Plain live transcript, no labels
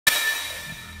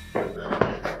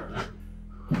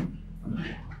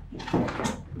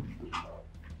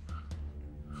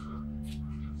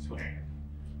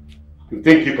You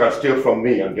think you can steal from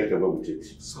me and get away with it?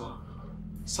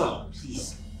 Sir,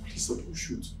 please. Please, sir, don't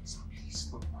shoot. Sir, please,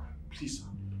 sir. Please, sir.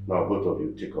 Now both of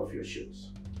you take off your shirts.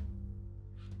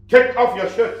 Take off your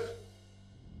shirts!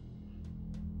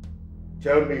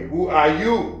 Tell me, who are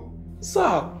you?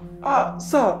 Sir,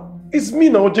 sir, it's me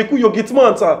now, Jeku, your gate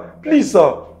man, sir. Please,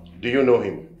 sir. Do you know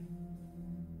him?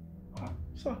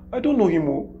 Sir, I don't know him.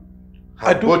 Oh.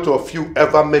 Have both of you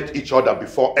ever met each other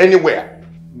before anywhere?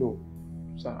 No,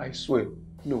 sir, I swear.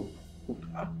 No,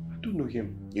 I don't know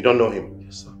him. You don't know him?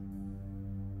 Yes, sir.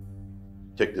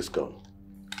 Take this gun.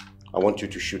 I want you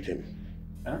to shoot him.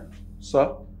 Huh?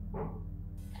 Sir?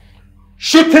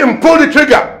 Shoot him! Pull the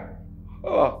trigger!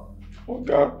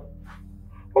 Okay.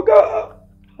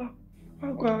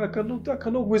 I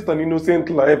cannot waste an innocent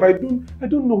life. I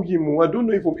don't know him. I don't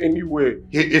know him from anywhere.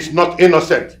 He is not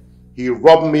innocent. He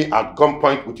robbed me at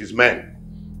gunpoint with his men.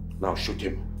 Now shoot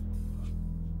him.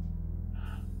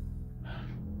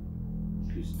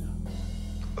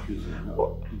 Please,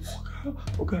 please.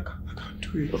 Okay, I can't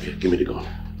do it. Okay, give me the gun.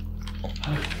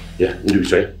 Yeah, you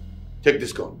say. Take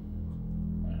this gun.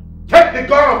 Take the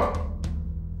gun!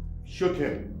 Shoot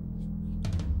him.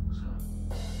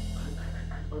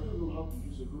 I don't know how to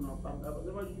use a gun. I've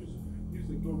never used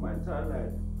a gun my entire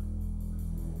life.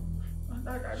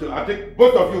 So I think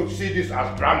both of you see this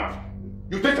as drama.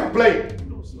 You think I'm playing?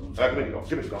 No, sir. Give me the gun.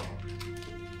 Give me the gun.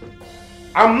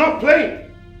 I'm not playing.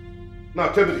 Now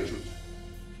tell me the truth.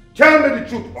 Tell me the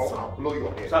truth or I'll blow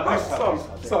your head.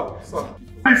 Sir.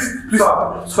 Please, please,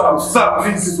 sir,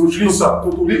 please, shoot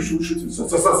him, sir,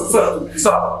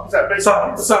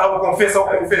 I will confess,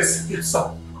 yes, sir,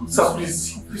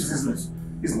 please,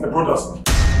 he's my brother, sir.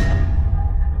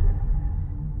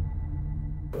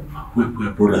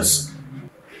 We're brothers,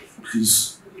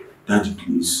 please, Daddy,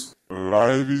 please.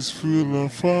 Life is full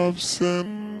of ups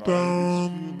and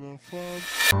downs.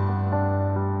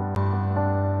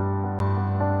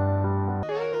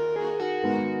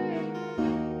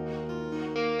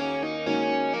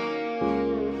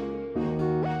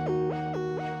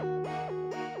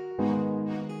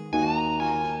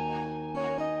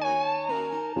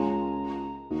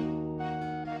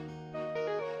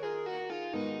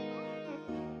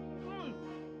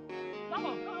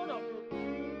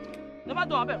 Never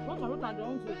do, I bet. What's my root and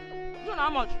don't do? You know how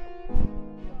much?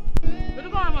 You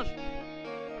know how much?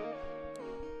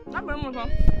 Not very much, huh?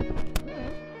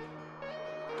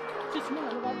 She's small, I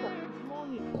never talk. It's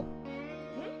morning.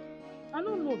 I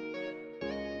don't know.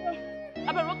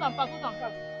 I bet root and fast.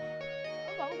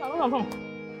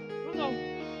 Root and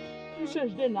you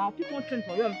change there now. Keep on change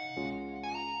for them.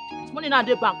 It's money now,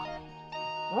 they bank.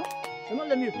 Huh? They don't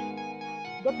let me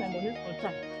drop my money on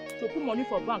time. So put money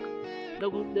for bank.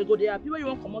 They go there. People you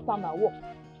want come out and work. I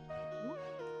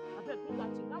bet look at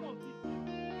it. That one big.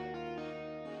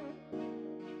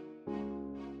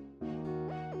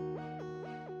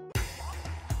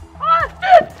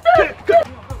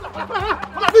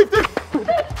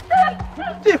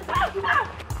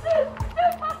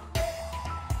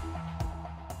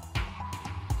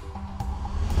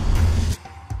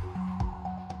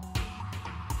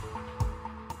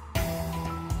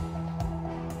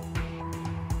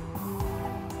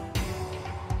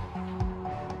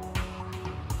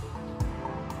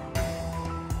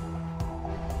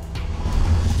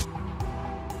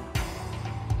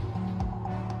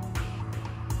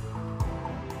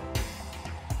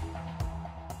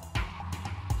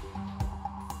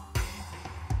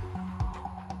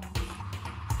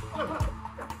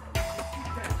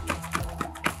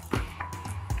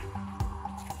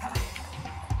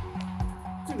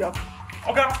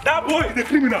 Okay, that boy is a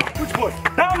criminal. Which boy?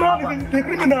 That man is a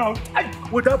criminal.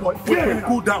 Wait, that boy? Yeah.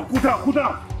 Cool down.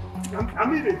 I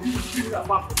mean a huge criminal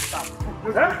man for the town.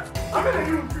 I mean a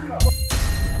huge criminal.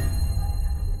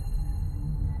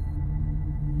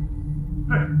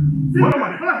 Hey, what am I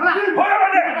there? What am I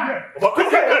there?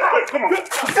 Come on.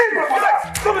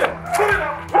 Come here.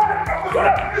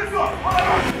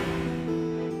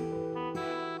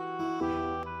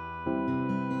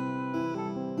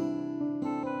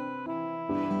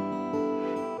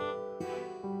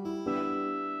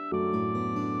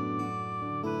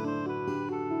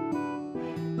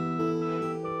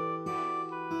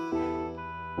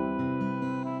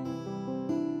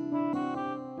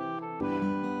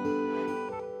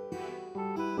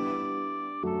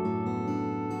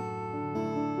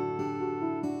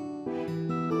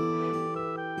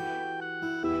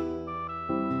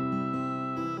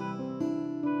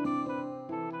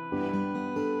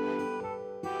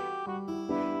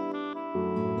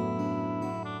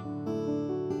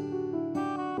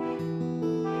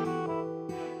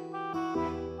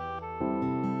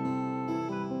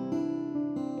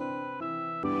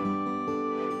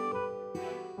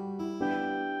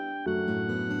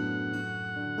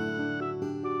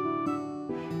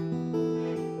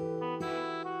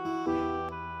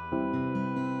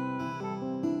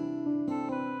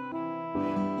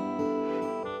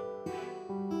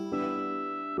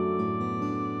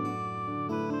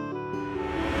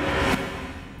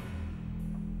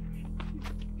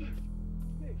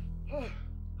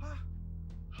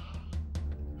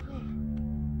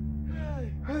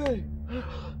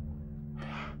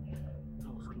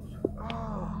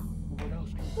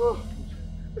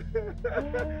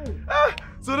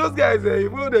 So those guys,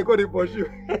 even though they call it pursue.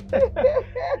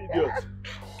 Idiots.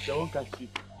 They won't catch you.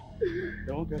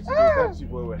 They won't catch you. They'll catch you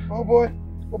well. Oh boy,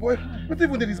 what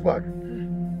even did this bag?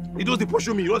 He does the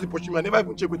pursue me, I never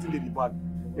even check what's in the bag.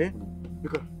 Eh?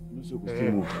 Because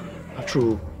move.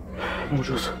 True.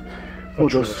 We'll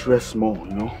just rest more,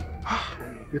 you know?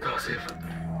 get ourselves.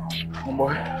 Oh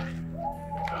boy.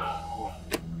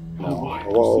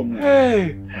 Wow.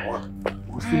 Hey!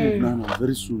 We'll still move now.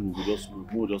 Very soon we'll just move.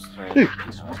 We'll just try. Hey.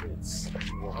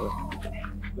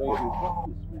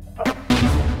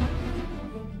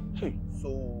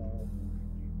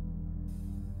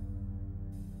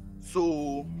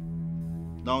 So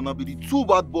now be the two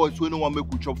bad boys who no one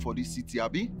make we chop for this city,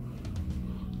 abi?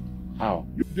 How?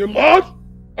 The mad?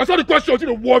 Answer the question, you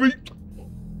don't worry.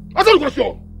 Answer the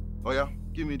question. Oh yeah,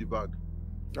 give me the bag.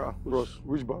 Ah, bros,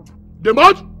 which bag? The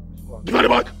mad? Give her the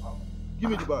bag. Give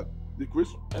me the bag. The Chris?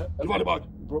 Give her the bag.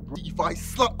 Bro. If I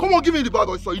slap, come on, give me the bag,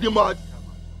 or so you the mad.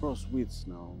 Bros, wait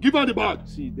now. Give her the bag.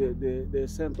 See, they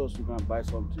sent us to go and buy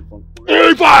something from.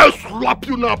 If I slap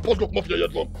you now, post look off your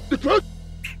head, mom. The Chris?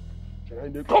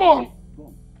 Come on.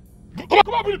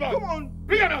 Come on, bring it back. Come on.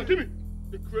 Bring it now, give me.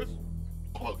 The Chris?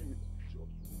 Come on, give me.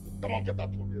 Come on, get out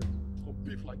from here. Some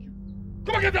beef like you.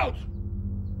 Come on, get out.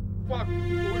 Fuck.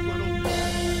 Where's my nose?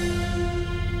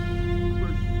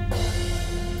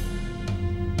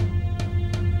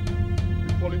 You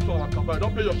fall into our campaign.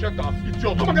 Don't pay your shelter. It's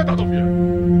yours. Come on, get out of here.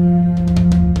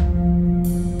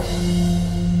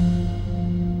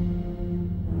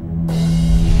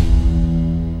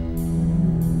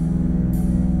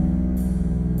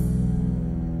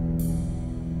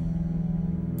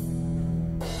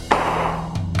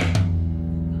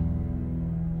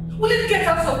 Will it get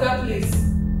out of that place?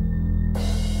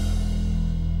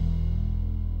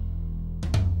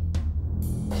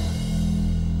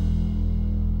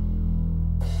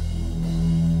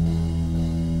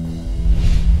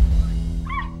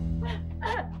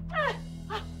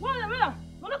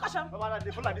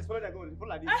 They follow like this, follow their goal. They follow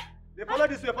like this. They follow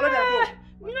this way, follow their goal.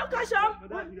 You know, Kasham.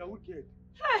 Madam, you are wicked.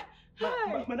 Hey.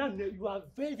 Madam, you are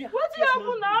very, very. What do you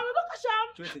happen now? You know, Kasham.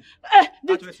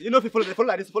 20. You know if you follow, they follow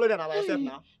like this, follow them by yourself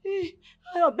now.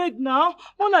 I beg now.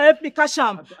 Wanna help me,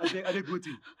 Kasham? I beg good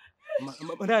thing.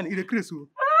 Madam, it's a crazy.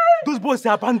 Those boys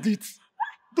are bandits.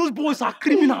 Those boys are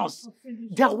criminals.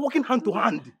 They are working hand to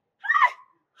hand.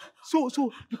 So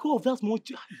because of that small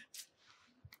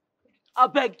I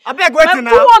beg waiting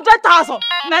now. 200,000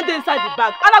 now they inside the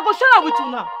bag, and I go share it with you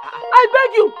now. I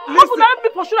beg you. How could I help me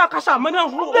pursue that Kasham?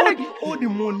 Madam, all the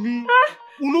money.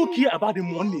 We don't care about the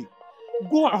money.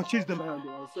 Go and chase them around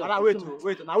yourself. Now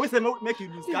wait. Now we say make you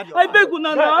lose guard your I beg you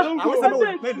now. I will say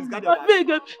make you lose guard your bag. I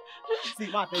beg.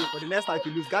 See, man, tell you for the next time if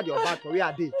you lose guard your bag for where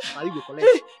are they? Now you go collect.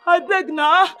 I beg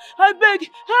now. I beg.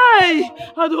 Hey,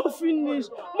 I don't finish.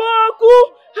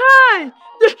 Marco, hey,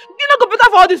 you not go better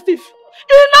for all this thief.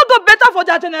 It not go better for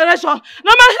their generation. Now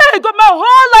my hair got my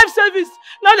whole life service.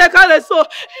 Now they can't let so. It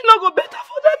not go better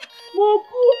for them.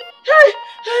 Marco, hey.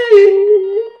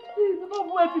 You don't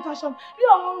know where Peter Sham. You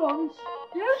are one of us.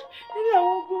 Yeah? You are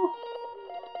one go.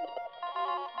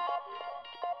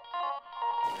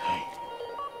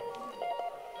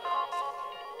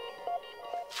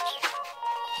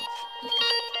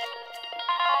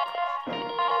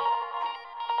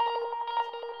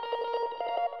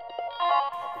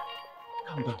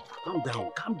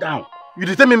 Calm down. You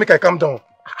did tell me make I calm down.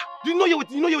 Do you know what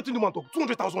the man talk?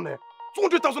 200,000 there.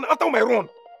 200,000 after my run.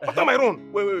 After my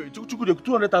run. Wait.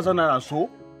 200,000 naira so?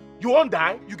 You won't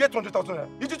die, you get 200,000 there.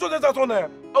 You did 200,000 there.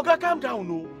 Okay, calm down,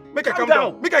 no. Make I calm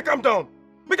down.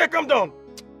 Make I calm down.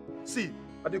 See,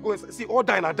 I dey go inside. See, all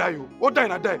die and I die, you. All die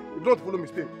and I die. You don't follow me,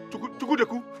 stay.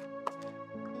 Chukudeku.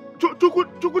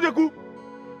 Chukudeku.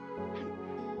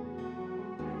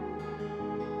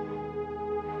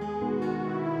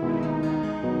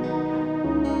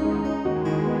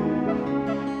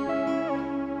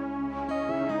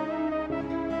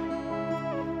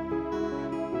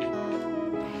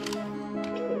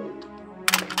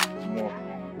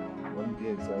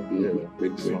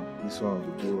 This one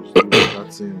goes that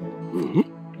thing.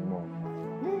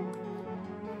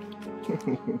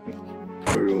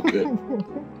 Very okay.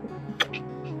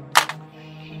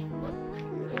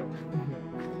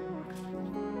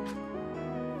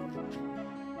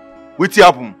 What's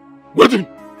happen? What did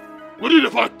the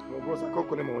fact? No, boss, I can't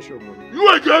collect my share of money. You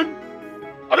again?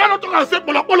 I don't talk and say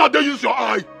Pola they use your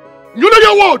eye. You know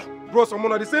your word. Bros, I'm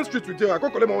on the same street with you. I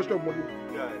can't collect my share of money.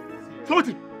 Yeah. So what?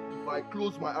 If I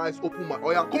close my eyes, open my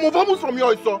eye, come on, vamos from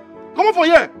here, sir. Come on from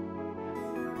here.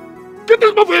 Get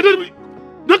this man for your enemy.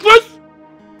 This place.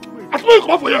 I swear you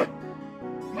come on for here.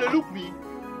 You look me.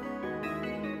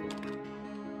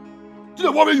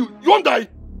 Still worry you. You won't die.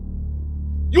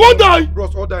 You won't die.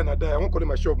 Bros, all die and I die. I won't call it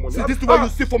my shop money. See, this is why you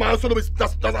see for my house.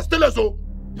 That's a stainless, so.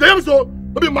 You hear me, so?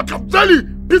 Maybe Machiavelli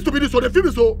used to be this, so they feel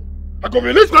me, so. I can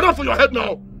release my for your head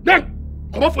now. Then,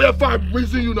 come on for your fire. I'm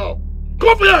raising you now. Come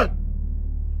on for your head.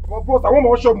 But bros, I want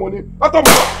my shop money. After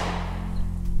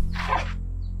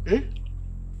Eh?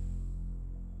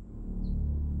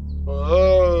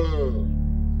 Oh.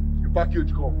 You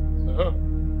package come.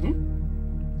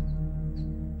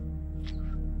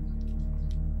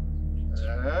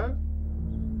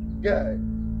 Guy.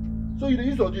 So you dey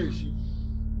use Odeshi?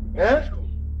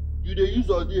 You dey use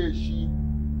Odeshi?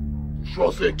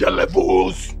 Sure say get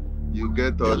levels. You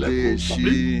get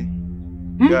Odeshi.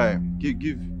 Guy,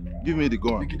 give me the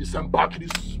gun. Make it the same back,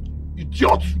 this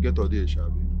idiot. You get Odeshi,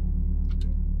 abi.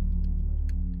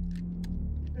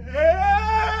 Hey,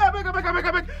 I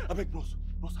beg, bros,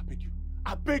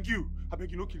 I beg you,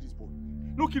 no kill this boy.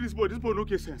 No kill this boy. This boy no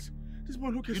get sense. This boy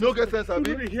no get sense. You no get sense, abi?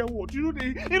 You know they hear word. You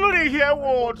know they hear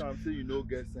word. I'm saying you no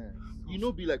get sense. You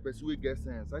no be like person wey get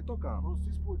sense. I talk am. Bros,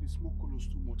 this boy dey smoke colos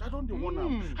too much. I don't dey warn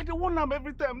am. I dey warn am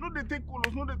every time. No dey take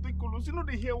colos. You know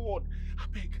they hear word. I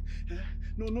beg.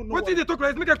 No. What did they talk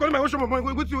like? Make I call my own shop money.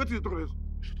 What did they talk like?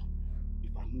 Shut up.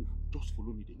 If I move, just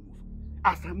follow me. They move.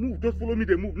 As I move, just follow me.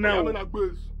 They move now.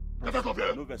 Get out of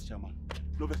here. No verse, chairman.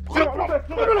 No verse. Come on,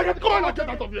 get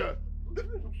out of here.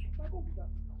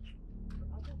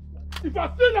 If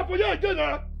I see that for you again,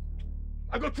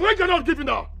 I go try to not giving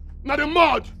her. Now the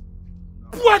mud.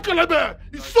 Poor Calebe.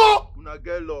 It's so. Una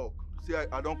get luck. See,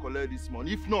 I don't collect this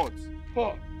money. If not.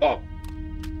 Oh.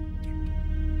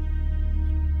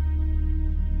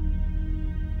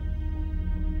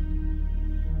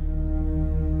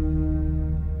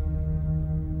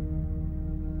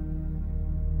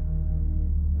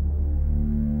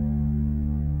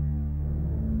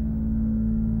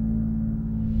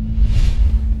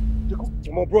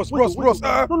 Come on, bros. No,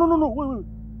 wait.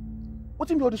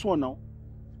 What's in all this one now?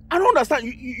 I don't understand.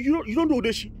 You don't know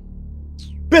this shit.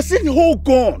 Person whole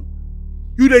gun.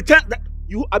 You the time that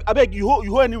you I beg you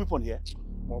hold any weapon here.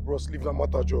 Come on, bros, leave that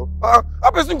matter, Joe.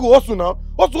 A person go hustle now.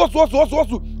 Hustle.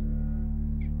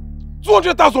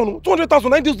 200,000.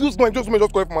 I just call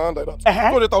it from my hand like that.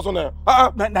 200,000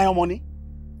 naira. Now your money?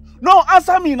 No,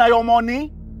 answer me now your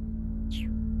money.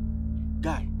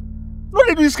 Guy. No,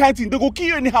 they do this kind of thing. They go kill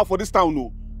you anyhow for this town,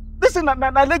 no. This is na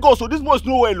Lagos, so this boy is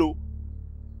nowhere, no.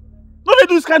 No, they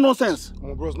do this kind of nonsense. Come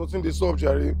on, bros, nothing they solve,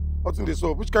 Jerry. Nothing they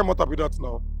solve. Which kind of matter be that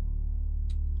now?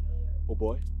 Oh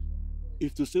boy,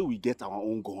 if to say we get our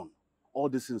own gun, all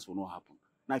these things will not happen.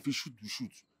 Now if you shoot, you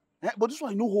shoot. But this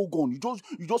one, no whole gun. You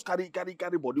just carry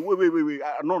body. Wait.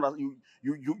 I know that you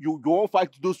won't fight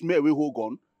those men with whole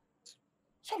gun.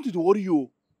 Something to worry you.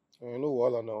 No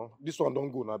wahala now. This one don't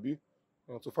go, Nabi.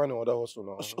 To find another hustle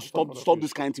now. Stop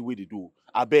this kind of thing way they do.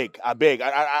 I beg.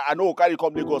 I know carry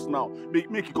come Lagos now.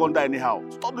 Make you come die anyhow.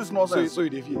 Stop this nonsense. So you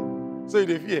dey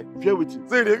fear. Fear with you.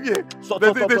 So you dey fear. Stop.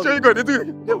 They show you go. They do.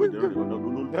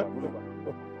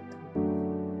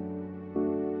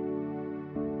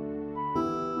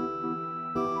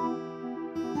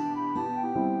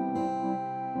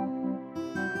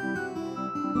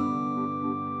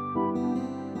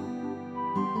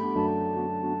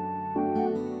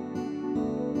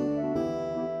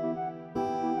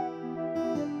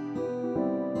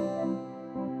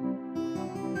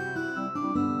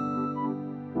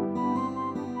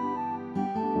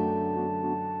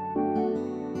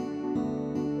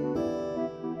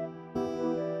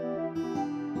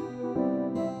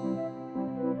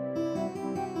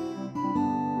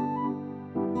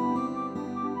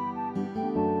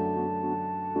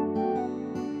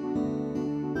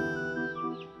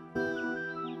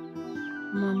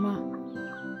 No.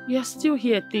 You're still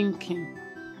here thinking.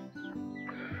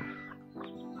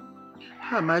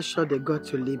 How am I sure they got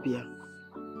to Libya?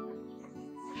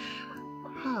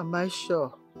 How am I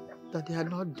sure that they are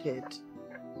not dead?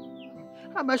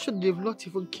 How am I sure they've not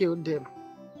even killed them?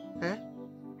 How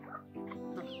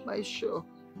am I sure?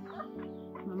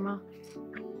 Mama,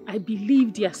 I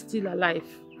believe they are still alive.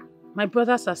 My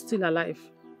brothers are still alive.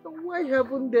 Why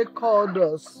haven't they called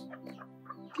us?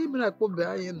 Give me like what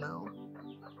behind now.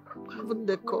 Why haven't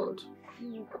they called?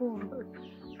 They will call.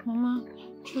 Mama,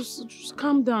 just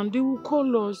calm down. They will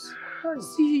call us.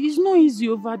 See, it's not easy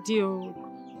over there.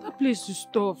 That place is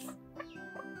tough.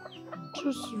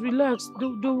 Just relax. They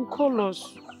will call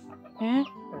us.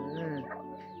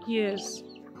 Yes.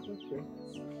 Okay.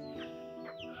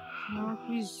 Mama,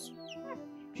 please.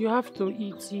 You have to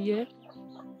eat, yeah?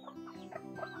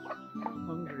 I'm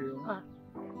hungry.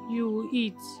 You will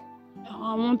eat.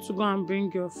 I want to go and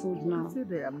bring your food now. I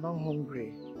said I'm not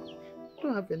hungry.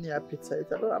 don't have any appetite.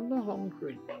 I'm not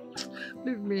hungry.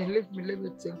 Leave me, let me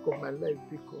think of my life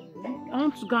because I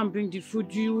want to go and bring the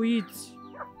food you eat.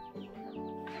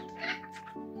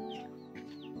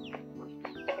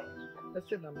 I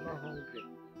said I'm not hungry.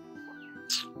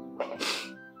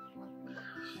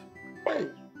 Hey.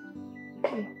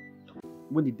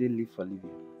 When did they leave for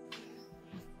Libya?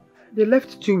 They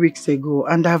left 2 weeks ago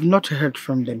and I have not heard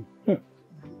from them.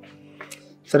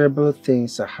 Terrible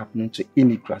things are happening to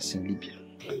immigrants in Libya.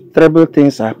 Terrible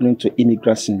things are happening to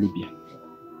immigrants in Libya.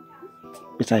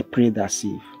 But I pray they're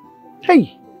safe.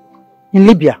 Hey, in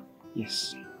Libya?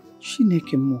 Yes.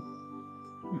 Shinekemo.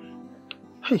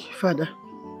 Hey, Father,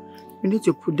 you need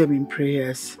to put them in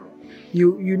prayers.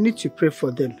 You need to pray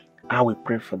for them. I will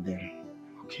pray for them.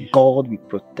 Okay. God will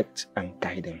protect and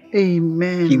guide them.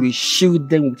 Amen. He will shield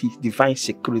them with His divine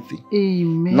security.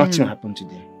 Amen. Nothing will happen to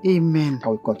them. Amen. I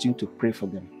will continue to pray for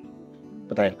them.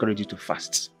 But I encourage you to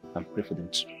fast and pray for them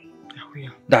too. I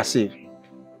will. That's it.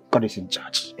 God is in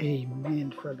charge.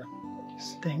 Amen, Father.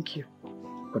 Yes. Thank you.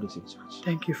 God is in charge.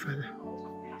 Thank you, Father.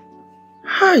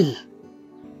 Hi,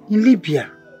 in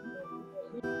Libya.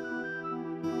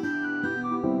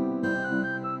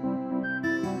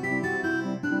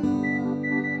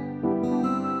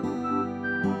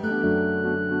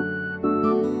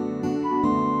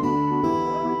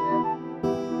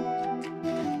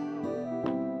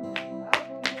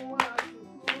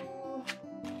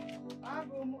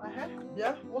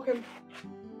 Yeah, okay.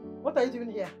 What are you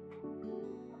doing here?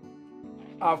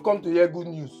 I've come to hear good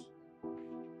news.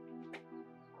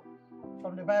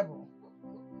 From the Bible.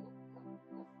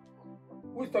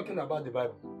 Who's talking about the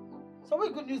Bible? So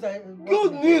what good news are you?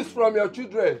 Good news from your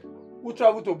children who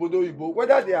travel to Bodo Ibo,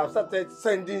 whether they have started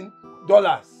sending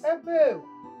dollars. Ebel.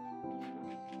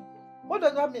 What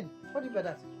does that mean? What do you mean by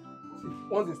that? See,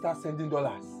 once they start sending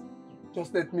dollars,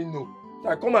 just let me know. So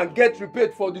I come and get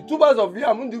repaid for the 2 bags of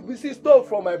yam the BC stole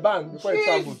from my bank before it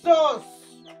travels. Jesus!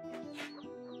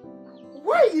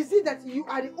 Why is it that you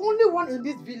are the only one in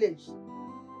this village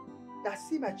that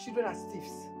see my children as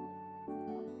thieves?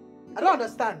 I don't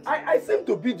understand. I seem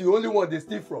to be the only one they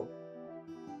steal from.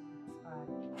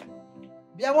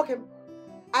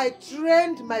 I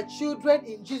trained my children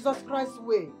in Jesus Christ's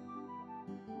way.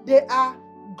 They are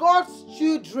God's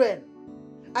children.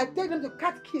 I take them to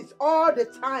catechism all the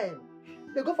time.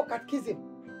 They go for catechism.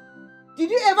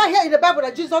 Did you ever hear in the Bible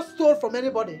that Jesus stole from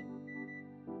anybody?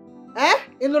 Eh?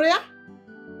 In Loria?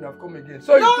 You have come again.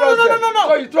 So you trust them? No.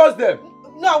 So you trust them?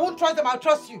 No, I won't trust them. I'll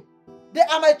trust you. They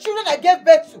are my children I gave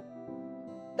birth to.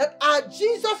 That are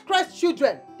Jesus Christ's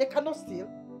children. They cannot steal.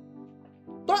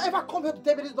 Don't ever come here to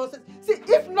tell me this nonsense. See,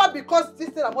 if not because this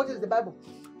thing about it is the Bible,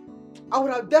 I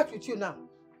would have dealt with you now.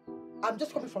 I'm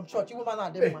just coming from church. You woman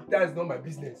and them. Hey, that is not my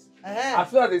business. Uh-huh. As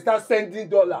soon as they start sending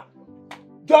dollar,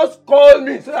 just call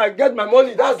me so that I get my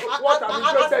money. That's what I'm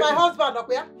interested in. As my husband,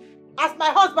 okay? As my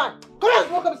husband. Come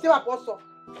on, welcome to see my apostle.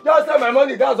 Just send my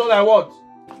money. That's all I want.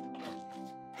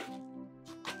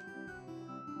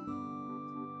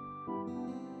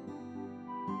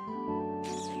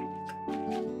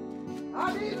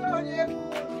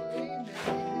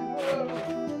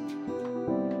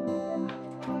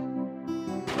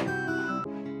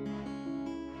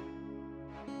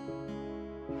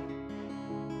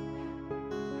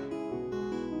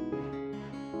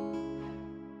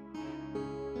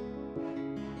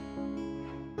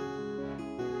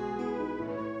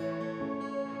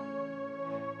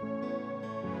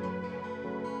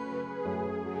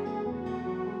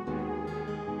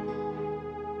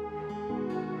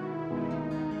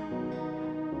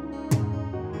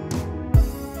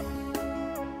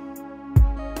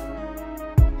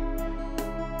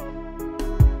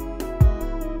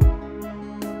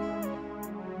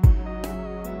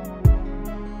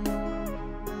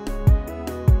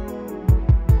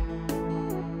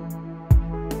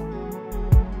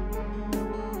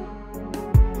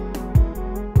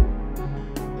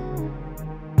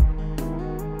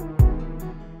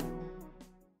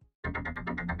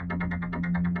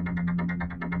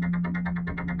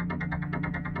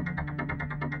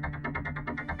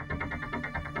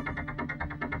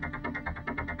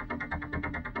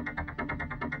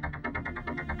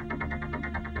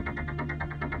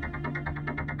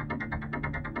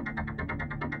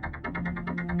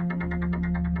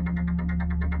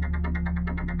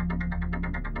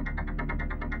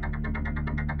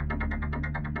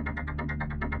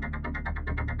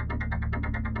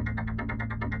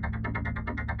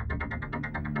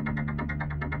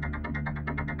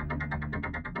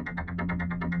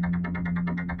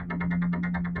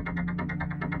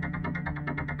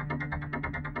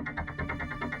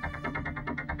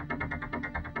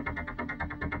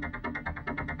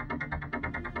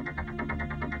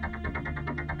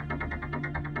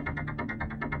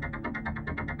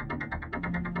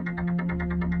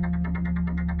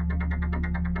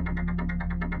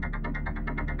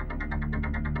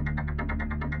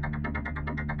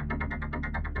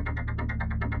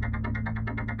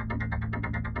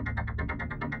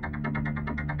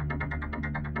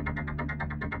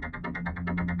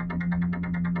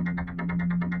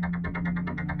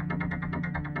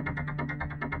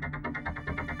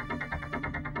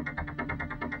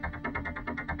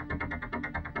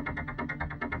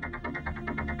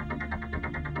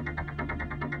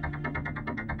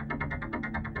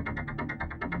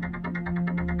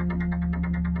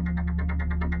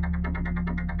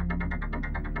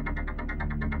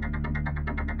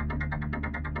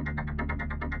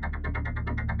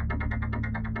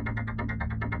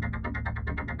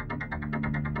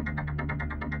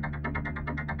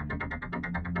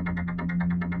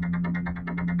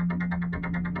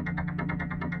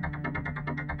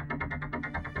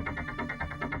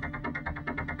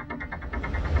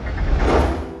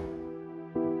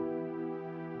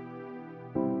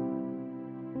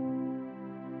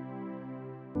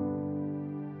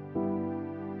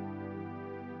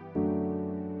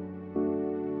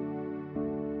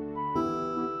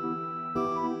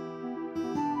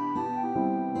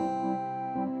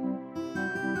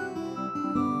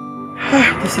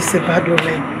 This is a bad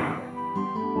omen.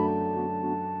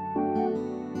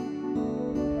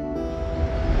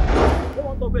 You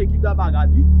want to where you keep that bag,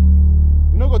 Abi? You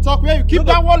no go talk where you keep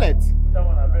that wallet. You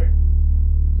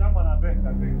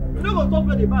no go talk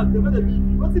where the bag, where the be.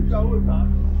 What if you are old, huh?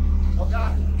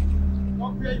 Okay.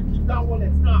 Talk where you keep that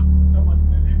wallet now.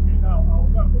 Leave me now.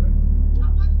 I'll go and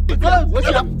collect.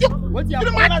 What's your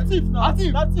thief now?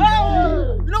 Thief. Hey!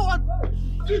 You know what?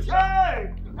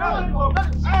 Hey!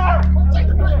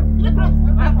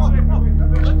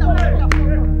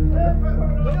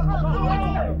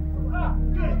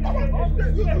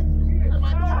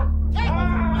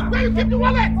 Where you keep the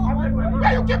wallet?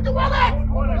 Where you keep the wallet?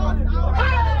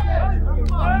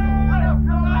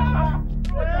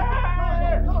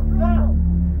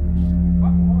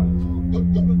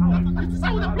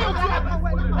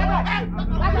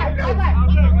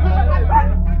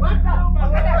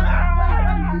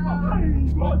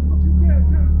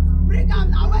 Bring out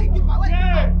now, where you keep my way?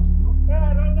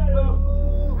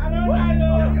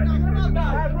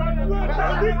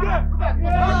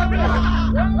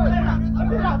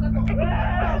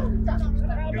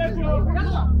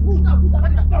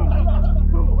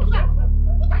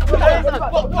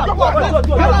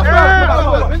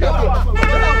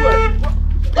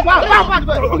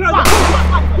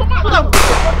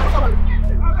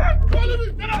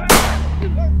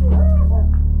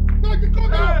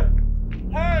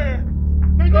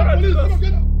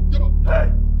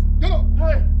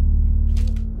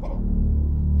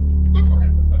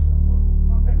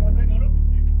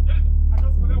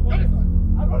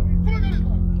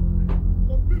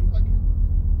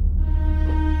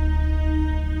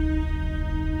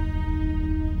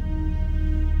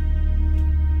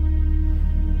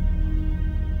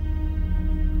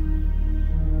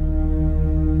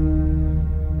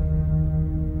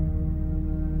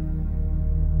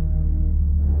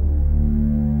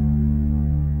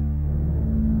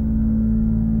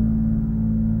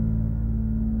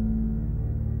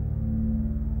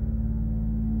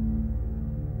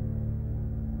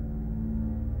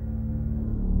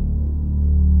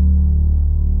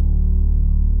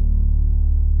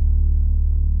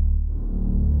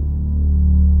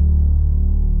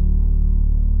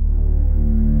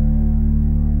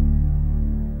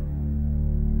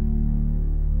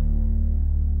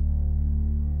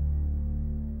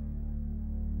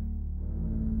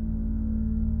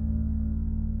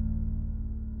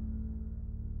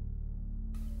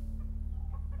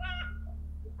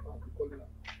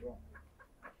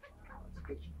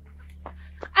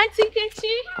 Auntie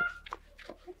Kechi?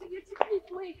 Auntie Kechi, please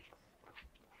wait.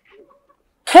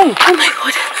 Hey! Oh my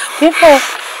God. Careful.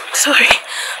 Sorry.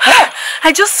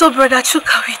 I just saw Brother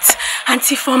Chuka with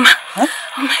Auntie Foma. Huh?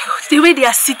 Oh my God. The way they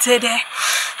are seated there.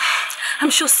 I'm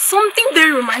sure something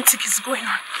very romantic is going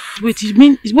on. Wait,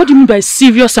 what do you mean by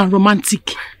serious and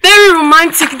romantic? Very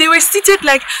romantic. They were seated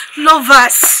like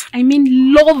lovers. I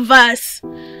mean lovers.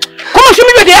 Come on, show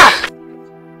me where they are!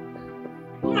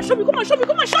 Come on, show me, come on, show me,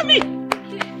 come on, show me!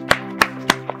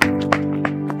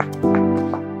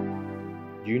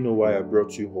 Do you know why I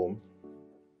brought you home?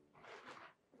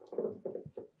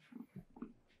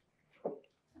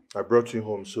 I brought you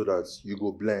home so that you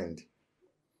go blend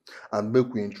and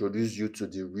make we introduce you to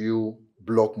the real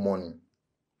block money.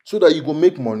 So that you go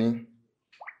make money.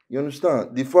 You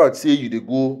understand? The fact say you dey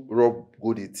go rob,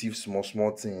 go dey thief small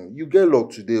thing. You get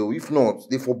luck today. If not,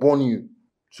 they for burn you.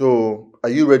 So, are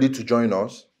you ready to join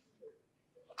us?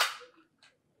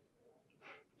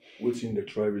 Wetin dey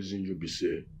try reason you be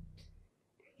say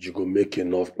you go make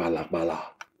enough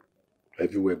bala.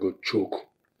 Everywhere go choke.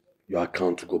 Your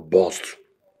account go bust.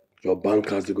 Your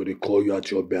bankers they go dey call you at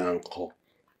your bank.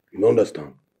 You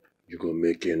understand? You go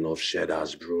make enough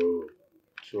shares, bro.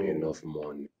 So enough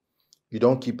money. You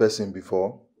don't keep person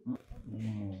before?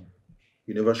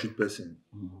 You never shoot person?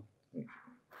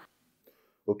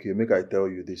 Okay, make I tell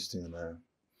you this thing, man.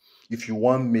 If you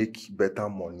want make better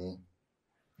money,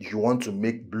 if you want to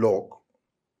make block,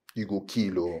 you go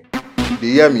kill. Oh.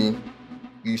 You hear me?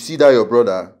 You see that your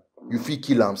brother, you fit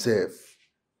kill himself.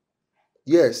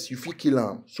 Yes, you fit kill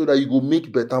him so that you go make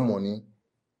better money.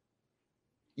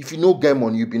 If you no get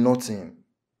money, you be nothing.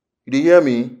 You dey hear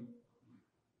me?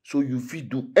 So you fit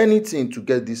do anything to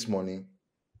get this money.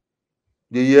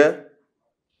 Dey hear?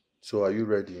 So are you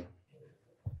ready?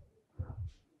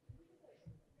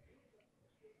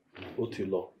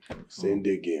 Otilo, same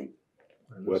day game.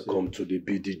 Welcome to the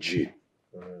BDG.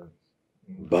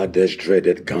 Baddest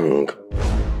dreaded gang.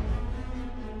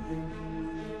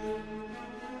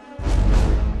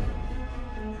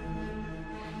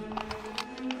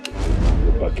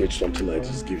 Package something like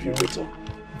this, give you better.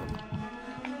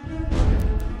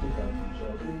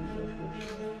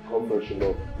 freshen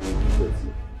up.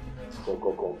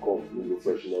 Come. You go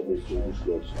freshen up, make change these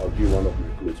clothes. I'll give you one of my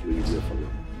clothes where you wear for now.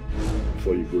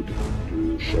 Before you go to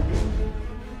shopping.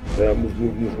 Yeah, move,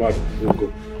 man. Go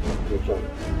try.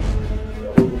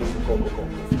 Yeah, come.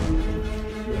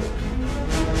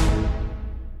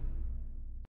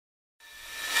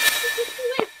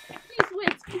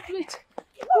 Please wait.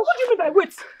 What do you mean by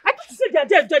wait? I thought you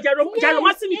said they're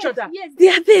romancing each other. Yes,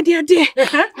 they are there.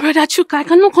 Brother Chuka, I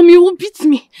cannot come, you will beat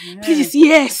me. Please,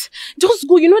 yes. Just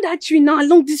go, you know that tree now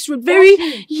along this road.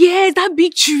 Yes, that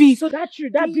big tree. So that tree,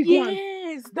 that big one?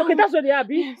 Yes. Okay, that's where they are,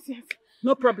 Abi? Yes.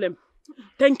 No problem.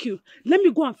 Thank you. Let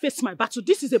me go and face my battle.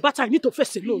 This is a battle I need to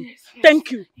face alone. Yes.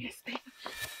 Thank you. Yes, thank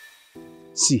you.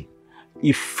 See,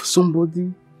 if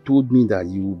somebody told me that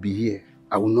you will be here,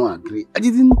 I will not agree. I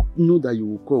didn't know that you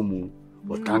will come,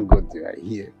 but thank God you are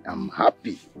here. I'm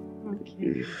happy.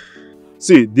 Okay.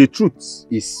 See, the truth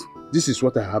is, this is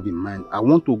what I have in mind. I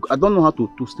don't know how to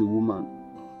toast a woman.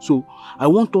 So, I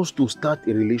want us to start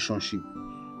a relationship.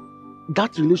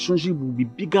 That relationship will be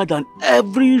bigger than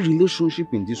every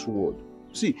relationship in this world.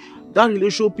 See, that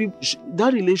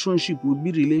relationship will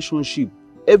be relationship.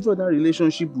 Every other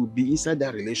relationship will be inside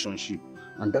that relationship.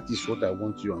 And that is what I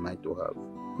want you and I to have.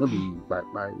 Not be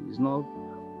bye. It's not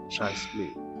child's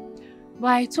play. But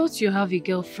I thought you have a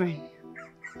girlfriend.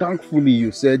 Thankfully,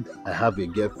 you said I have a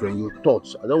girlfriend. Your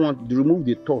thoughts. I don't want to remove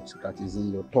the thought that is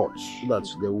in your thoughts so that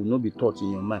there will not be thoughts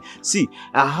in your mind. See,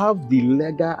 I have the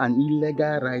legal and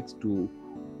illegal right to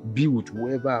be with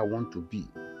whoever I want to be.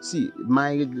 See,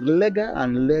 my legal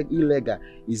and illegal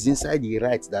is inside the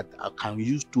right that I can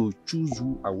use to choose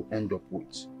who I will end up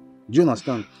with. Do you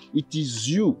understand? It is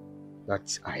you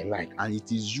that I like and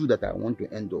it is you that I want to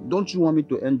end up. Don't you want me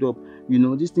to end up,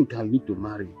 this thing can lead to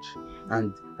marriage.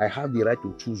 And I have the right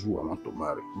to choose who I want to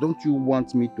marry. Don't you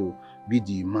want me to be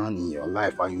the man in your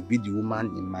life and you be the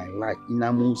woman in my life, in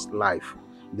Amu's life?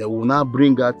 They will now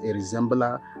bring out a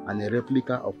resembler and a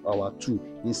replica of our two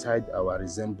inside our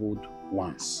resembled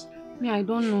ones. I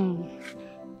don't know.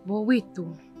 But wait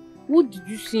though. What did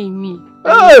you see in me?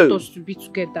 Hey! I want us to be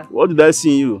together. What did I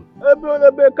see in you?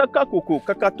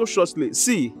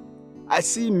 See, I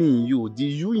see me in you. The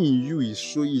you in you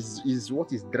is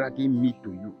what is dragging me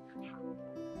to you.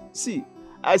 See,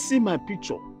 I see my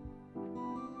picture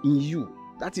in you.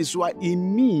 That is why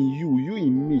in me in you, you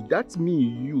in me, that me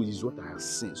in you is what I have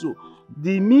seen. So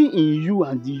the me in you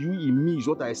and the you in me is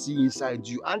what I see inside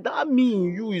you. And that me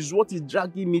in you is what is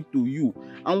dragging me to you.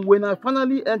 And when I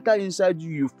finally enter inside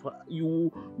you,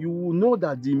 you will know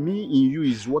that the me in you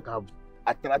is what I've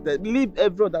attracted. Leave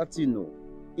every other thing. No.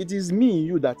 It is me in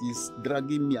you that is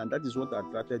dragging me, and that is what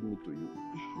attracted me to you.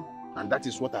 And that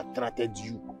is what attracted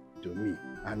you to me.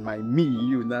 And my me in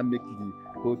you now make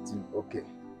the whole thing okay.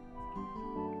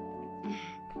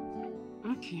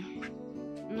 Okay.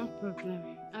 No problem.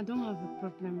 I don't have a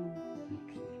problem.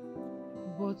 Okay.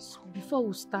 But before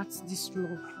we start this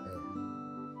love,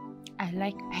 I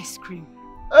like ice cream.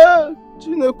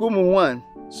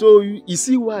 So you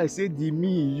see why I say the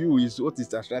me in you is what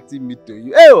is attracting me to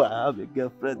you. Hey, I have a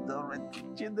girlfriend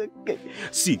already.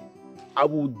 See, I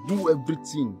will do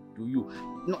everything to you.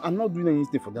 No, I'm not doing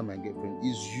anything for that, my girlfriend.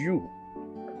 It's you.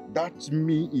 That's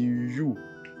me in you.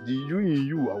 The you in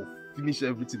you, I'll finish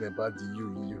everything about the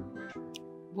you in you.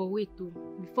 But wait though,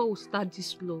 before we start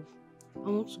this love, I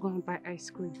want to go and buy ice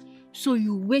cream. So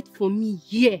you wait for me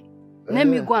here. Let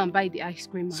me go and buy the ice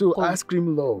cream. So ice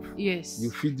cream love? Yes. You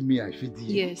feed me, I feed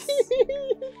you. Yes.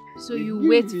 So you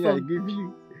wait for... I give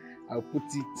you. I'll put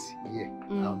it here.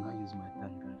 I'll now use my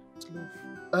tongue.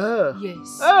 Love.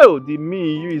 Yes. Oh, the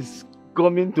me in you is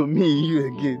coming to me in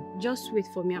you again. Just wait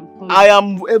for me, I'm coming. I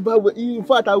am ever... In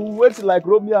fact, I will wait like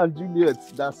Romeo and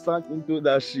Juliet that sank into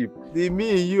that ship. The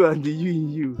me in you and the you in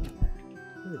you.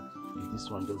 This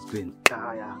one just going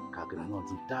tire,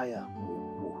 tire.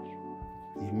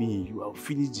 The me in you, I'll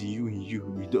finish the you in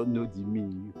you. You don't know the me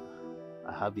in you.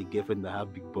 I have a girlfriend that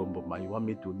have big bum bum, and you want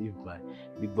me to leave my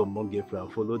big bum bum girlfriend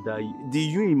and follow that? The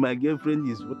you in my girlfriend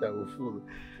is what I will follow.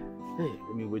 Hey,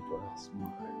 let me wait for her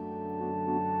smile.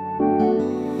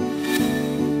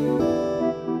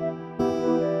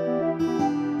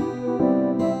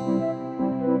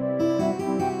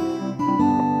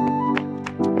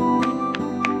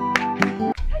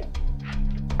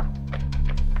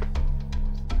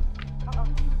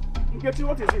 Nkechi,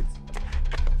 what is it?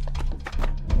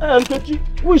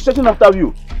 Nkechi, who is chasing after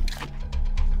you?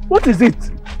 What is it?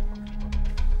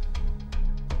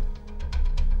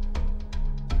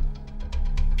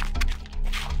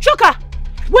 Choka,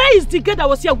 where is the girl that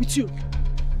was here with you?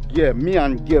 Yeah, me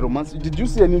and girl romance. Did you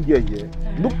see any girl here?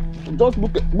 Look, just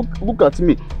look at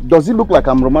me. Does it look like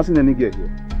I'm romancing any girl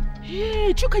here?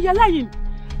 Hey, Chuka, you're lying.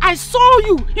 I saw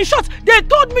you. In short, they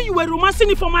told me you were romancing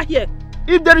Informer here.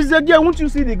 If there is a girl, won't you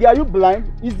see the girl? Are you blind?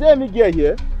 Is there any girl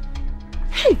here?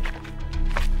 Hey!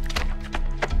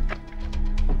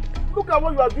 Look at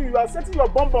what you are doing. You are setting your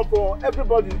bomb for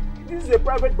everybody. This is a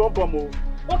private bomb.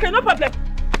 Okay, no problem.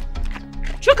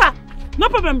 Chuka, no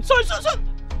problem. So.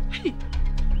 Hey.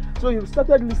 So you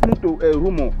started listening to a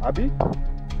rumor, Abi?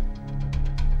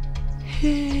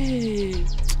 Hey.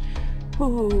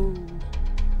 Oh.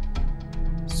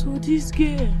 So this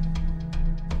girl.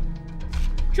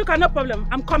 Chuka, no problem.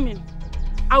 I'm coming.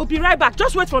 I will be right back.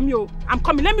 Just wait for me. I'm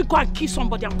coming. Let me go and kiss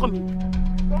somebody. I'm coming.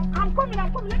 I'm coming.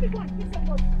 Let me go and kiss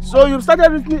somebody. So you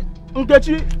started listening,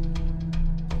 Nkechi?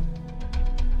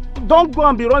 Don't go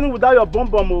and be running without your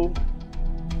bomb.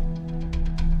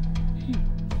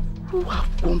 Who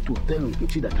have gone to tell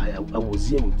Nkechi that I am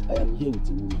here with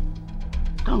him?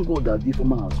 Thank God that the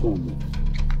Informer has gone.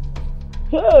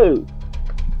 Hey!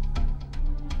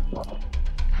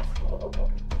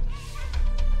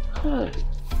 Hey!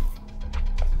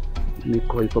 Let me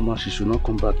call Informer, she should not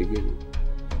come back again.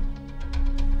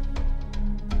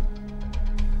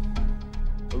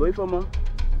 Hello, Informer?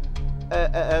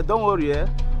 Don't worry,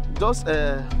 just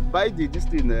buy this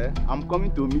thing. I'm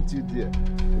coming to meet you there.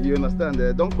 You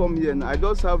understand? Don't come here. I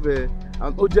just have an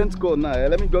urgent call now.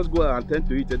 Let me just go and attend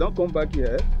to it. Don't come back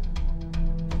here.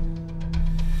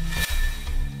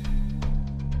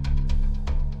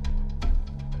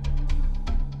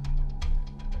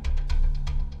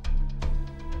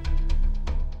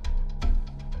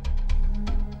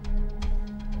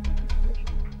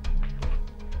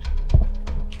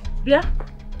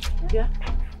 Yeah.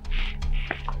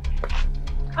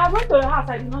 I went to your house,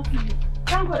 I did not see you.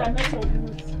 Thank God I met you.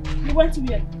 You went to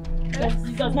where?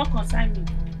 It does not concern me.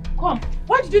 Come,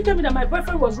 why did you tell me that my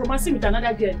boyfriend was romancing with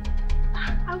another girl?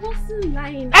 I wasn't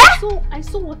lying. Eh? I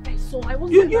saw what I saw. I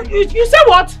wasn't lying. You say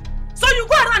what? So you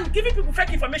go around giving people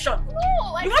fake information?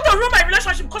 No. You want to ruin my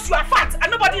relationship because you are fat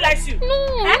and nobody likes you? No.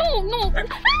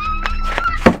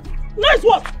 No is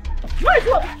what?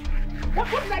 What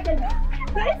did I get you?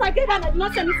 If I get down, I did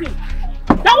not say anything.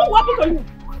 That won't happen to you.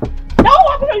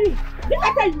 Did I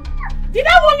tell you? Did I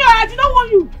warn you or I did not warn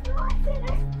you?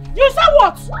 You said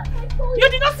what? You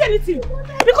did not say anything.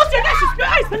 Because your eyes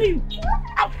is telling you.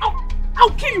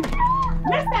 I'll kill you.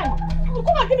 Next time, you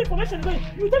come and give me information again.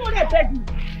 You tell me what I beg you.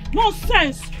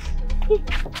 Nonsense. You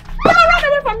don't run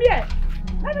away from here.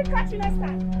 Let me catch you next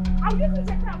time. I'll give you a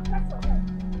check and catch yourself.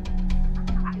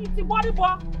 It's a body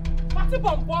bomb. Party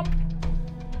bomb. Come.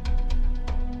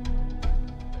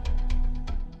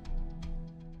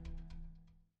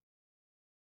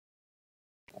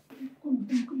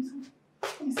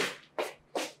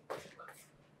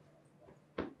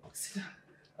 Sit down.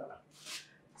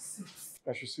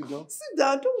 I should sit down? Sit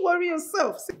down, don't worry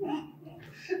yourself.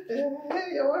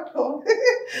 You're welcome.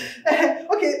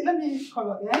 Okay, let me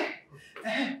call up, yeah?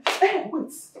 Wait, what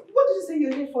did you say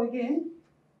you're here for again?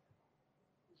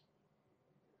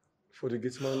 For the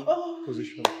gateman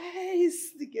position.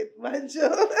 Yes, the gateman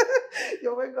job.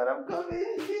 You're welcome, I'm coming.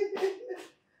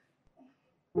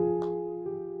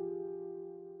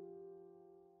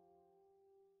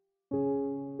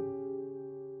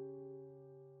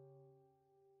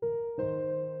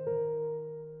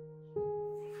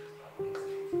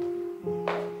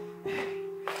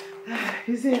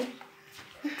 Is it?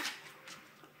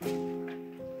 Good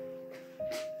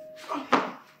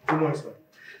morning, sir.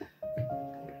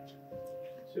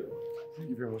 Thank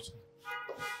you very much, sir.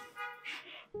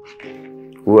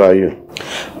 Who are you?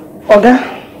 Oga,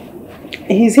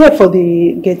 he's here for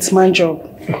the gatesman job.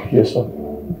 Yes, sir.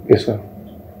 Yes, sir.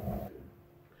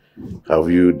 Have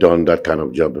you done that kind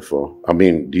of job before? I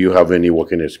mean, do you have any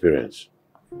working experience?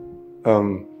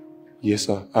 Yes,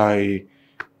 sir. I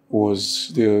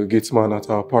was the gatesman at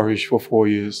our parish for 4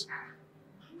 years.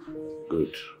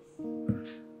 Good.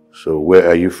 So where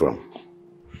are you from?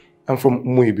 I'm from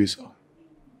Ugegbe, sir.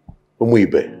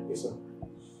 Ugegbe? Yes, sir.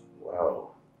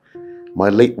 Wow. My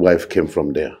late wife came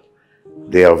from there.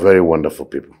 They are very wonderful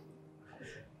people.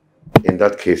 In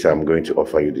that case, I'm going to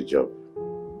offer you the job.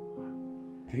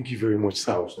 Thank you very much,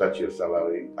 sir. I'll start your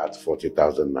salary at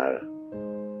 40,000 naira.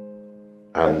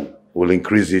 And we'll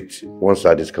increase it once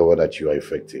I discover that you are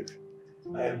effective.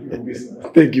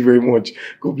 Thank you very much.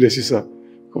 God bless you, sir.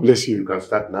 God bless you. You can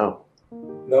start now.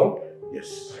 Now?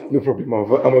 Yes. No problem.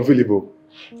 I'm available.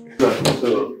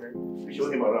 So,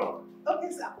 show him around.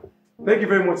 Okay, sir. Thank you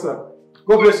very much, sir.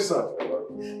 God bless you, sir.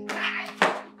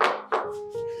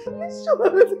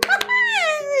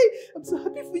 I'm so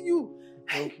happy for you.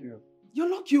 Thank you. You're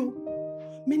lucky.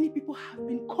 Many people have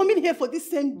been coming here for this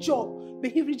same job,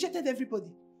 but he rejected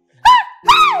everybody.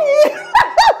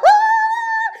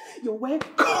 You're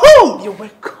welcome. You're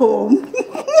welcome.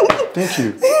 Thank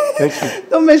you. Thank you.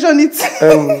 Don't mention it.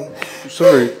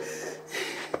 Sorry.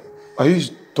 Are you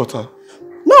his daughter?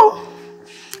 No,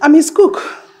 I'm his cook.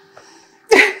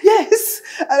 Yes,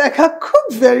 and I can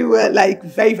cook very well, like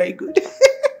very, very good.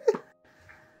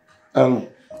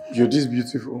 You're this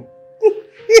beautiful.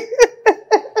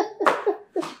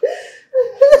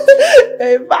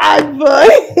 A bad boy.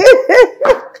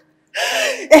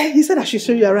 He said I should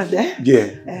show you around there.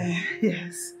 Yeah.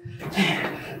 Yes.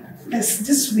 Yes,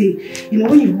 this way. You know,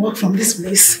 when you walk from this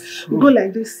place, we go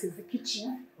like this to the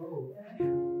kitchen.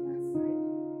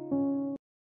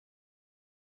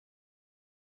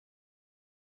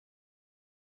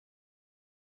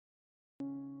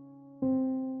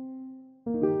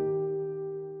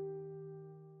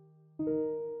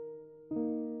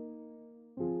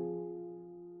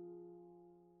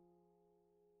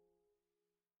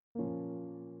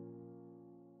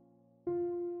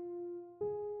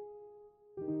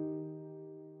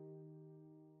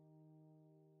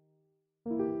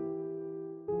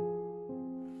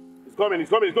 He's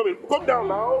coming. Come down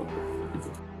now.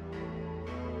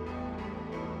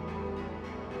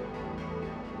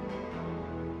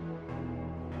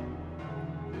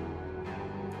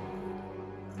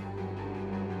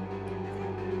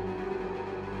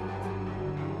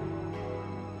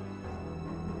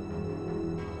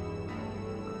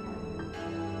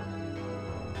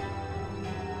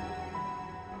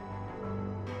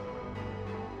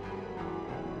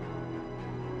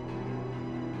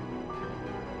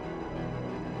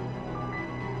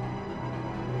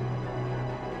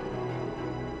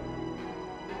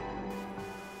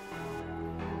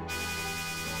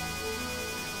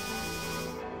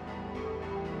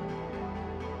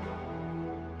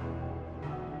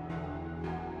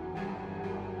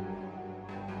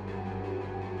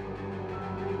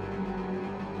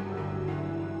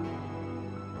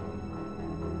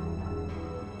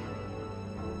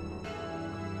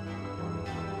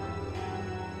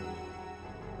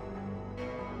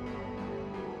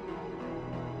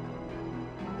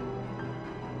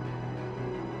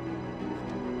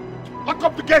 Lock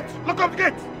up the gate! Lock up the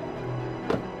gate!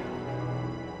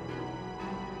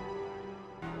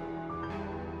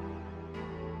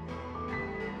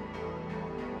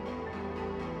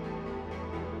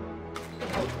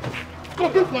 Go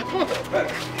this way!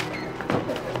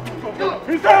 Come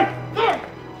on! Inside!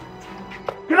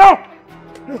 Get out!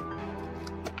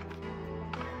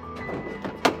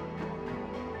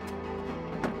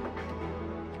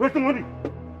 Where's the money?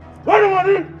 Where's the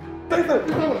money?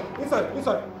 Inside.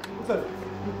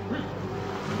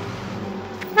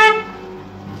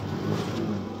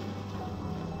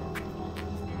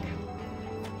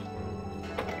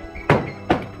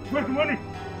 Where's the money?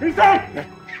 Inside!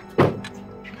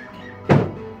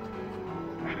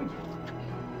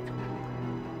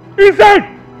 Inside!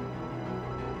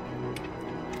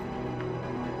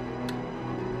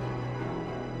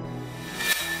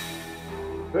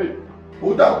 Hey,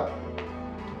 go down!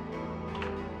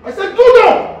 I said go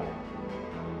down!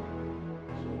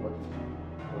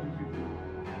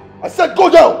 I said go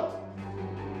down!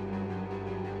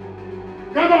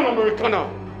 Get down, Americana!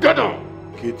 Get down!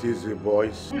 Get easy,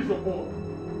 boys. Who is your boy?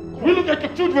 You look like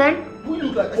your children? Who you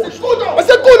look like? I said go down! I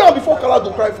said go down before Kala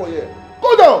go cry for you.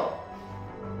 Go down!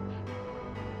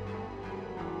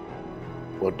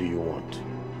 What do you want?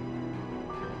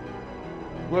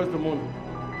 Where's the money?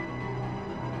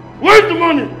 Where's the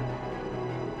money?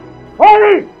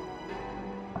 Hurry!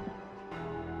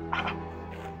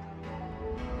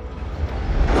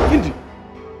 Indy!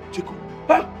 Chico,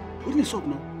 huh? What is up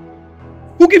now?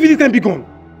 Who gave you this kind of big gun?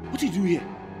 What did you do here?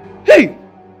 Hey!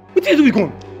 What did you do with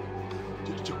gun?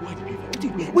 Chico, why did you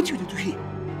do that? What did you do here?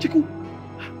 Chico?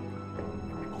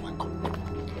 Come.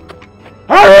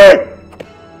 Hurry!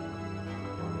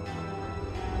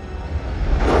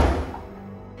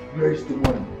 Where is the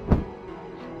money?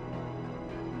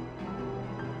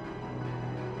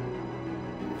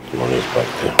 The money is back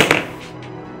there.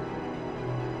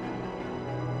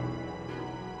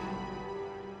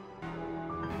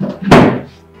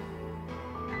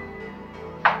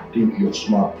 Think you're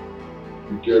smart.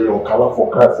 You get your color for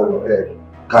cry for your head.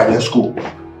 Guy, let's go.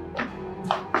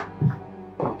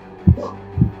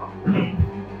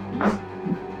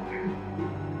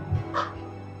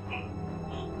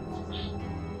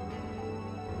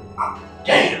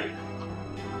 Damn.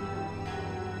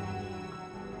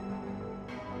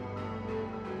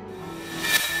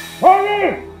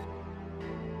 Hurry!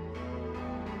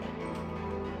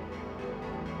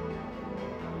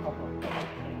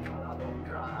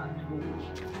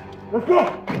 Let's go!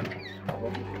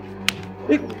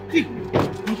 Hey.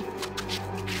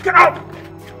 Get out!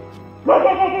 Go,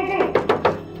 go, go, go, go!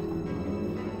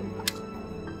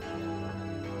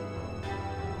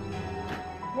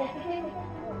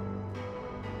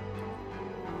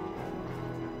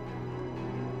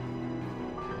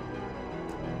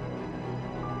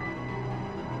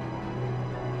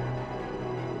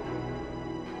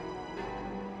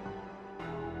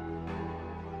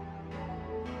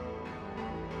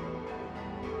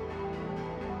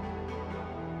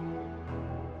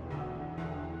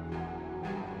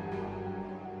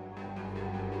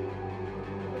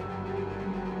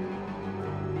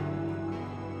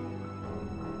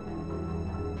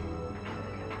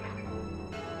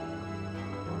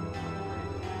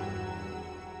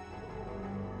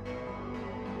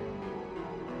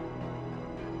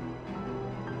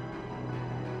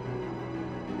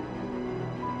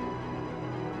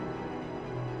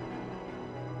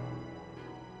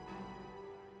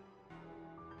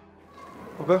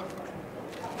 Oga?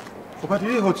 Oga,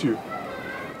 did it hurt you?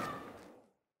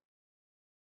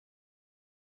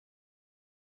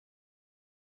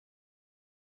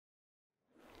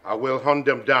 I will hunt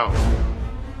them down.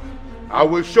 I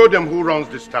will show them who runs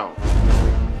this town.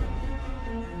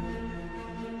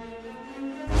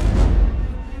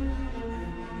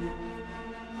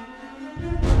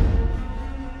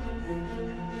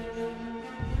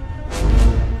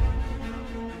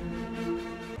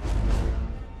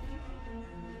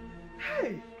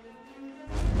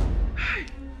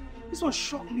 This one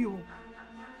shocked me.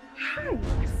 Hi,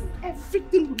 I see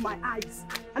everything with my eyes.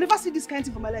 I never see this kind of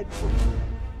thing for my life before.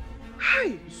 Hi.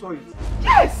 You saw it?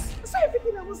 Yes! I saw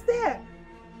everything. I was there.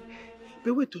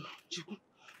 But wait, Chiku.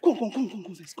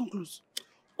 Come first. Come close.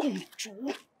 Come,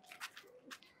 Joe.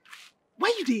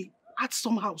 Why you dey act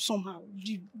somehow?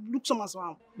 You look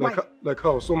somehow. Why? Like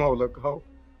how? Somehow, like how?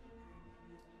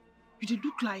 You dey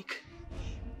look like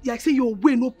say your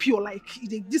way no pure, like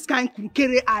this kind of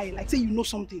carry eye, like say you know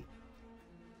something.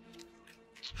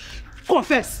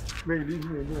 Confess. May you leave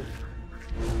me alone.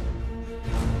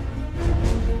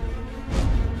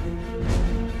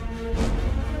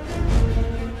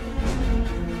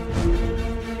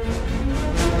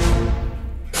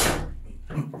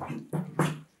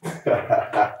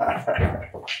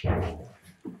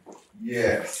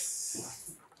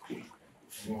 Yes.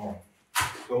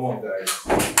 Come on, guys.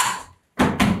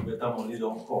 Better money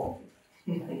don't come.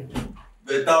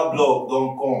 Better block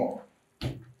don't come.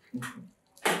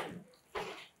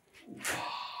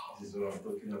 This is what I'm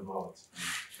talking about.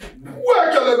 Where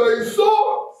can I be so?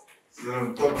 This is what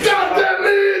I'm talking God damn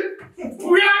it!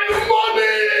 We are in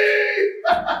money!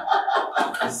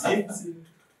 See?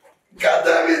 God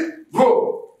damn it! Bro,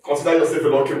 consider yourself a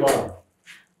lucky man.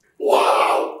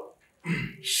 Wow!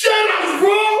 Shut up,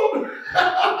 bro!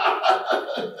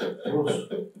 Bros.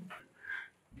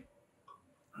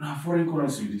 Now foreign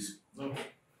currency with this. No,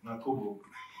 not Kobo.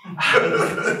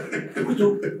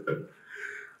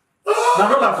 Now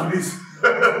not after this.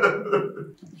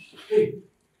 Hey.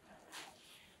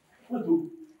 What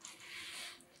do?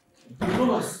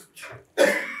 Dollars.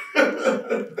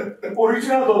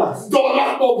 Original dollars.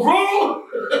 Dollars, bro!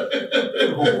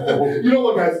 You know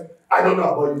what, guys? I don't know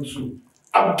about you too.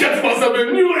 I'm getting myself a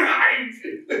new ride.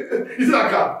 You see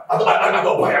that car? I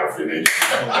don't buy and finish.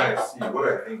 No, guys, see what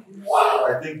I think is. Wow.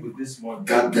 I think with this money,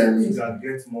 God damn it. you can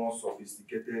get more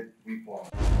sophisticated weapons.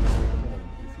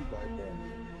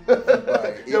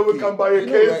 Yeah, we can buy a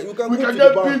case. We can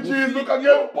get PGs. We can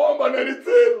get bomb and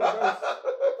anything.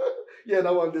 Yeah,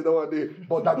 that one day.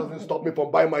 But that doesn't stop me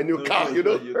from buying my new car, you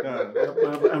know? You can.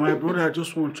 My brother, I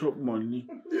just want chop money.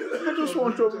 I just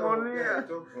want chop money.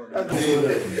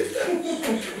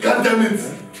 God damn it.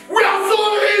 We are so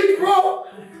rich, bro.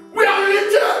 We are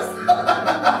riches.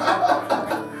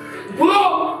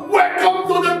 Bro, welcome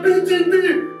to the BGD.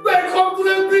 Welcome to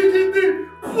the BGD.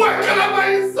 Where can I buy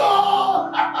a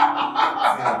song?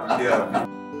 Yeah.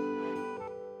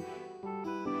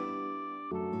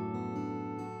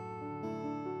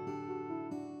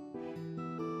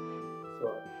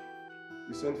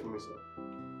 You sent for me, sir.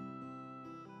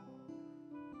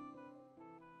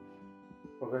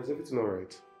 Okay, is everything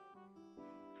alright?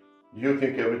 You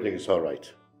think everything is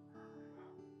alright?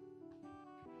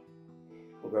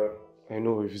 Okay, I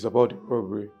know if it's about the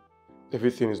robbery,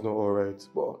 everything is not alright,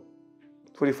 but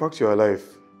for the fact you're alive,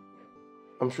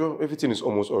 I'm sure everything is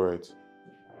almost alright.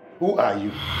 Who are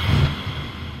you?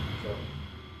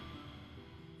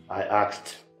 I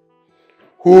asked.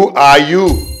 Who are you?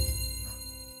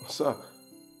 Sir,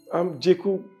 I'm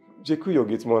Jeku, your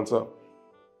gate man, sir.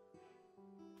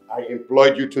 I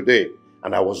employed you today,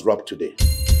 and I was robbed today.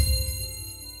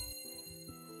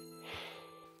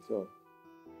 So,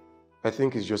 I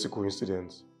think it's just a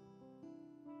coincidence.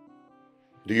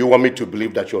 Do you want me to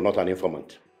believe that you're not an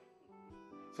informant?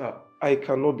 Sir, I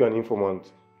cannot be an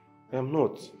informant. I am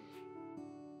not.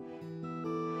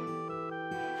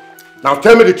 Now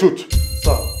tell me the truth.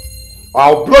 Sir.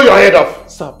 I'll blow your head off.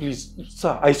 Sir, please.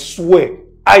 Sir, I swear.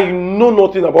 I know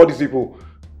nothing about these people.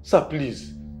 Sir,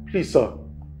 please. Please, sir.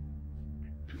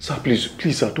 Sir, please.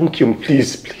 Please, sir. Don't kill me.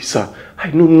 Please. Please, sir.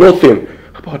 I know nothing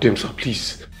about them, sir.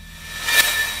 Please.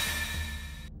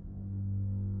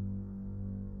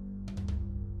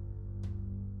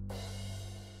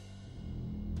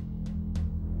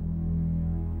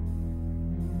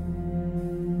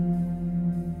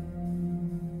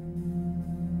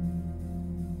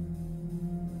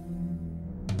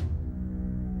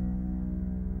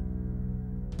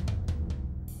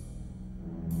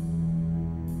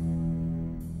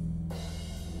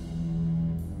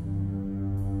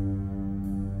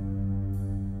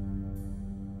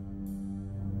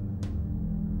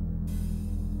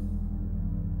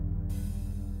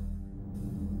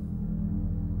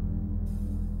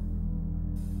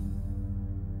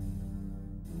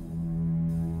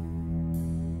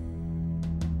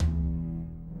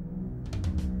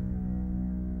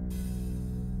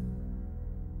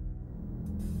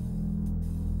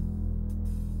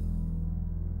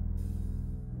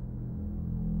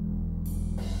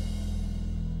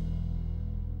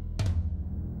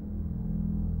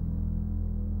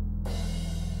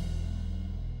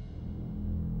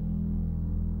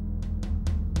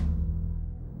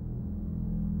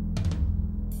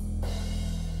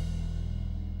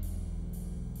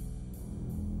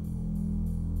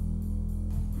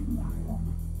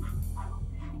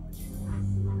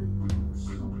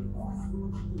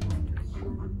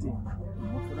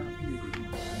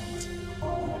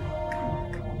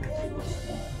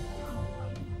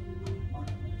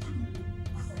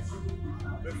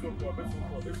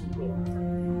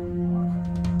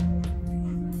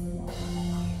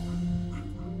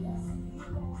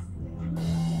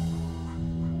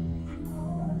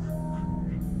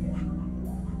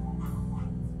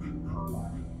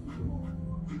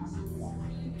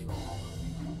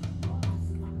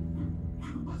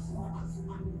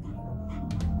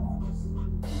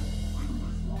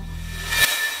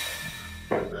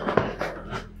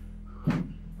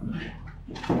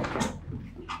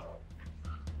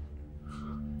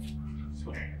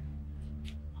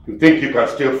 You think you can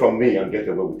steal from me and get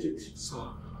away with it?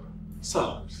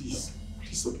 Sir, please.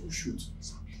 Please, sir, don't shoot.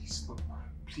 Sir, please, sir.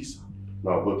 Please, sir.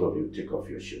 Now both of you take off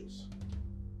your shirts.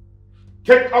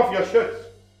 Take off your shirts!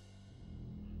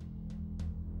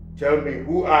 Tell me,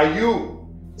 who are you?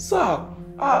 Sir,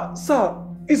 sir,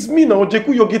 it's me now,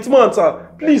 Jeku, your gate man,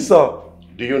 sir. Please, sir.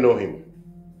 Do you know him?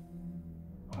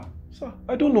 Sir,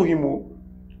 I don't know him. Oh.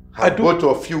 Have both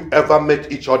of you ever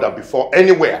met each other before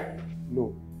anywhere?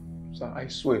 No. Sir, I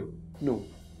swear. No.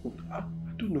 I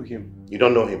don't know him. You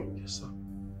don't know him? Yes, sir.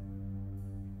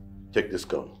 Take this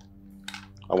gun.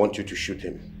 I want you to shoot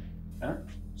him. Huh?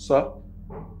 Sir?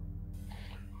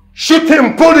 Shoot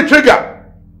him! Pull the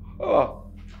trigger!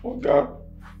 Okay.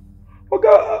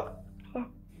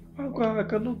 I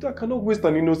cannot waste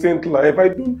an innocent life. I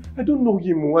don't know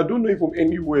him. I don't know him from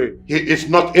anywhere. He is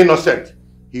not innocent.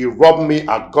 He robbed me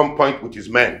at gunpoint with his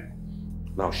men.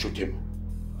 Now shoot him.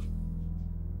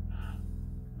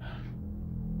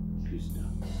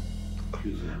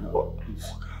 Please, please.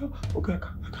 Okay, I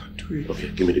can't do it. Okay,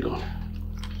 give me the gun.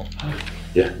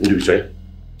 Yeah, do it, right?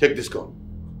 Take this gun.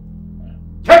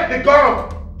 Take the gun!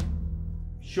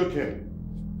 Shoot him.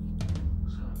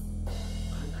 I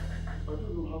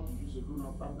don't know how to use a gun.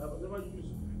 I've never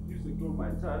used a gun my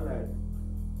entire life.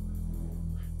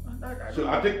 So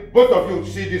I think both of you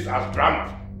see this as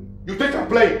drama. You think I'm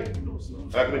playing? No, sir.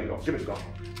 Give me the gun. Give me the gun.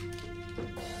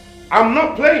 I'm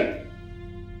not playing.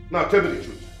 Now tell me the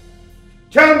truth.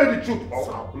 Tell me the truth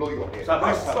or I'll blow your head.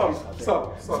 Sir.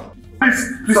 Please,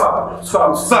 sir,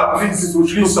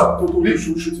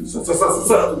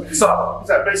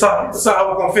 I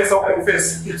will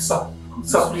confess. Yes,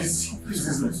 sir, please,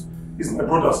 he's my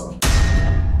brother, sir.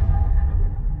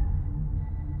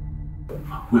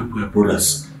 We're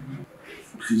brothers.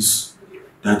 Please,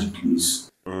 Daddy,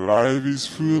 please. Life is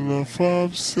full of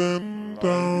ups and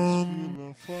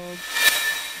downs.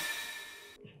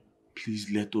 Please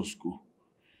let us go.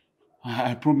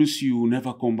 I promise you we'll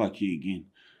never come back here again.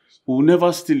 We'll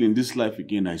never steal in this life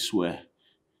again, I swear.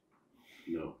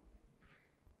 No.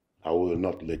 I will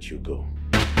not let you go.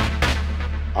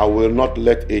 I will not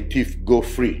let a thief go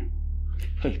free.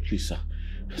 Hey, please, sir.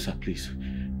 Sir, please.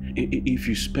 If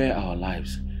you spare our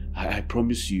lives, I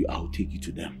promise you I'll take you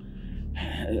to them.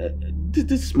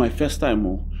 This is my first time.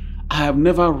 Oh. I have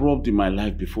never robbed in my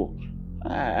life before.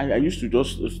 I used to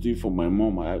just steal from my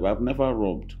mom. I've never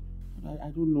robbed. I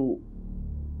don't know.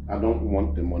 I don't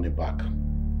want the money back.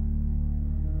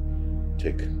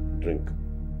 Take, drink.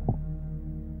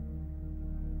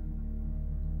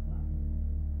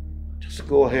 Just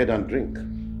go ahead and drink.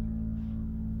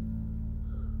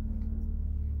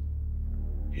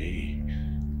 Hey,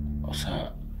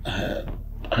 Osa, I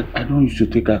don't used to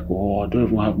take alcohol. I don't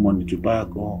even have money to buy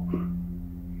alcohol.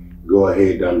 Go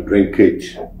ahead and drink it.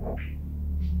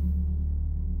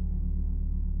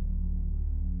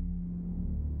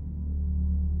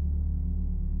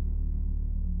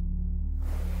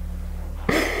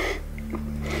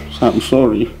 I'm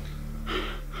sorry.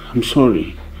 I'm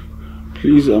sorry.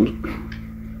 Please, should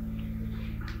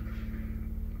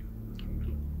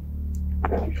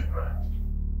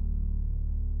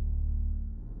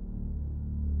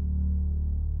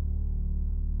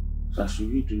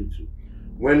we drink too?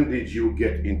 When did you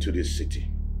get into this city?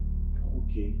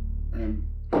 Okay.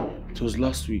 It was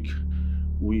last week.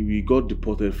 We got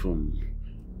deported from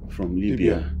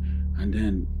Libya. And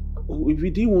then we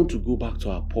didn't want to go back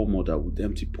to our poor mother with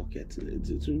empty pockets.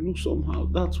 It look somehow.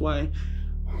 That's why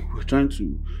we're trying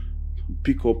to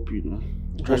pick up,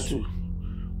 try to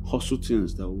hustle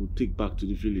things that we'll take back to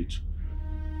the village.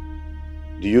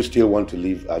 Do you still want to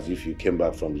live as if you came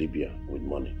back from Libya with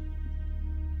money?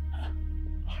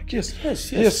 Yes,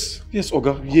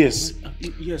 Oga, yes.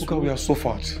 Yes, Oga, we have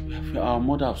suffered. Our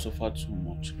mother has suffered so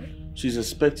much. She's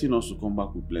expecting us to come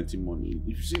back with plenty money.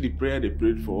 If you see the prayer they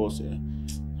prayed for us,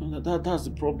 that's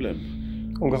the problem.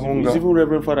 It's even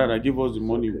Reverend Father that gave us the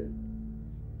money.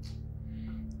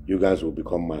 You guys will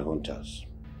become my hunters.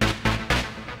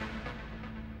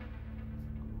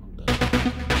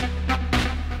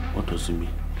 What does it mean?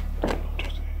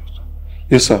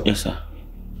 Yes, sir. Yes, sir.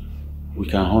 We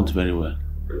can hunt very well.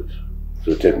 Good.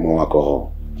 So take more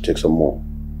alcohol. Take some more.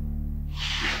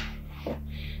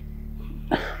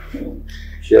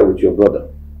 Share with your brother.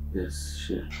 Yes,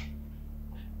 share.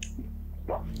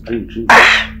 Drink.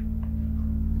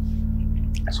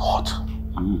 It's hot.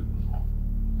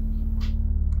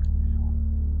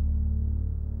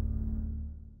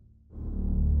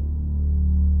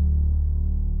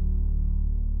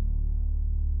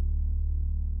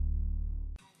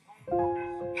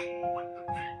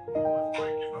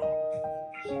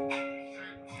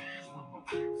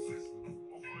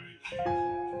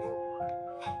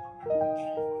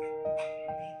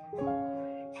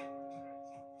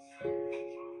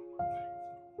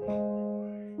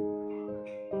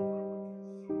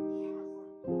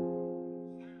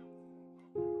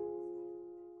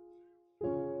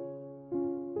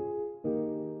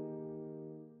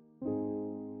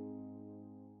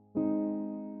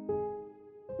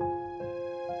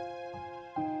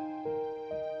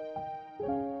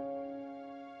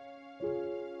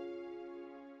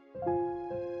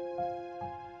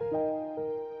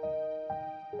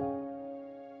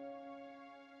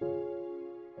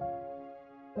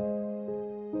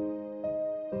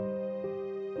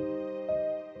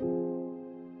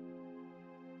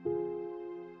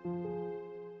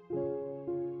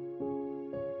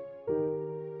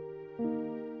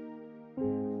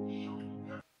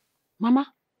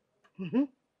 Mama?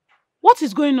 What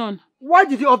is going on? Why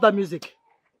did you off that music?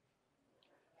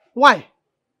 Why?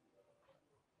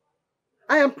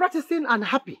 I am practicing and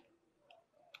happy.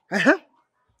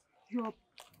 You're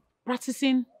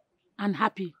practicing and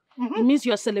happy. It means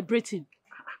you're celebrating.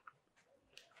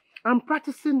 I'm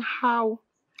practicing how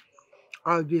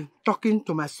I'll be talking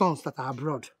to my sons that are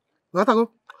abroad.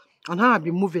 And how I'll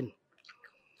be moving.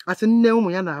 As in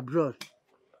Neumuyana abroad.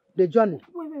 The journey.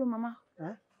 Wait, Mama.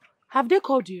 Have they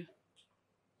called you?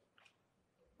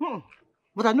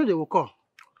 But I know they will call.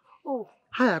 Oh.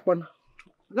 Hi, Akwan. I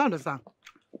don't understand.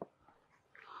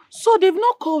 So they've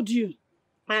not called you?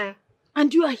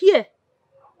 And you are here?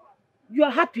 You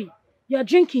are happy? You are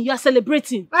drinking? You are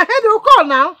celebrating? I heard they will call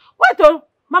now. Wait,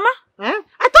 Mama? I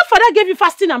thought Father gave you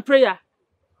fasting and prayer.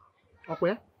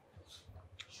 Okay.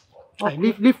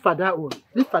 Leave Father alone.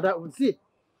 Leave Father alone. See,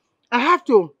 I have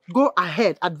to go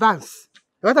ahead, advance.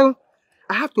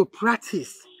 I have to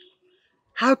practice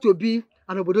how to be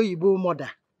an Obodo Yibo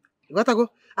mother.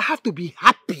 I have to be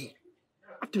happy.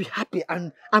 I have to be happy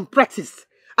and practice.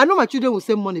 I know my children will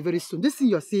save money very soon. This thing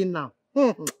you're seeing now.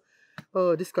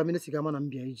 Oh, this community gaman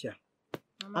and Biaija.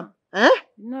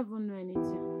 You never know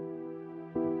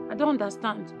anything. I don't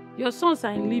understand. Your sons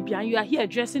are in Libya and you are here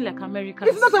dressing like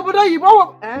Americans. It's not Obodo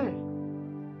Yibo.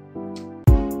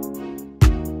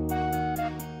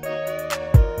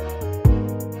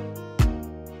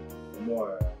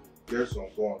 Get some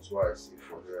guns so I see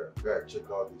for there. Guy, check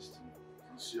out this thing.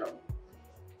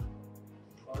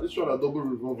 This one a double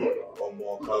revolver.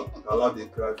 Kala dey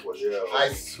cry for here.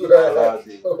 I swear. Kala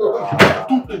dey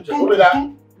Who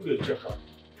dey check am?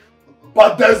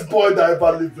 Baddest boy that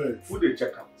ever lived. Who dey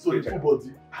check am? So the full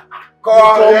body.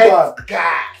 correct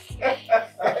guy.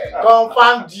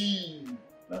 Confirm G.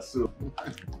 That's so.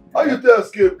 How you tell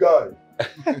escape guy?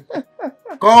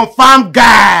 Confirm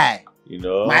guy. You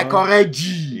know. My correct G.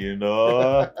 You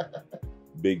know.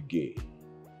 Big gay.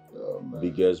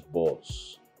 Biggest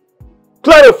boss.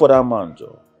 Clear it for that man,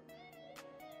 Joe.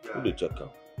 Who dey check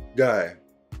out? Guy,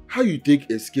 how you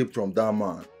take escape from that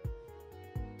man?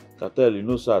 Cartel, you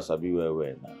know, sir, sabi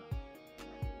where now.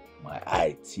 My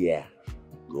eye tear.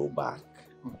 Go back.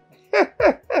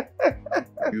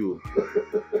 You.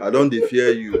 I don't dey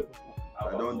fear you.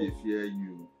 I don't dey fear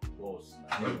you. Boss,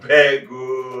 beg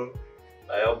you.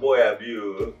 Na your boy abi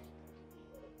you.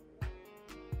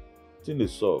 Thing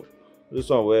is solved. This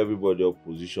one where everybody up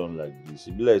position like this.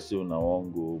 It be like say una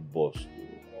wan go boss.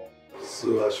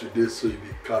 So as you did, so you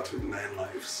be cut with 9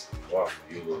 lives. Wow,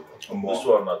 you go. This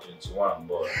one na 21,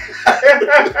 boy.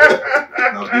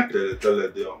 Now be tell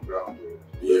dey on ground.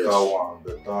 Yes. Better one,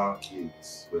 better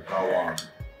kids, better one.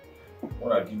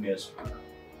 Wanna give me a spoon?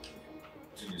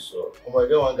 Thing is solved. Oh my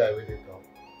God, one guy with it come.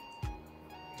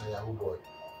 A Yahoo boy.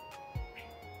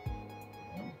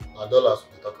 Now dollars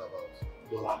we talk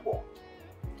about. $1.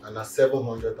 And that's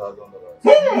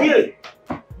 $700,000.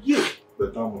 Yeah.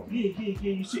 Better one. Yeah.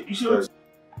 You see.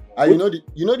 And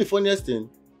you know the funniest thing?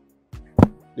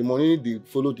 The money they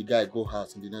follow the guy go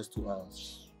house in the next 2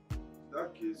 hours.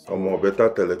 Come on, better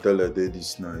tell day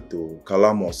this night. Oh,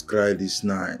 Kala must cry this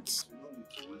night.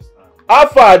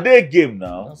 Alpha, they game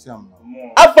now.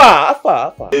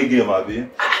 Alpha. Day game, Abi.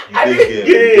 Day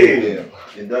game.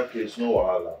 In that case, no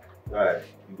wahala. Right,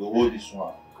 you go hold this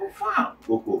one. Confirm.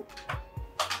 Coco.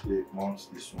 Wait, mount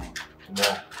this one. Come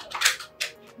on.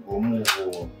 Go move.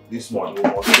 Oh. This one, you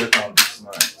must get on this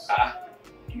night.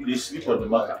 You dey sleep on the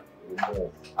matter.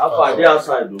 Move. Alpha, they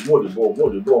outside. Mow the ball.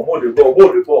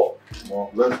 Come on,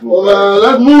 let's go.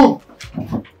 Let's move.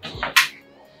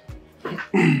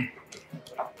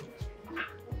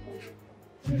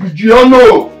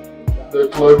 Giano! They're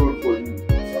clever for you.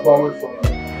 I'm away from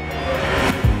that.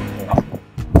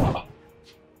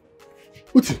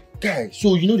 What's it? Guy,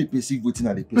 so you know the perceive waiting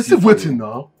and the Perceive waiting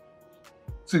now.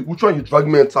 See, which one you drag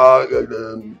me enter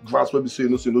grass where we say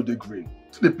no they green.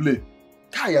 See they play.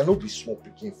 Guy, I no be small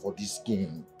picking for this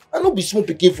game.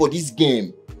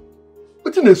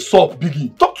 Wetin dey sup,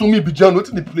 Biggie? Talk to me, Bijan.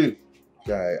 Wetin dey play?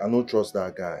 Guy, I don't trust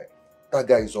that guy. That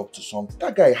guy is up to something.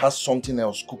 That guy has something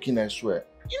else cooking elsewhere.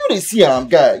 You know they see him,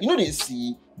 guy. You know they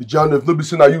see. Bijan, if no be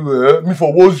saying that you, me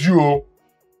for was you.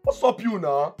 What's up, you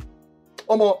now?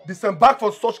 Omo, disembark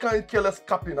for such kind of careless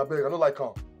capping. I beg, I don't like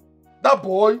him. That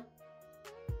boy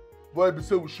be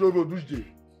say we show you do day.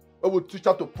 I will teach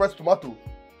her to press tomato.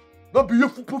 Not be you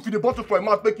put in the bottle for a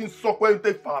mouth making suck when you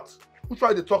take fat. Who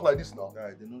try to talk like this now?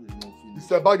 Guy, they know.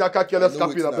 Disembark that kind of careless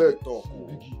capping. I beg.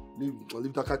 Biggie,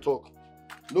 leave that kind talk.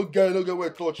 No get where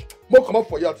touch. More come up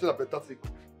for you and say that better thing.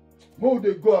 More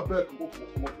they go a beg. Come up for you.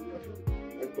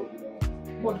 Let's talk now.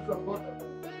 Come on, disembark.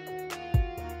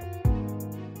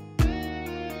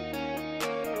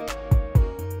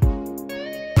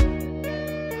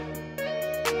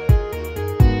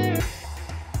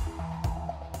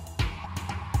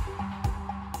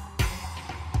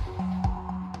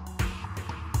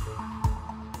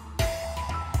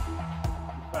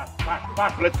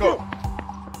 Back, let's go.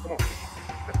 Come on,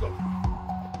 let's go.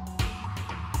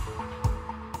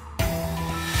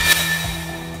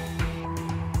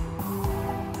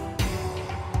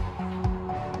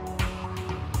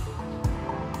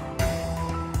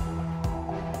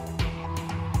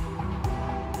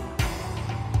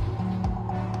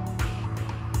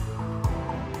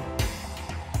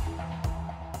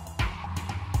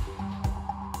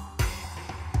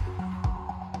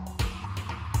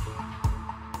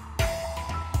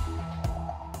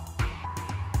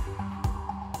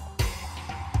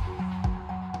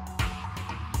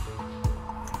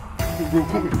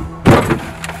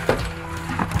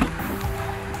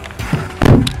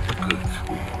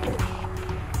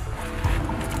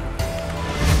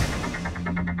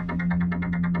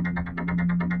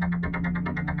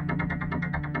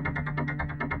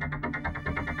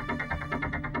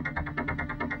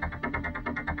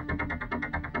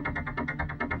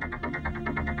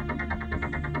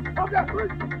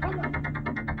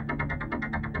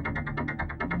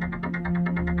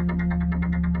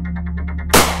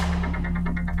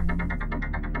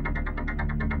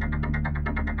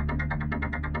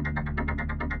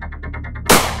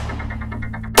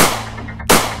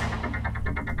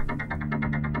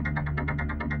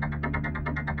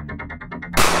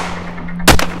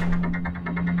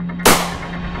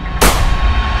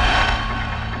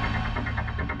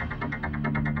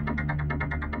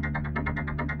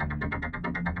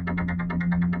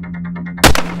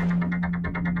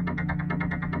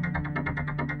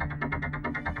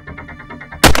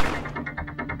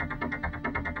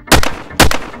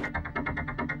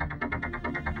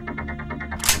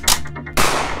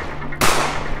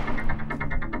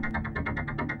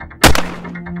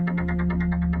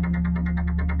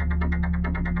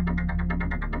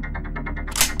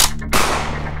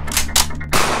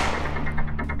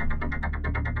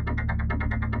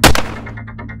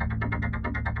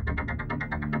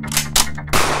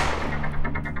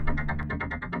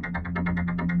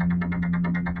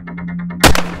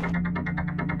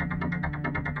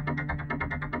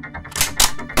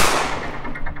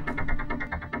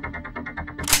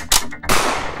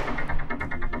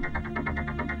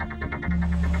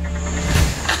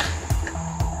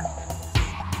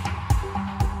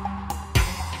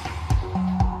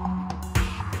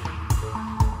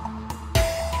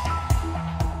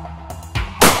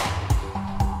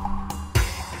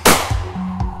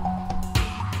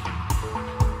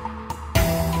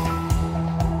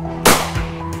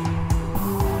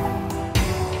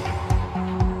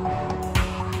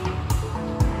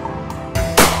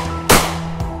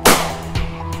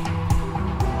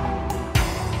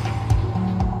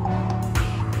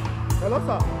 Hello,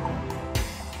 sir.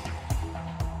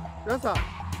 Yes, sir.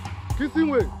 Kissing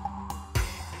way.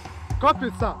 Copy,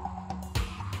 sir.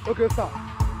 Okay, sir.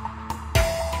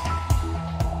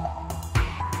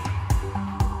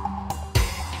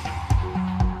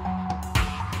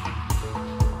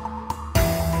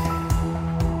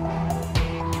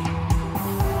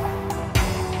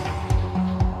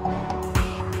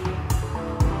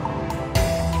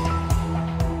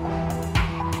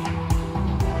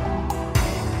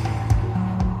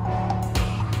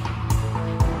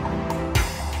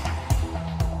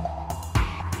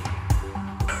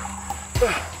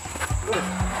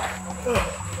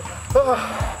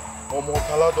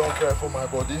 Omokala don't cry for my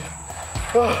body.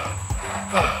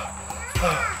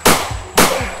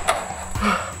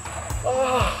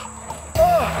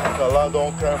 Kala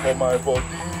don't cry for my body.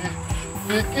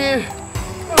 Vicky.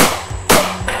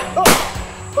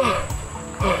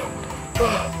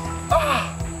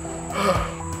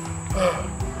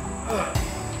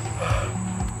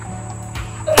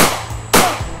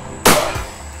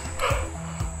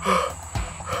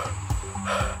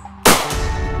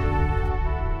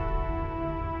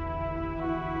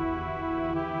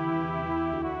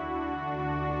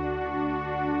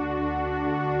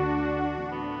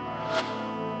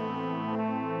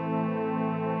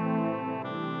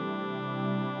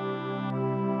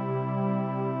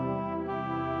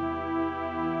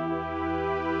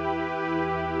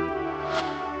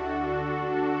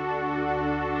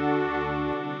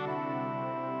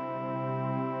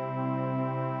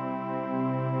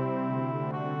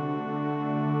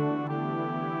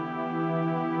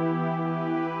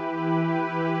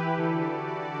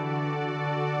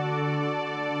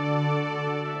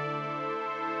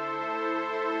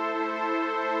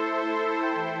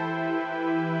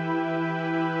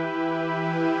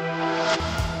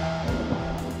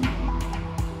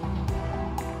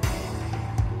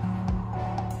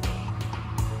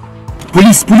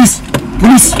 Police! Police!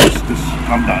 Police!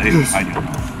 Calm down. Hey, hide your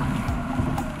mouth.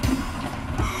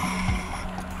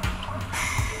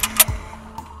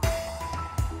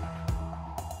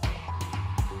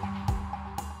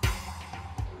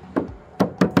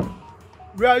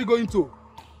 Where are you going to?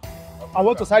 I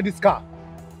want to side this car.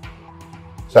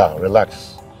 Sir,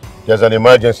 relax. There's an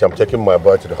emergency. I'm taking my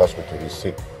boy to the hospital. He's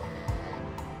sick.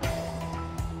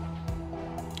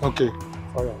 Okay.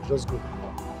 Alright, just go.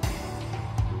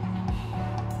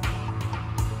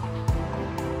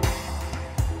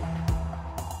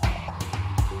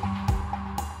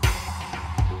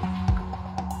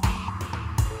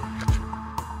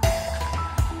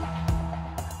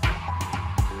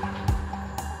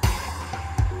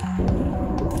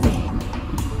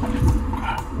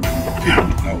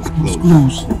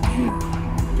 Close.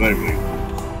 Very, very.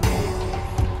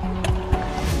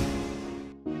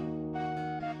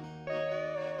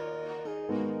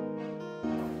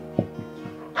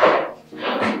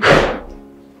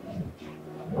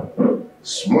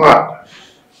 Smart.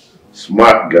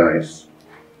 Smart guys.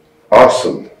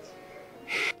 Awesome.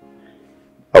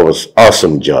 That was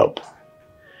awesome job.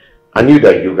 I knew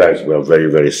that you guys were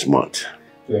very, very smart.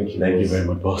 Thank you. Thank you very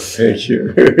much, boss. Thank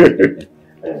you.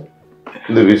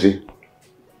 Louis,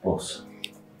 boss.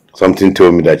 Something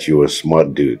told me that you were a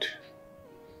smart dude.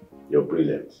 You're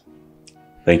brilliant.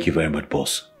 Thank you very much,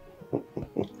 boss.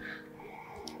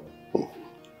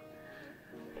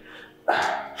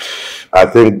 I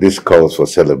think this calls for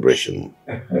celebration.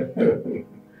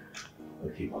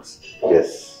 Okay, boss.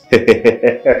 Yes.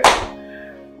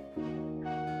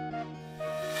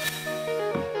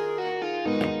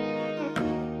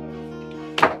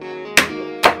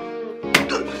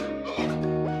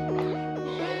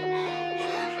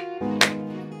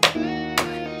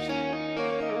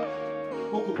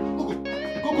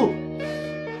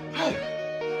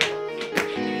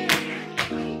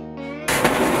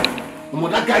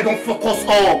 That guy don't fuck us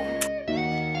up.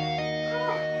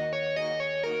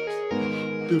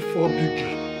 They fall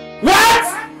Biggie. What?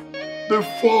 They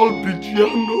fall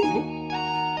Bigiano.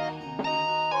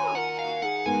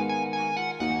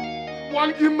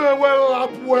 One give me well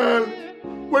laugh well.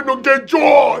 When no get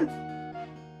joy.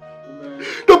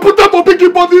 They put that on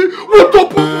Biggie body. What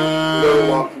up? They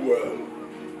laugh well.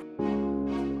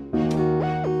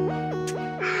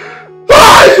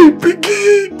 Hey, Biggie.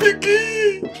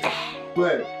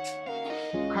 Well,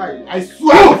 Kai, I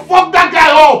swear I'll fuck that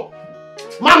guy up!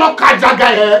 Man, not catch that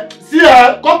guy, eh? See,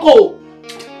 Coco!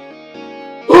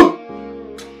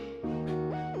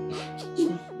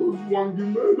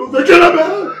 Those Kelebe!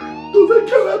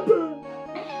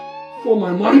 For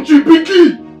my man,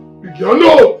 Biggie!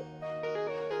 Bigiano!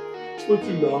 What's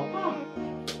in now?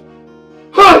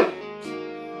 Hey!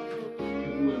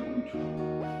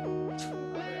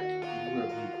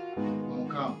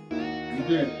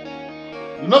 today.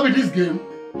 You know be this game.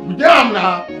 You damn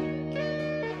now.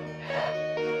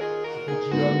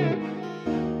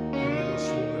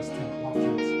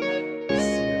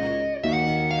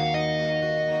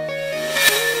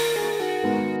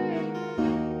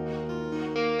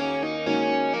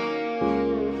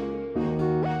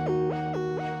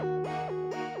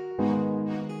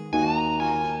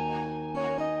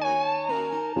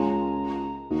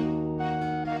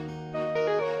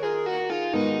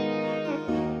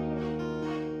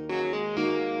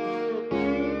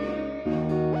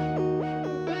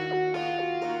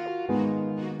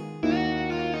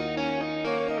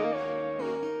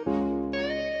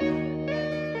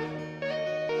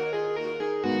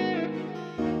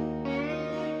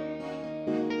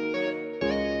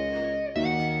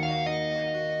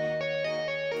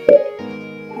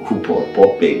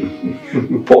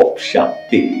 Popping, pop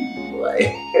champagne.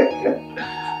 Wow.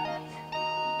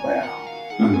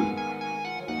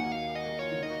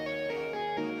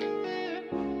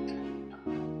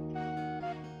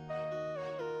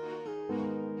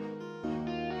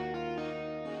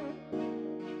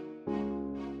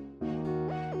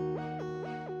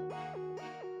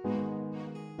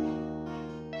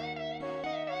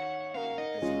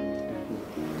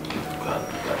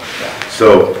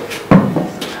 So,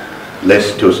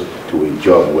 let's toast to a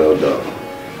job well done.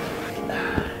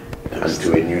 And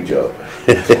to a new job.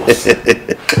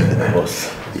 Boss.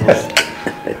 Yes.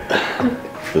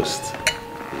 Toast.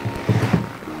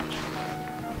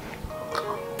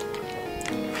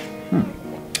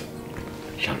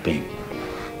 Champagne.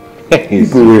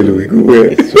 Go well, Louis, go well.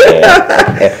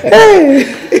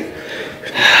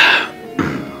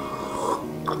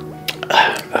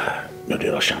 No,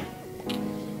 the Russian.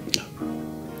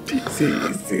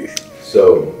 See.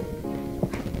 So,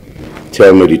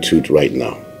 tell me the truth right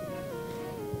now.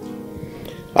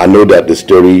 I know that the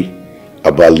story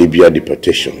about Libya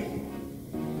deportation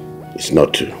is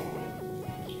not true.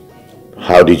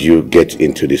 How did you get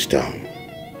into this town?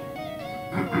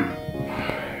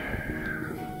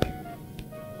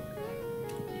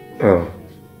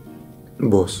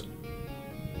 Boss.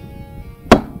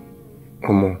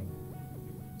 Omo.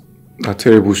 A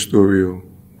terrible story,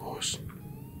 boss.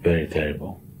 Very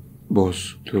terrible.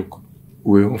 Boss, look,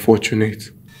 we're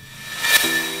unfortunate.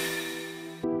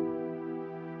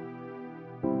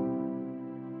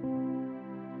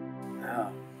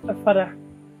 Father,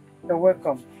 you're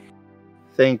welcome.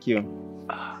 Thank you.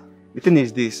 The thing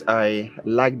is this, I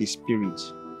like the spirit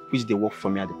which they work for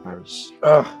me at the parish.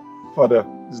 Father,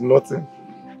 it's nothing.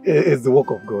 It's the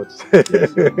work of God.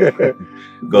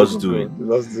 God's doing.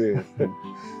 God's doing.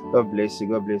 God bless you,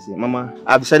 God bless you. Mama,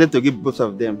 I've decided to give both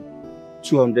of them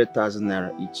 200,000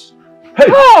 naira each. Hey!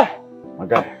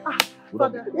 Madam.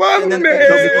 Father. One minute!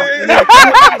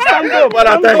 Stand up,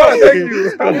 Father. Thank you.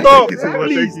 Stand up.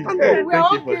 Please, stand up. We're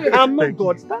okay. I'm not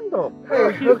God. Stand up.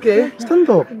 Okay. Stand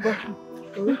up.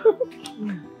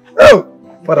 Oh!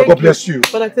 Father, God bless you.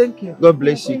 Father, thank you. God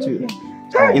bless you too.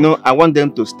 You know, I want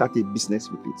them to start a business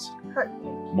with it.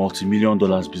 Multi-million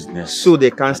dollars business. So they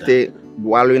can't stay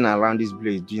wallowing around this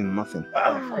place doing nothing.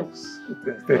 Thank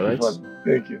you, Father.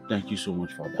 Thank you. Thank you so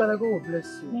much, Father. Father, God will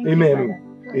bless you.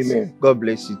 Amen. Amen. God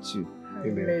bless you too.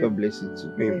 Amen. God bless you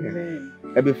too. Amen.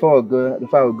 And before we go,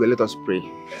 let us pray.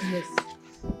 Yes.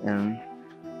 In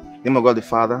the name of God the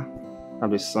Father,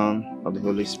 of the Son, of the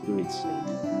Holy Spirit.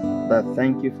 But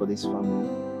thank you for this family.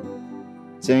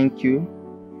 Thank you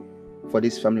for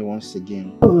this family once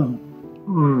again.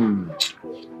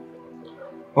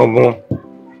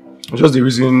 Just the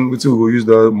reason we will use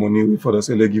that money we Father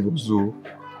Sele give us. So.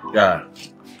 Yeah.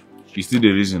 It's still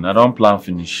the reason. I don't plan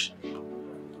finish.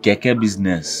 Keke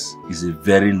business is a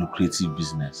very lucrative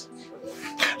business.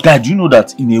 Guy, do you know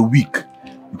that in a week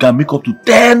you can make up to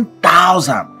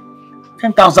 10,000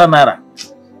 naira?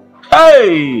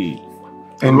 Hey!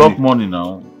 A lot of money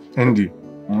now. Andy.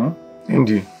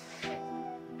 Andy.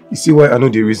 You see why I know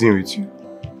the reason with you?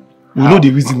 You know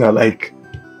the reason I like.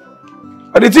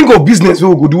 And they think of business we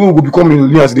will go do, we will become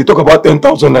millionaires. They talk about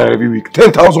 10,000 naira every week.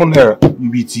 10,000 naira. You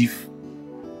be thief.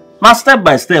 Now step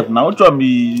by step. Now what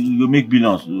you make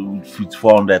billions with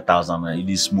 400,000 naira?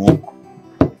 You smoke.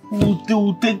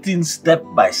 We'll take things step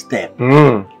by step.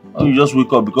 Or you just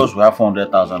wake up because we have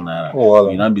 400,000 naira. Oh, wow.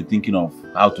 You now be thinking of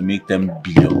how to make 10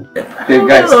 billion. Hey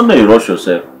guys, don't know you rush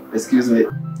yourself. Excuse me.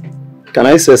 Can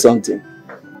I say something?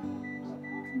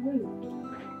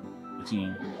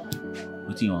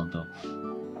 What you want to?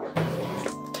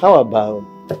 How about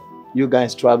you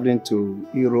guys traveling to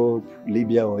Europe,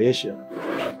 Libya, or Asia?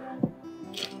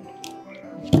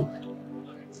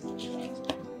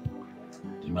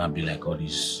 You might be like all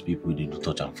these people they do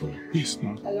touch and follow. Yes,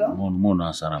 no. Hello? More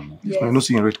answer. Yes, I don't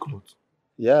see in red clothes.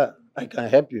 Yeah, I can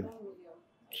help you.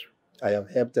 I have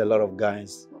helped a lot of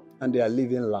guys, and they are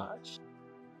living large.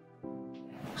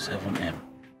 7M.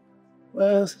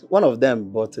 Well, one of them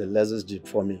bought a Lexus Jeep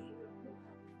for me.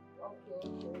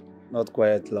 Not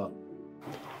quite long.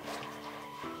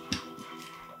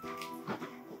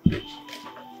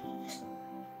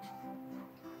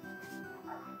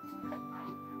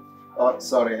 Oh,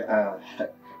 sorry.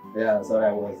 Yeah, sorry,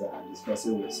 I was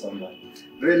discussing with somebody.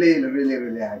 Really,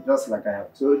 just like I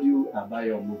have told you about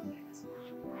your movement.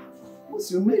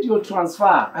 Once you made your transfer,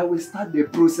 I will start the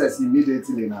process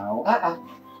immediately now.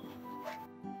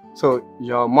 So,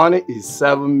 your money is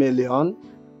 7 million.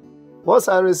 Once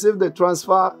I receive the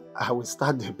transfer, I will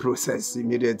start the process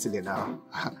immediately now.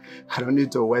 I don't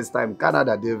need to waste time.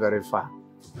 Canada, they're very far.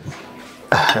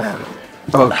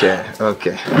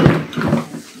 Okay.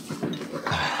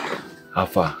 How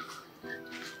far?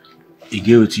 You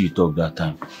gave it to you talk that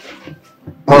time.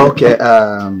 Okay,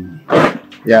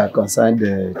 yeah, concern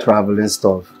the traveling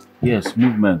stuff. Yes,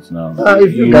 movement now.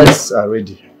 If you guys are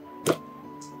ready.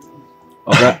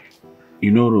 Okay.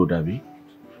 You know road, Abi?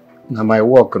 Now my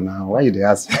work now. Why you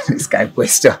ask this kind of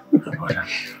question?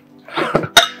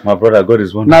 My brother got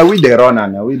his one. Now we the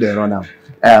runner.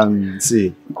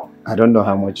 See, I don't know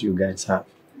how much you guys have.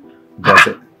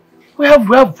 But we have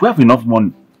enough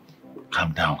money.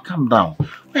 Calm down.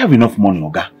 We have enough money,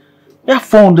 Oga. We have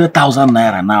 400,000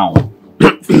 naira now.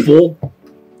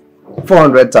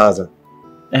 400,000.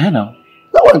 Now.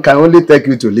 That one can only take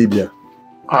you to Libya.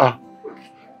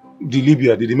 The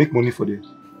Libya, did they make money for them?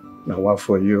 Now what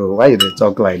for you? Why they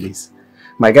talk like this?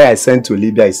 My guy I sent to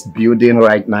Libya is building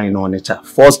right now in Onitsha.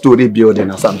 4-story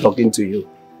building as I'm talking to you.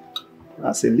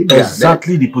 I say Libya.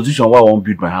 Exactly the position where I want to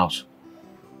build my house.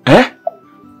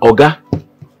 Oga,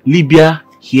 Libya,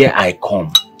 here I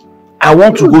come. I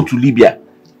want to go to Libya.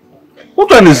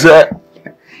 What one is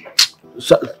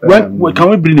when can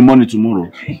we bring the money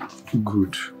tomorrow?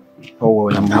 Good.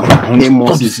 Oh, the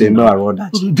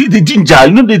ginger,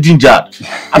 you know the ginger.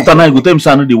 After now, you go tell me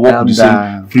say they work with the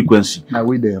same frequency. Now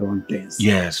we the wrong things.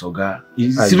 Yes, Oga.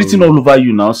 It's written all over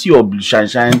you now. See your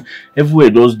shine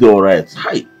everywhere. Those do all right.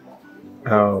 Hi.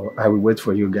 I will wait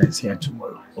for you guys here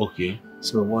tomorrow. Okay.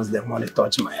 So once the money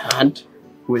touch my hand,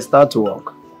 we start to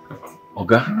work.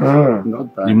 Oga,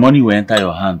 not bad. the money will enter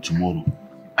your hand tomorrow.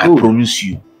 I promise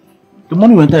you. The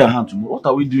money will enter your hand tomorrow. What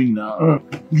are we doing now?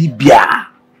 Libya.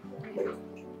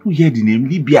 Who hear the name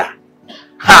Libya?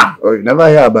 Ha! Oh, you never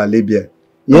hear about Libya.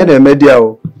 You hear the media?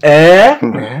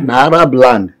 Na Arab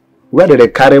land. Where do they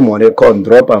carry money? Come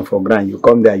drop them for grand. You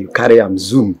come there, you carry them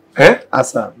zoom.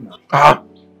 Asa.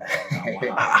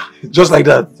 Just like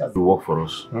that. You work for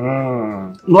us.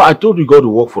 No, I told you God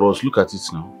will work for us. Look at it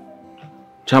now.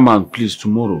 Chairman, please,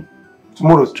 tomorrow.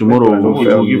 Tomorrow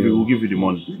we'll give you the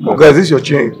money. Okay, is this your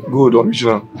chain? Good,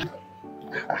 original.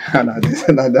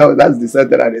 That's the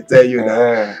center that they tell you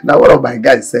now. Now one of my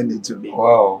guys send it to me.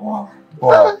 Wow.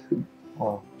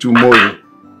 Tomorrow.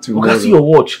 Okay, see your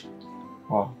watch.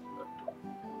 Wow.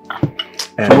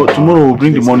 Tomorrow we'll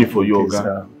bring the money for you,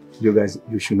 Oga. You guys,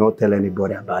 you should not tell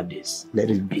anybody about this. Let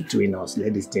it be between us.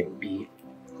 Let this thing be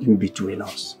in between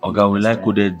us. Oga, we like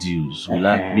coded deals. I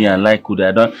like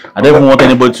coded. I don't even want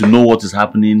anybody to know what is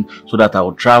happening so that I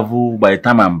will travel by the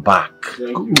time I'm back.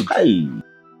 Hey.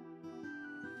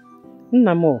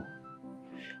 Namo,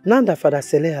 now that Father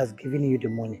Sele has given you the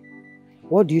money,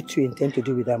 what do you two intend to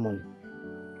do with that money?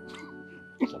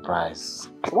 Surprise.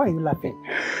 Why are you laughing?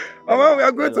 Mama, we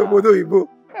are going to Bodo Ibo.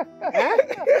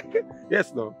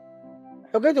 Yes, no.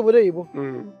 You're going to Bodo Ibo?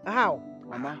 How?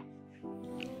 Mama.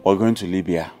 We're going to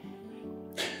Libya.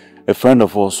 A friend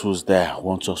of us who's there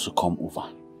wants us to come over.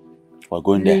 We're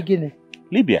going there.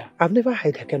 Libya. I've never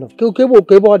heard that kind of... Don't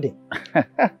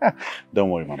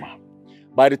worry, Mama.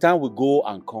 By the time we go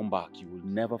and come back, you will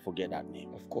never forget that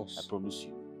name. Of course. I promise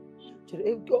you.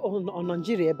 On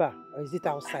Nigeria, or is it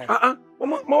outside?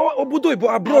 Mama, Obodo Ibo,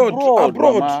 abroad.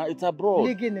 Mama, it's abroad.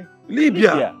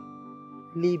 Libya.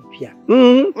 Libya.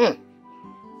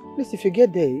 Please, if you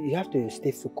get there, you have to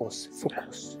stay focused.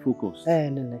 Focus.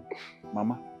 No.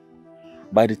 Mama,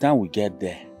 by the time we get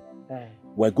there,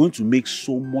 we're going to make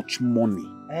so much money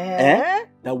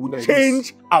that will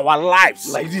change our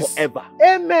lives like this forever.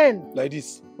 Amen. Like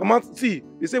this. Mama, see,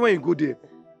 they say when you go there,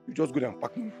 you just go there and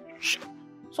pack money.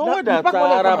 So where that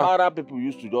Arab people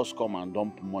used to just come and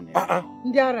dump money?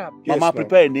 The Arab. Mama,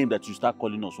 prepare a name that you start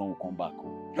calling us when we come back.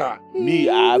 Me,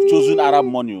 I've chosen Arab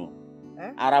money.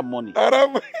 Arab money.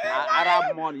 Arab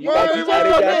money. You guys choose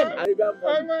Arabian money.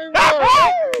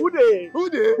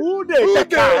 Who they?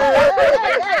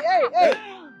 Hey.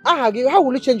 How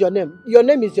will you change your name? Your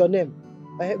name is your name.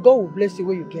 God will bless you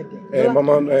when you get there.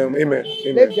 Mama, amen.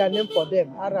 Leave their name for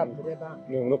them. Arab,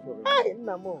 No problem. Hey,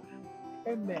 Namo.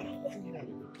 Amen.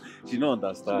 She don't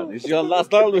understand. She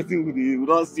understand what we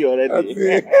don't see already.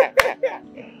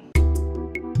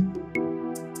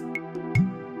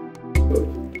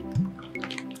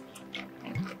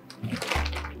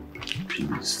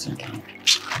 Please.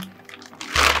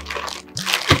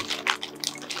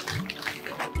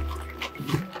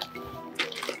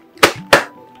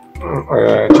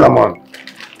 Chairman,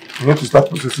 you need to start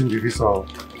processing the visa.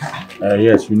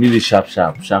 Yes, we need it sharp. See,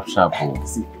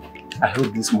 I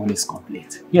hope this money is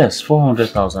complete. Yes,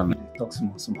 400,000. Talk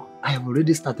small. I have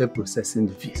already started processing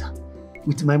the visa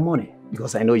with my money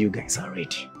because I know you guys are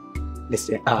ready.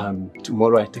 Listen,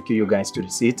 tomorrow I take you guys to the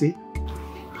city.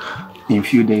 In a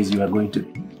few days, you are going to.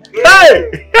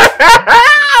 Hey!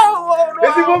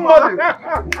 It's even money.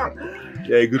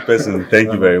 Yeah, good person.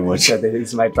 Thank you very much.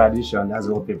 It's my tradition. That's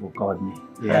what people call me.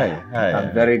 Yeah, Hi.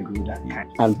 I'm very good at that.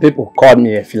 And people call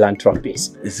me a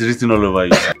philanthropist. It's written all over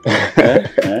you.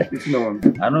 I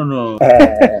don't know.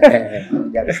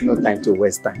 There is no time to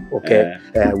waste time. Okay,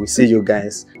 we see you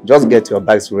guys. Just get your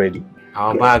bags ready.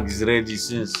 Our bag is ready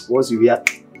since. Once you hear,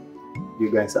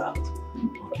 you guys are out.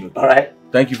 Okay. All right.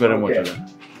 Thank you very much.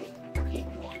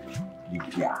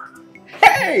 Yeah.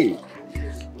 Hey!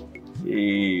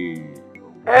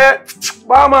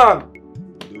 Barman!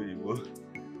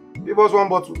 Give us one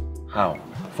bottle. How?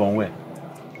 From where?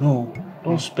 No,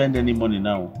 don't spend any money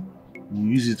now.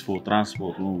 We'll use it for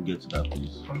transport when we get to that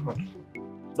place.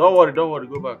 Don't worry,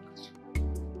 go back.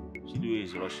 Chidiwe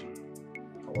is rushing.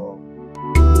 Oh.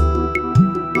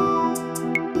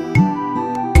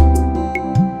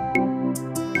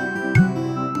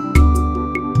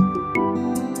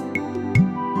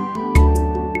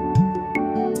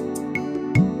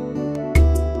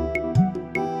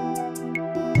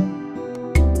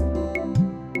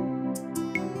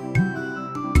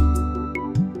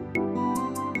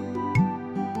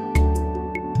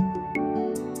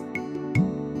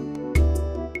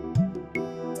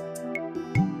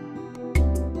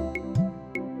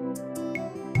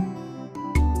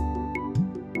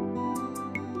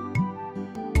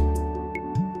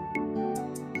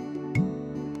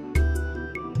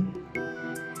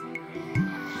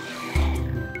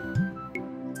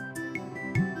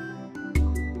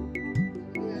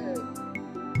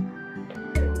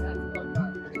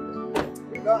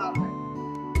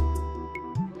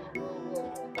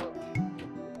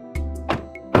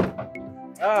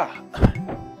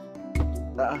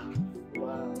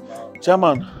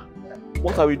 Chairman,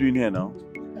 what are we doing here now?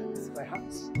 This is my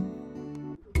house.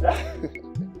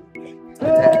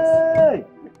 Hey!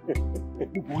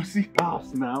 What's the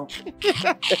house now?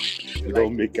 We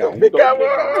don't make out.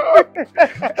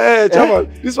 Hey,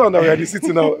 Chairman, this one that we are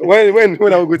sitting now.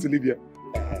 When are we going to Libya?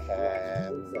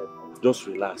 Just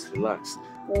relax.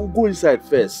 We'll go inside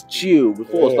first, chill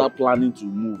before we start planning to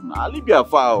move. Now, Libya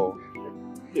far.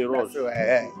 Hey, rush.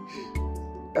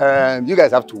 You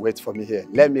guys have to wait for me here.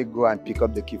 Let me go and pick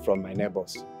up the key from my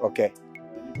neighbors. Okay?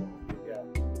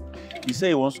 He said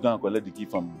he wants to go and collect the key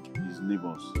from his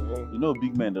neighbors. You know,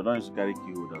 big men, they don't used to carry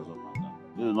key holders up and down.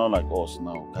 This is not like us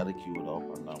now, carry key holder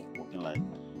up and down, walking like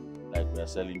we are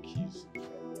selling keys.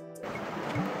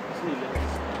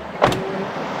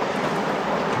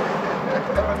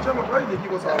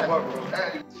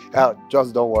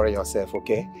 Just don't worry yourself,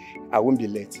 okay? I won't be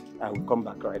late. I will come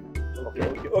back right now.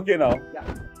 Okay now. Yeah.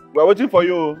 We're waiting for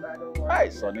you. Hi,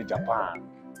 Sonny Japan.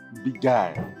 Big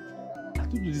guy. I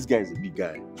told you this guy is a big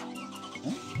guy.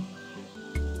 Huh?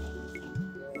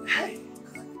 Hey.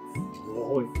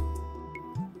 Boy.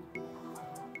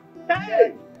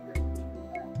 Hey.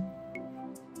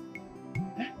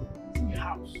 See the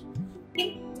house.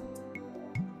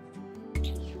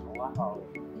 Wow.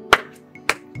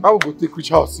 How we go take which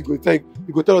house? You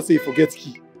go tell us say you forget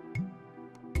key.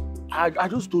 I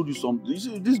just told you something. You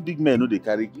see, these big men know they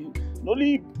carry key.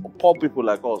 Only poor people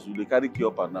like us will they carry key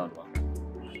up and down.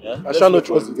 Yeah? I shall not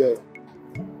trust the guy.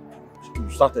 You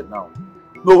started now.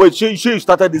 No, wait, sure you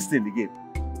started this thing again.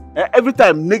 Every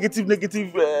time negative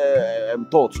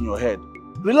thoughts in your head.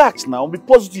 Relax now, be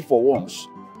positive for once.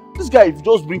 This guy, if you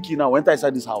just bring key now, enter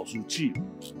inside this house, you chill.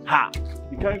 Ha!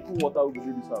 You can't cool water will be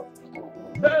in this house.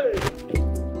 Hey!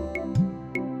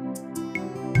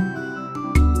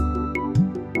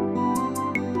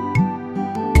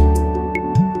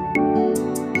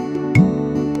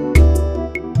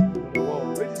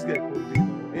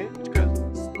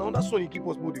 That's what you keep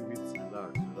us moving with.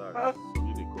 Relax. Huh?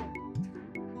 You dey come.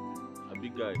 A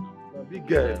big guy now.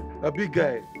 A big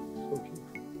guy. Okay.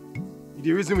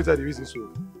 The reason with the reason so.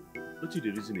 What you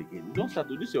the reason again? You don't start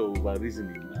to this your over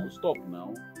reasoning now. Stop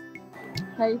now.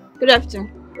 Hi, good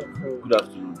afternoon. Good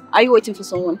afternoon. Are you waiting for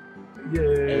someone?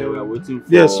 Yeah, we are waiting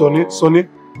for... Yeah, Sonny. Sonny?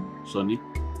 Sonny?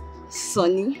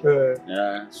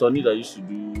 Yeah, Sonny that used to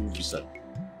do visa.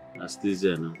 That stays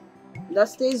there now. That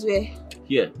stays where?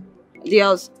 Here. The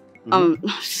house.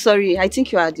 Sorry, I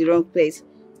think you are at the wrong place.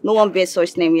 No one bears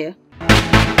such name here.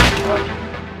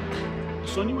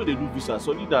 Sonny where they do visa,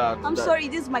 Sonny that... I'm sorry,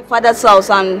 this is my father's house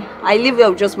and I live here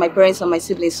with just my parents and my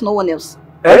siblings, no one else.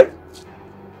 Eh?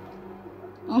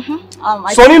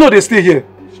 Sonny no, they stay here.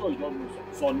 I'm sure you don't know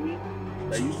Sonny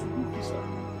that used to do visa.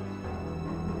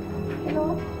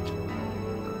 Hello?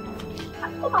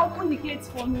 Come and open the gates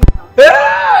for me now.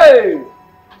 Hey!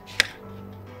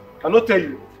 I not tell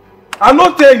you. I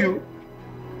not tell you.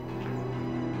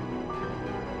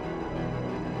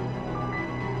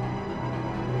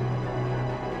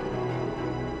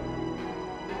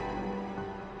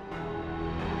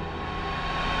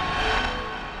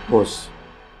 Boss,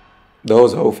 that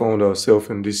was how we found ourselves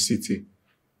in this city.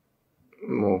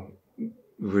 No,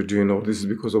 we're doing all this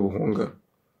because of hunger.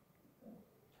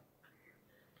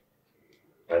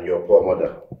 And your poor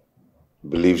mother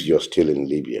believes you're still in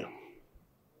Libya.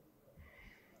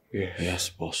 Yeah. Yes,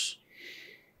 boss.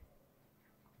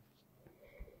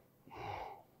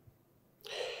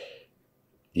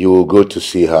 You will go to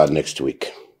see her next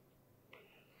week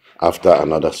after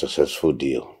another successful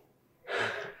deal.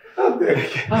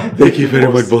 Thank you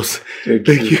very much, boss. Thank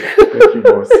you. Thank you,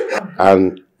 boss.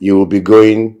 And you will be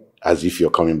going as if you're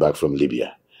coming back from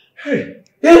Libya. Hey,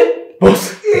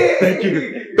 boss. Thank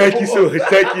you. Thank you so much.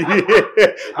 Thank you.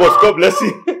 Boss, God bless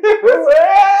you.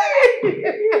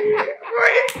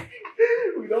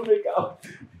 We don't make out.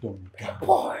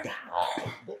 Boy.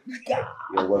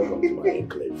 You're welcome to my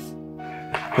enclave.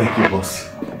 Thank you, boss.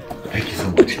 Thank you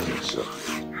so much.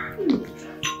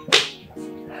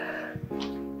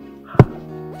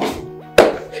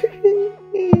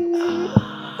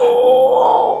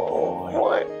 Oh,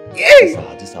 boy. This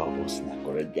is our boss, not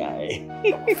correct guy.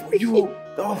 For you.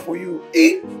 That one for you.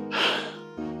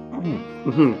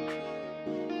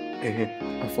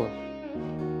 Alpha.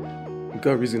 You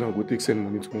got reason I would take send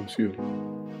money to Monsieur.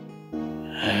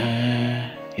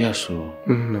 Yeah, so.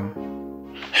 No.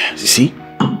 See?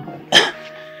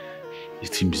 The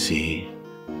team say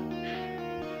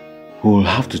we'll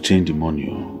have to change the money.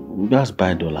 We'll just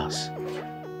buy dollars.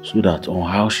 So that on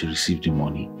how she received the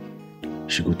money,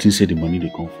 she could think say the money they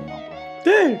come from her.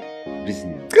 Hey!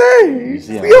 Reasoning. Hey! You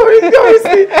see, everything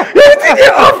they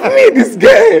off me, this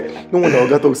guy. No wonder I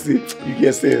got to see. You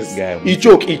can say this. He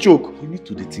choke. We need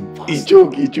to think fast. He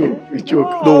choke.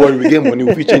 Don't worry, we get money.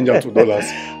 We change them to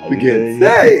dollars. We get.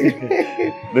 Hey!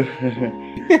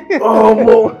 Oh,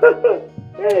 mo.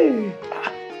 Hey!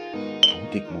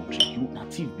 Don't take more drink. You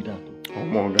native be that. Oh,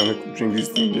 mo, I'm gonna drink this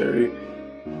thing, Jerry.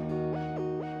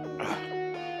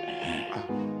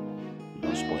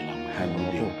 Don't spoil them. I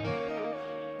know they will.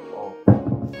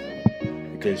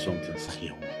 I'll tell you something,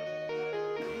 Sayo.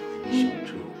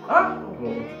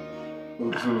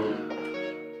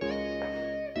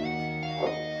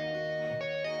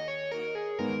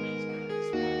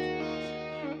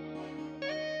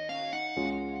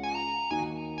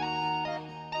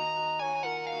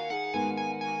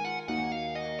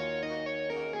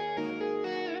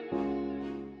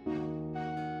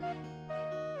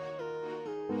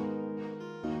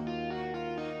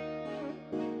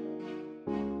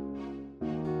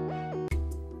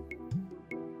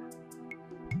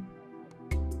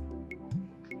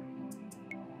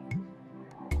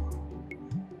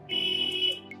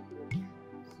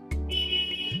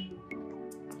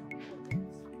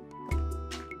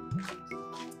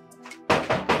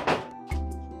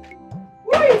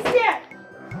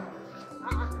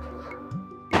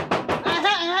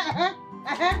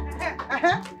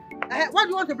 Why do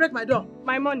you want to break my door?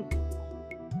 My money.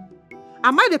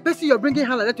 Am I the person you're bringing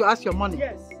here like to ask your money?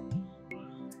 Yes.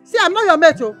 See, I'm not your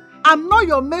mate, oh. I'm not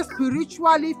your mate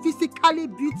spiritually, physically,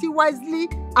 beauty-wisely,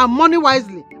 and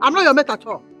money-wisely. I'm not your mate at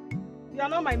all. You are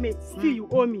not my mate. Still, you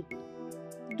owe me.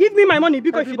 Give me my money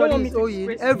because you don't want me to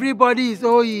disgrace you. Everybody is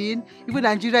owing. Even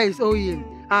Nigeria is owing.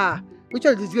 Which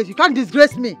one is disgrace? You can't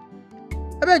disgrace me.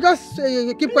 I mean, just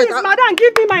keep quiet. Please, madam,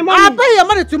 give me my money. I'll pay your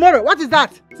money tomorrow. What is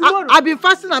that? Tomorrow. I've been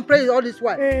fasting and praying all this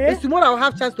while. It's tomorrow I'll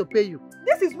have chance to pay you.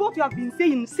 This is what you have been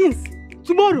saying since.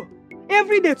 Tomorrow.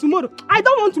 Every day tomorrow. I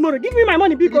don't want tomorrow. Give me my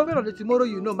money because... Depending on the tomorrow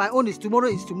you know. My own is tomorrow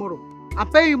is tomorrow. I'll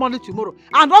pay you money tomorrow.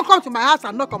 And don't come to my house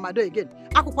and knock on my door again.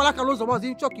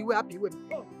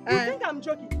 You think I'm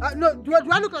joking? No, do I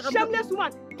look like I'm shameless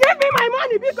woman? Give me my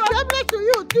money because shameless to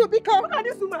you too, because look at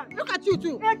this woman. Look at you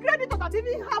too. A creditor that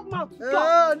even have mouth to Give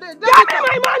talk. me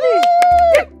my money.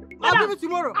 I'll give it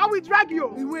tomorrow. I will drag you.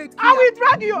 Wait, I will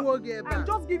drag you. I'm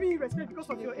just giving you respect because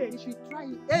of your age. You should try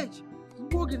it. Age.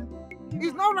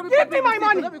 It's not really give me my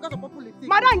money. Not because of popular thing.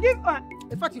 Madam, give.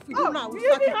 In fact, if you do now, you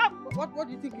even have. What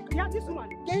do you think? Yeah, this woman.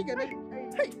 Hey.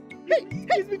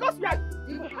 It's because we are.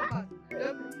 It's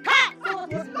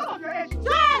because of your age. You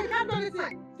can't do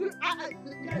anything. This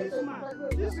woman.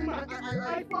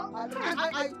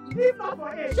 Leave her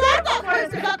for age. Shut up!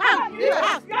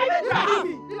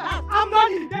 I'm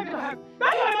not in the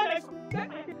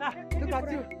Look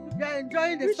at you. You're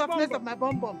enjoying the softness of my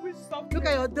bum bum. Look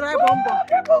at your dry bum bum.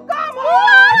 People, come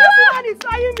on! This woman is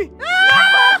trying me.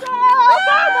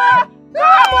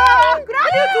 Come on!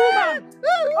 Granny woman!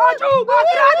 Oju, go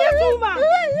granny woman!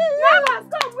 Never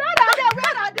stop!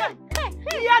 Where are they?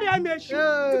 Here they are,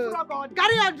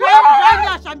 carry your dry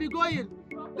dash and be going.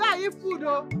 Go and eat food,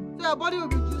 though, so your body will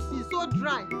be juicy, so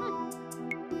dry.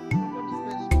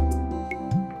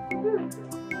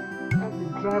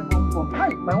 Dry bum bum. Hi,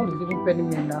 my own is even penning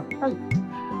me now. Hi.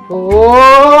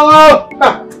 Oh!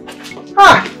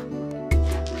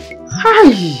 Hi!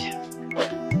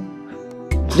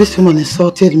 This woman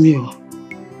insulted me.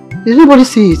 Did anybody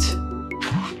see it?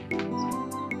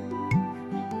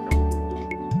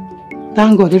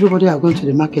 Thank God everybody are going to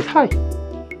the market. Hi!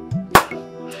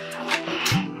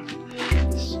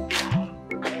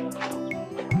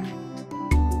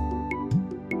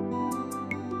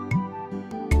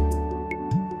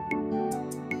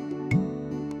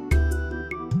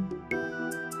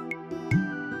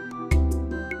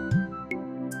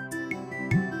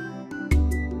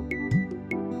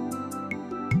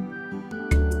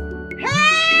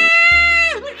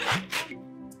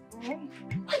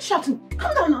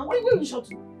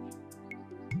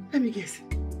 Let me guess.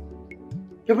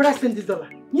 Your brother spent this $1?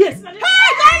 Yes.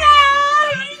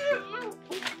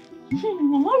 Hey,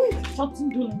 Mama, we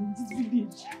shouting $1 in this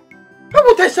village. How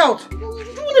would I shout? You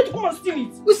wanted to come and steal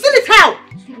it. We steal it how?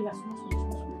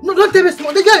 No, don't tell me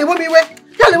small. They can't want me away.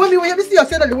 Can't want me away. This is your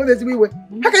saying that they want me away.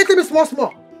 How can you tell me small?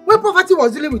 When poverty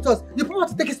was dealing with us, the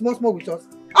poverty take it small with us.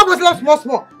 I was love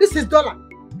small. This is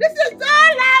 $1. This is $1.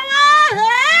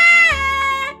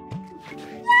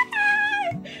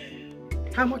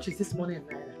 How much is this money in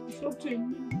Naira? It's up to a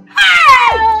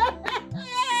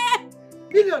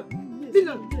million.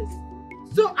 Million. Yes.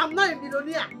 So I'm not a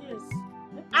millionaire. Yes.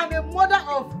 I'm a mother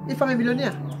of. If I'm a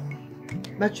millionaire,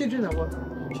 my children are what?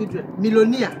 Children.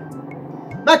 Millionaire.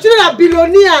 My children are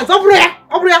billionaires. Over here.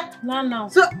 No.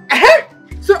 So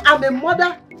I'm a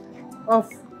mother of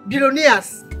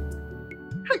billionaires.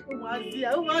 I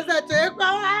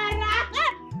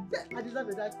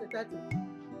deserve that title.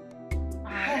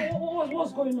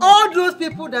 What's going on? All those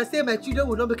people that say my children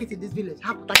will not make it in this village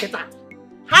have to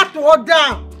hold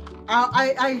down.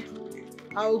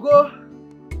 I'll go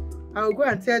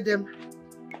and tell them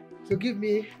to give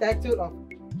me title of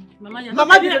Mama, you're not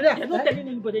telling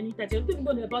anybody any title. You're telling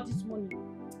anybody about this money.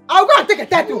 I'll go and take a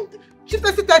title.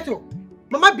 Chieftaincy title.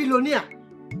 Mama billionaire.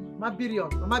 Mama billion.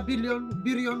 Mama billion.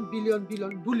 Bullion.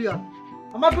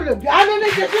 Mama billion. Mama,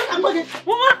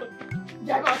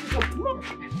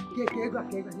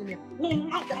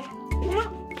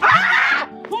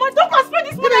 don't go spend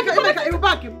this money. You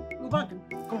bank him. Come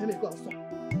here, go.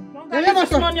 Don't use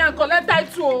this money and collect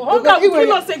title. Hunger will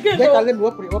kill us again.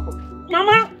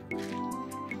 Mama,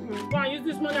 go and use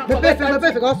this money and collect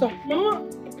title. Mama,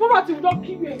 poverty will not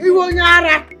kill you. You will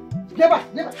not.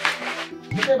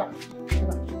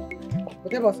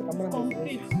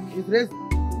 Give raised.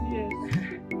 Yes.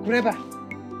 Forever.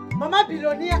 Mama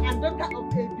billionaire and daughter of a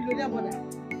billionaire mother.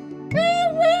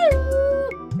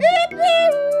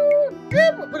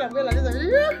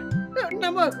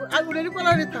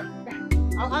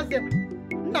 I'll ask them.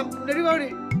 I'm a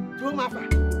billionaire.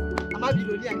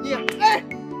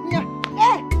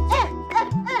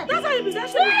 That's how you be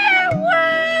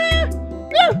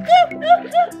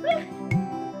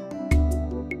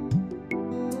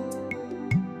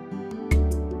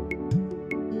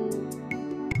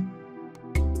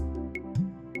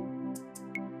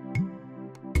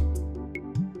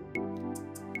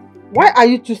Why are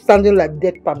you two standing like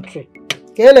dead palm tree?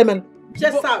 Okay, man.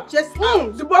 Chest out.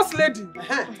 The boss lady.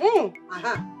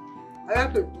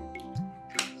 Ayonto.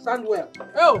 Stand well.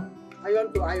 Oh.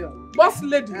 Ayonto. Boss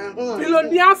lady.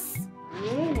 Billionaires.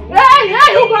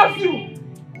 Hey, who got you?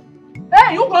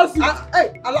 Hey, who got you?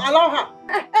 Hey, allow her.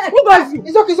 Who got you?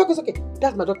 It's okay.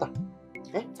 That's my daughter.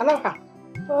 Allow her.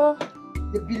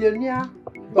 The billionaire.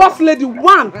 Boss lady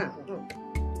one.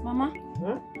 Mama.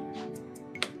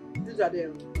 are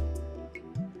there.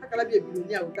 How can I be a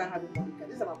billionaire without having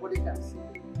bodyguards? These are my bodyguards.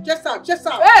 Chest out, chest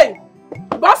out. Hey!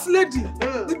 Boss lady!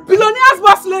 The billionaire's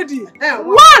boss lady!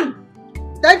 One!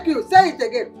 Thank you. Say it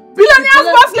again. Billionaire's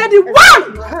boss lady!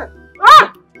 One!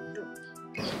 Ah!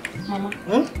 Mama,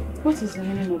 what is the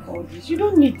meaning of all this? You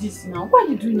don't need this now. Why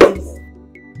are you doing this?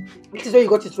 This is where you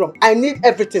got it wrong. I need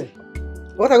everything.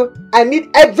 What I need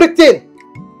everything.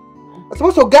 I'm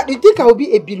supposed to guard. You think I will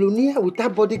be a billionaire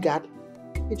without bodyguard?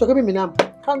 You're talking me now.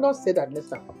 Cannot say that next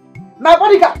time. My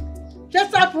bodyguard.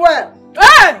 Just out well.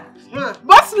 Hey!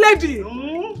 Boss lady!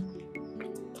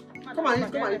 Come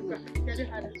on, come on.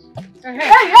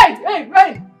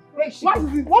 Hey!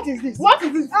 What is this? What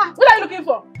is this? What are you looking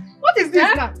for? What is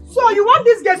this now? So you want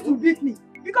these girls to beat me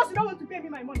because you don't want to pay me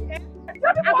my money, eh? I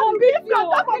can beat you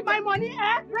on top of my money,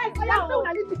 eh? Right now.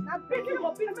 I'm beating you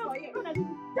for you.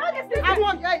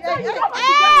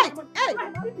 Hey!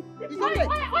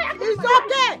 It's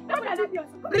okay.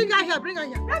 Bring her here.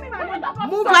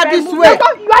 Move her this way.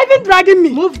 You are even dragging me.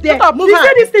 Move there. Move her. You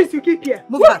say these things you keep here.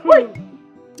 Move her.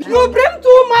 You bring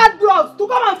 2 mad dogs to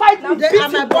come and fight me. They are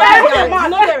my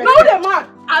bodyguards. No, the man.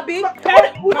 Abi,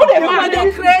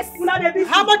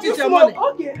 how much is your money?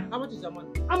 Okay. How much is your money?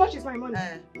 How much is my money?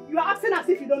 You are asking as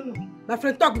if you don't know. My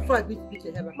friend, talk before I beat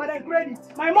your head. Madam, credit.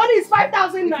 My money is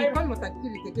 5,000 naira. If you come and take it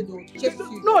again, they will chase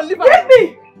you. No, leave her. Give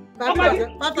me.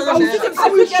 5,000 I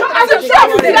will show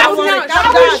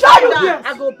you. I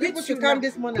go beat you. Count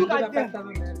this money and give her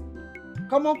 5,000 naira.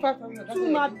 Come on, 5,000.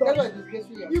 2 mad dogs.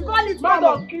 You call it mad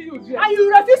dog, kill you, and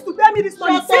you refuse to pay me this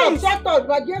money. Shut up.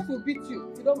 My girls will beat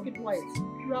you. You don't keep quiet.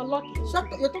 You are lucky. Shut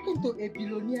up. You're talking to a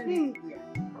billionaire.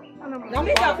 Now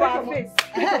leave her for her face.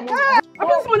 I put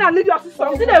this money and leave your sister.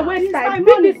 You see the waste time.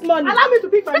 Pick this money. Allow me to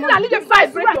pick my money. Leave the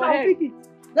fight. Break your head.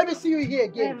 Let me see you here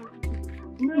again.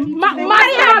 Marry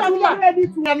her,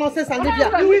 nonsense and leave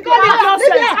her. You will call it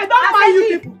nonsense. I don't mind you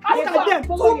people. Ask them.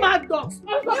 2 mad dogs. You,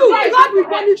 God will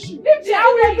punish you. Leave there. I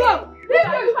will go.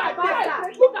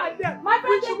 Look at them. My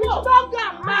friend, they will not go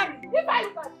and marry. If I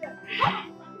look at them.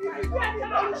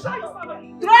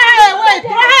 Throw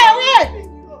her away.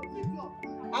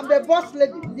 I'm the boss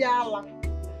lady. They are like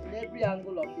in every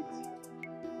angle of it.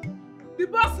 The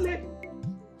boss lady.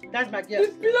 That's my girl. The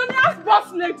billionaire's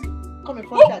boss lady. Come in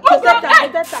front of her.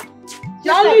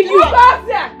 Only you goes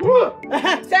there.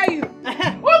 Tell you.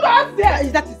 Who goes there?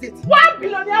 That is it. 1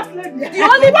 billionaire's lady. The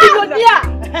only billionaire.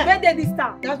 Where did this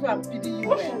start? That's why I'm feeding you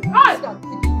well. That's why I'm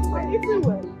feeding you well. Eating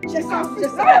well. Chest out.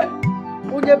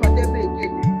 Who never again.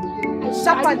 I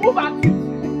move at you.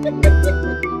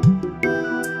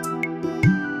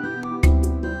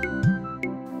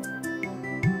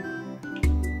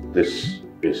 This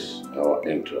is our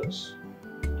entrance.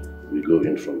 We go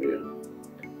in from here.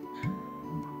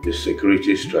 The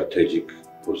security strategic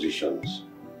positions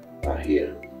are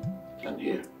here and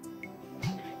here.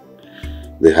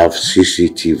 They have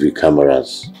CCTV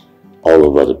cameras all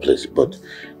over the place, but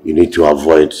you need to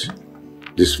avoid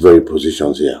these very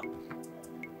positions here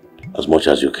as much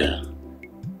as you can.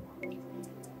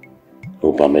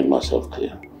 Hope I made myself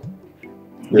clear.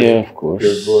 Yeah, of course.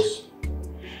 Yes, boss.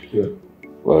 Yeah.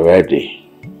 We're ready.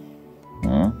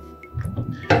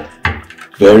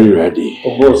 Very ready.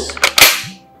 Oh, boss.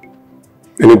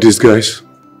 Any of these guys?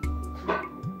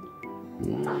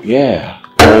 Yeah.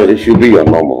 It should be your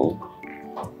normal.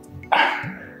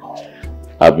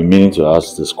 I've been meaning to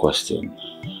ask this question.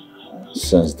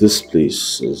 Since this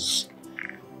place is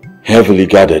heavily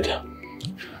guarded,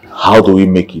 how do we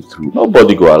make it through?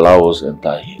 Nobody will allow us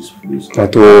enter his place.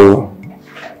 At all.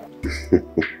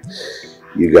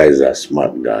 You guys are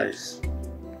smart guys.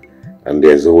 And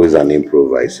there's always an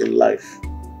improvise in life.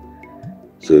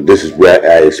 So this is where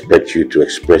I expect you to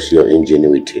express your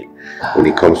ingenuity when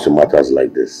it comes to matters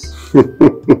like this.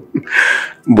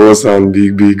 Boss and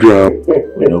big ground.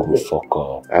 We don't go fuck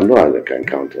up. I know I can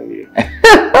count on you.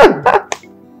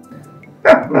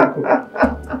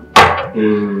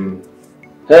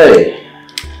 Hey.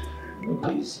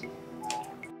 Please.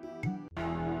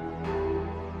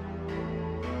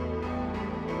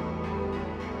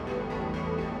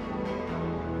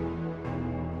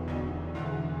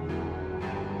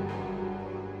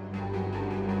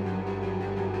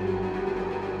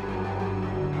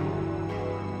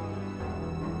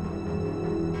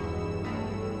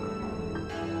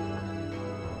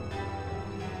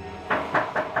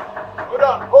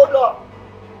 Hold up.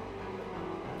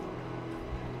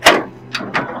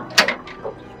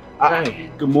 Hi,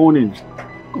 good morning.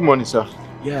 Good morning, sir.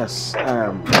 Yes,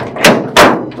 I'm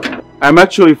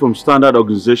actually from Standard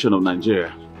Organization of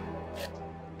Nigeria.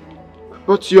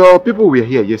 But your people were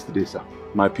here yesterday, sir.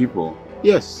 My people?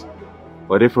 Yes.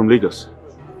 Were they from Lagos?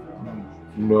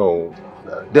 No.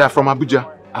 They are from Abuja.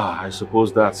 Ah, I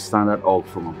suppose that's standard org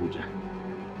from Abuja.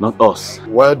 Not us.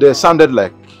 Well, they sounded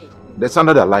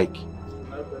alike.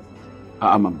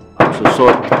 I'm so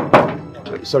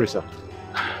sorry. Sorry, sir.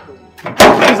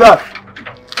 Please, sir.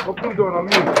 Open door on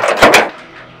me.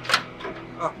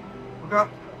 Okay.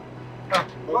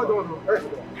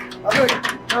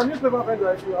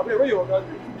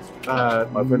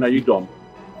 My friend, are you dumb?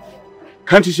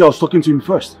 Can't you see I was talking to him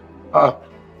first?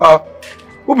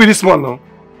 Who be this man now?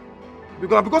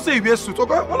 Because say you wear suit,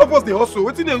 okay? All of us they hustle.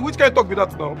 Which kind of talk be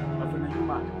that now?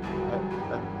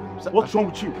 What's wrong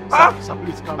with you? Sir,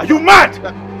 please calm down. Are you mad?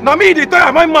 Now me they tell you,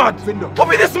 am I mad? Who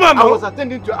be this man now? I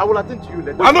will attend to you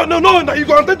later. No, you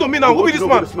go attend to me now. Who be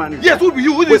this man? Yes, who be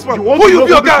you? Who is this man? Who you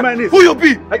be, okay? Who you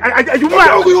be? Are you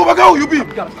mad? Who you be?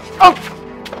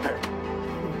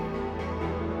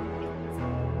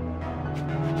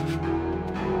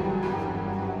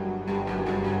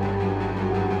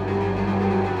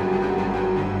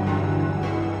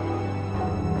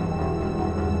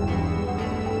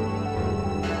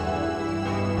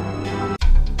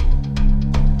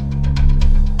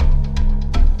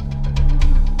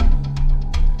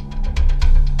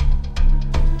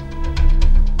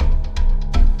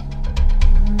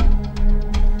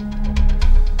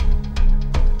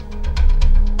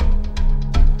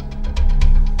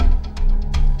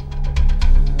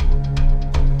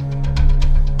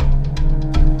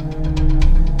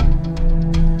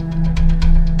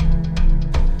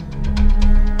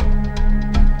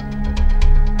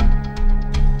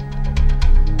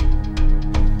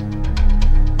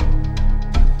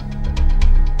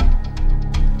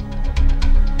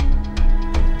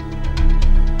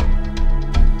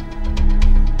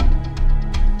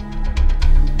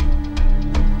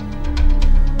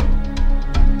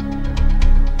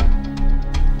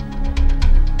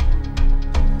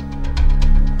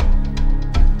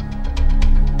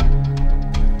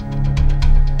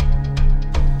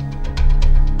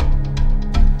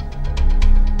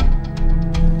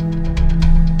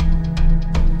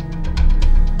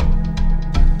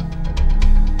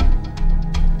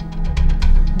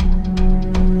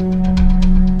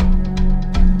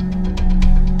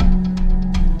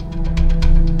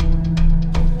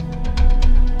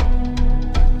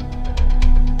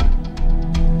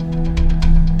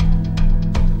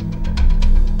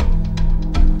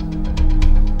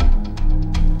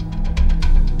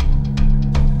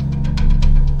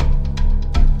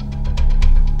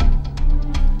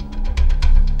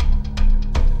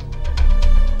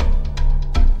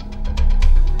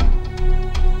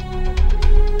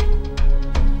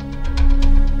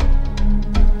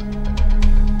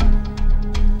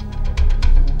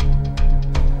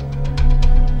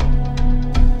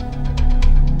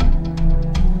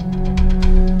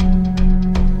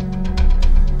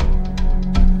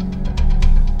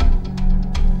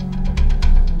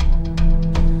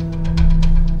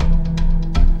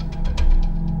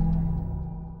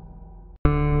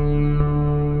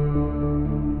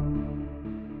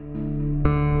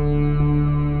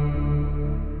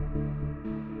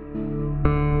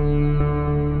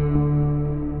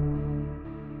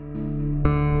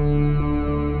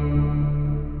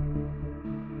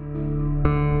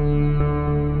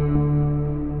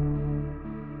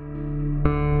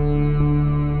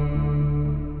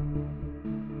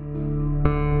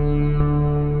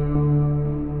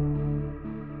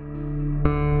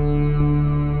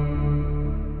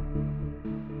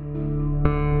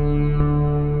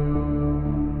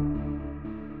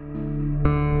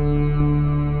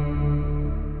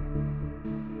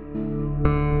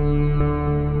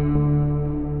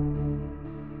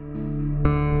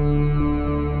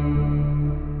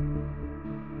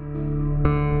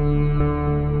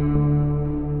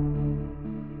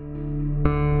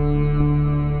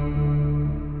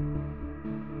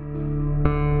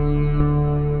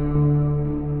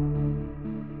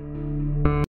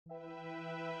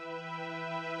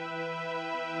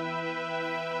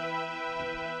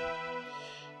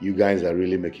 You guys are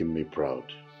really making me proud.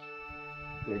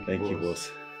 Thank you,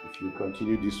 boss. If you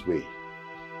continue this way,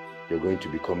 you're going to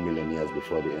become millionaires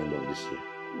before the end of this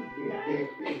year.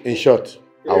 In short,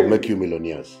 I'll make you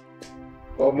millionaires.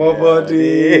 Oh, my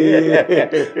body.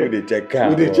 We check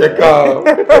out.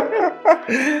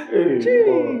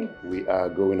 We are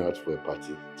going out for a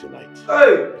party tonight.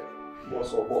 Hey!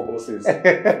 Boss of all bosses.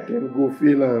 Can go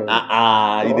feel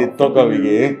you didn't talk of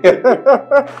again.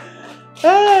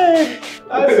 Hey!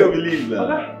 I don't believe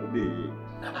that.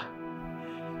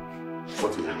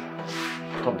 What is it?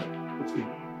 Come.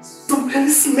 Some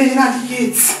policemen at the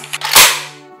gates.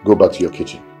 Go back to your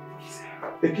kitchen.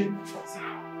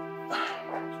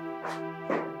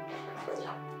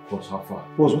 Boss, how far?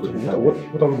 Boss, what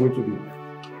are we going to do?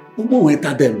 We won't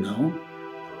enter them now.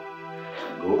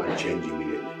 Go and change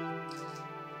immediately.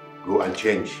 Go and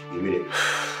change immediately.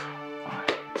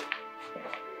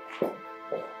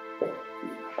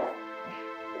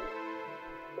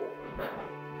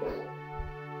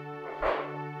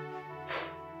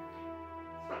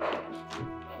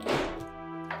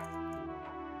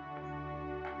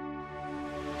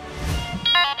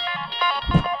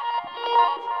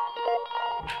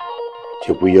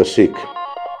 Chepu, you're sick.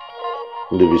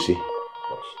 Ndubisi,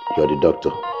 you're the doctor.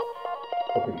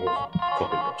 Copy, boss.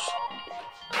 Copy, boss.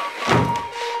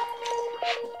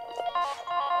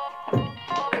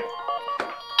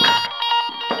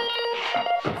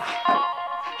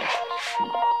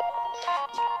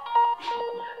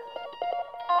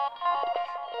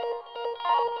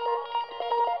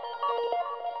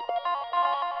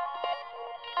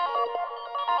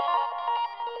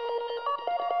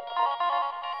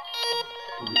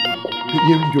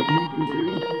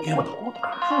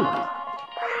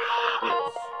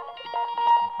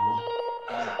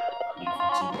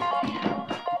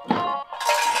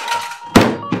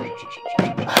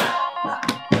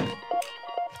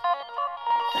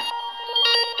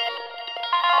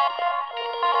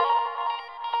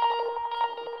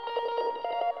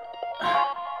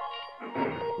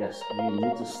 Yes, you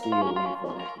need to stay away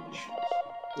from air conditions.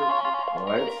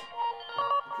 Alright?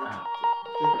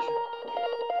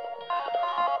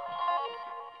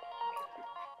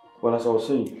 Well, as I was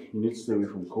saying, you need to stay away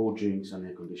from cold drinks and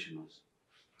air conditioners.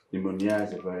 Pneumonia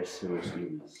is a very serious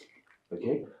illness.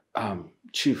 Okay?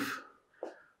 Chief,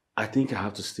 I think I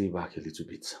have to stay back a little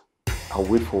bit. I'll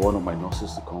wait for one of my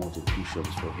nurses to come with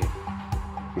infusions for him.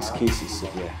 His case is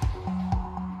severe.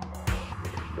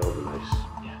 That would be nice.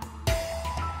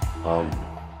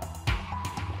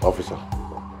 Officer,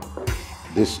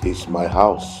 this is my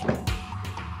house.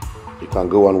 You can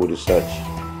go on with the search.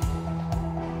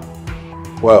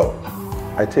 Well,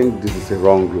 I think this is a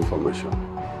wrong information.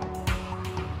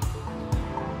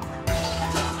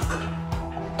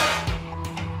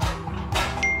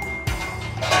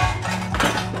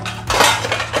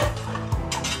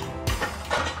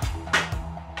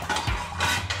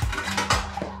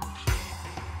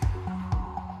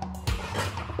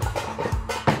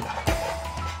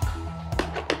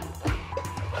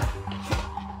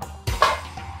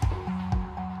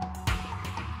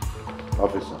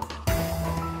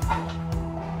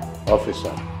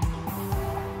 Officer,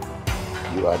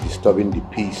 you are disturbing the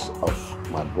peace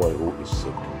of my boy who is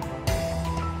sick.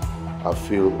 I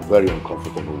feel very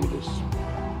uncomfortable with this.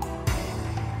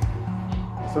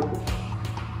 It's okay.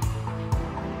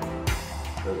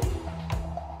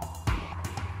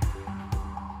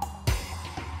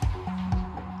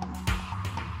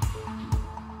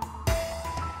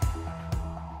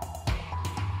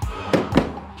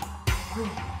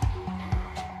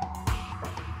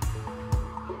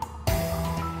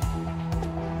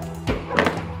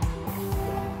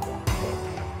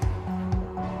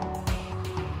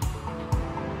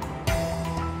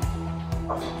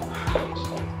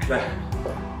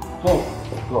 Oh,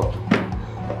 God.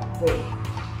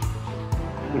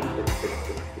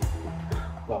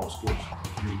 That was close.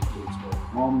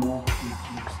 One more.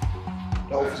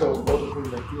 The officer was about to bring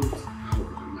my clothes.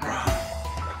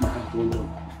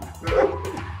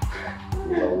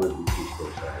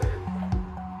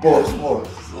 Boss.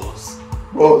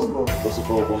 Boss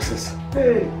of all bosses.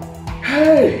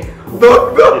 Hey!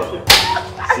 Doctor!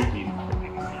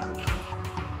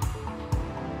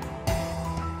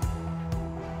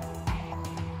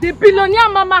 The billionaire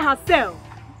mama herself,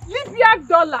 Libya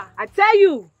dollar, I tell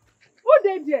you. Who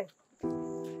they there? Who?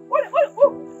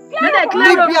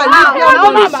 Libya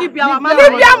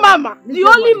mama. The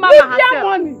only mama herself. Libya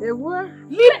money.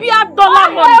 Libya dollar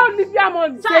money. Libya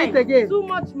money. Say it again. Too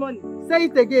much money. Say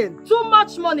it again. Too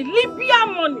much money. Libya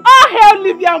money. All hail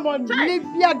Libya money.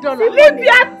 Libya dollar.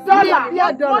 Libya dollar.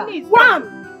 Libya dollar. Money is one.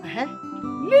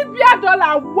 Libya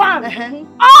dollar one.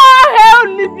 All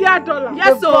hail Libya dollar.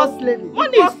 Yes, so boss lady.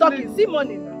 Money is talking. See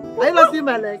money now. Are you not seeing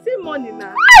my leg? See money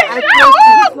now.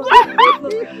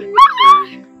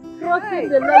 Crossing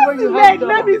the level you have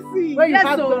dollar. Let me see. Where you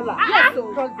have dollar. Yes,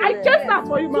 I just asked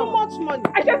for you, mama. Too much money.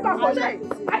 I just asked for you.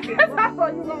 I just asked for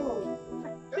you, mama.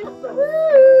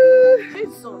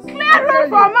 Jesus. Clear road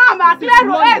for mama. Clear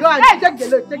road. Check the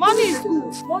load. Money is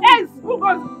good. Yes, who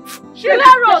goes? Clear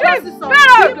road.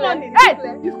 Clear road. Hey,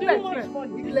 it's clear. Too much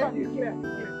money. It's clear.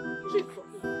 Jesus.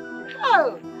 Oh.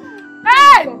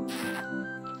 Hey.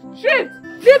 Shit.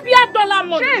 Libya dollar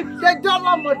money. Shit. The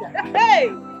dollar money. Hey.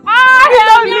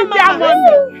 Ah, Libya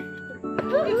money.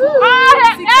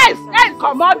 Ah, yes.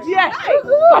 Come out here.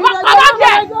 Come out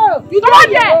here. You Come on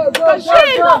here. Go.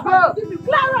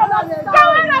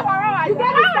 You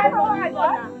get this type of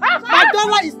My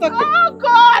dollar is talking. Oh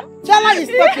God. Dollar is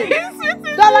talking.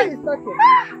 Dollar is talking.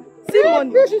 See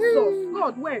money. Jesus.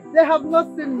 God, when? They have not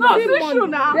seen me. No, see shoe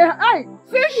now. They I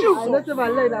don't see my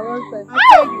leg at one side.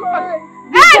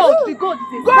 The gold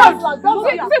is a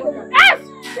gold.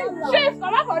 She's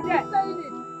come out for there.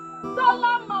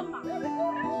 Dollar mama.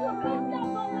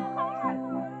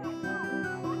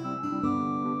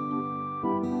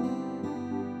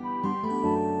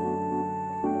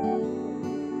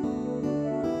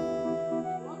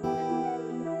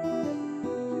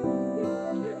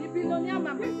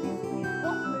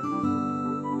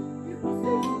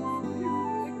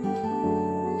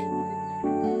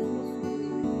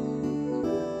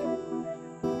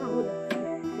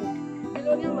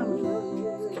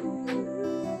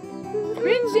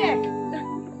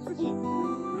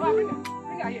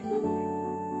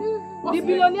 The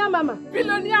billionaire mama.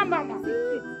 Billionaire mama.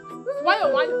 Why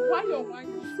you?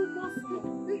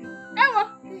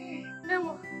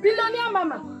 Ewo. Billionaire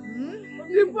mama.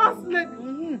 The boss lady.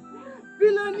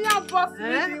 Billionaire boss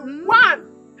lady. One.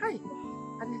 Hi.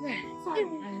 Sorry.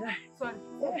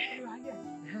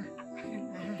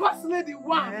 Boss lady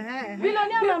one.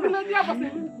 Billionaire mama. Billionaire boss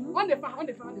lady. On the fan.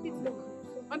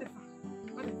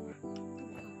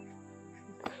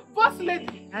 Boss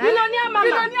lady. Billionaire mama.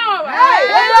 Billionaire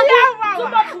mama. Too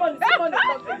much money.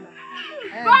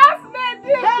 Boss lady.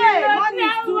 Money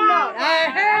is too much.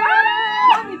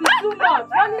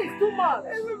 Money is too much.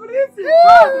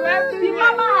 The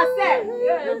mama herself.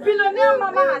 The billionaire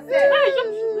mama herself. Hey, let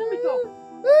me talk.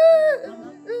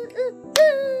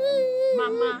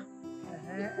 Mama.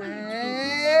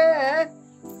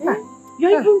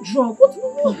 You're even drunk. Why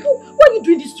are you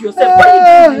doing this to yourself? Why are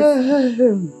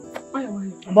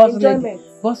you doing this?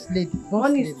 Boss lady.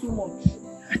 Money is too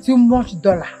much. Too much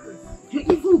dollar. You're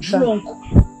even drunk.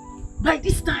 By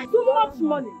this time. Too much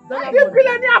money. You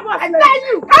billionaire boss. I tell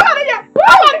you. Come on here.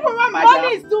 Come on for mama.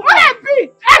 Money is too much.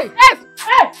 Hey.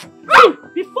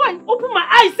 Before I open my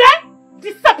eyes,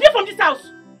 disappear from this house.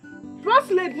 Boss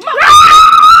lady. Come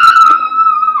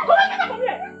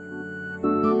here.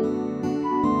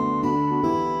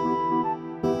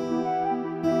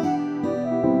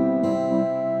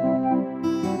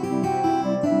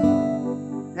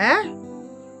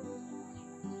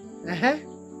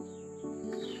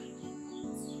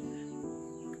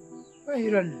 Why are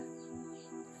you running?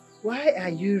 Why are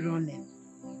you running?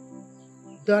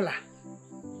 Dollar.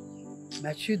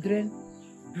 My children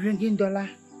bringing dollar.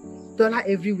 Dollar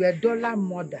everywhere. Dollar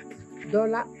mother.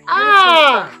 Dollar.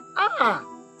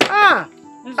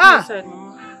 Let's go inside,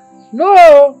 Mama.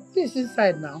 No, this is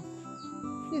inside now.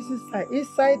 This is inside.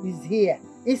 Inside is here.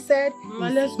 Inside Mama,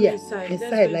 is let's here. go inside.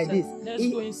 Inside like this. Let's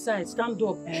go inside. Stand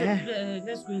up.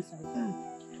 Let's go inside.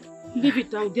 Leave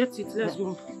it. I'll get it. Let's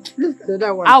go. Look at the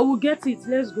other one. I will get it.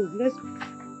 Let's go. Let's go.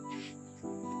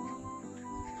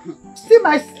 See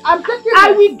my. I'm taking.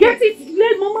 I will get it.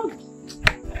 Let Mama.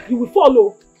 You will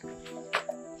follow.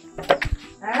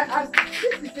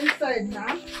 This is inside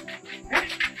now.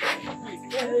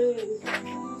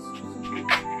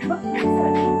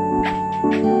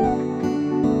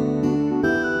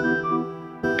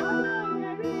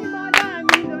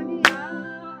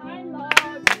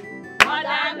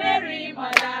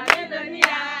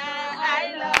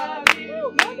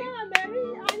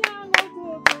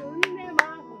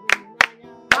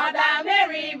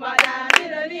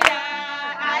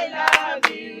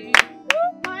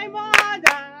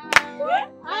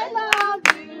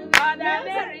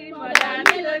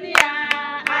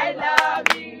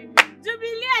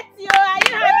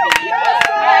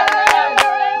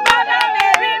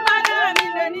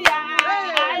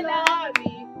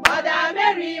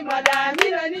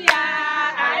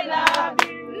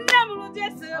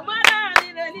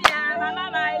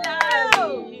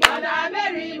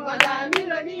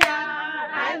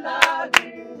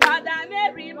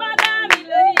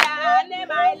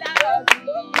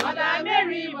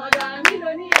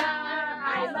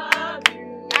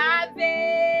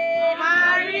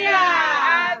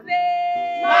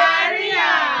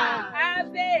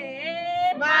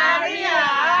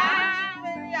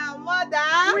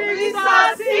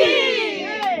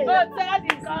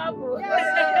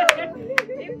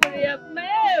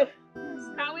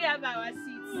 Can we have our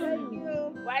seats?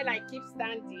 While I keep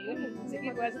standing to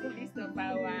give us the list of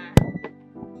our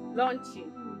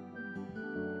launching.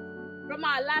 From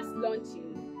our last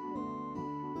launching,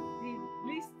 the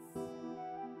lists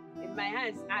in my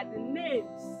hands are the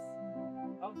names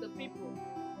of the people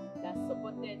that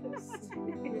supported us.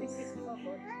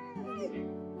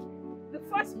 The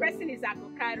first person is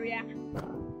Akokaria.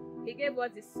 he gave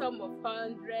us the sum of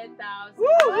 100,000.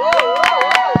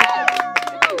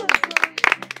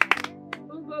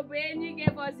 Ugegbe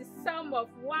gave us the sum of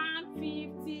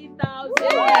 150,000.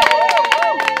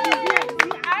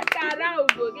 Akara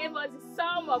Ugo gave us the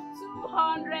sum of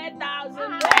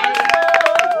 200,000.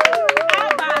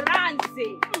 Abaranze,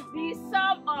 the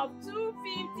sum of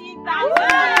 250,000.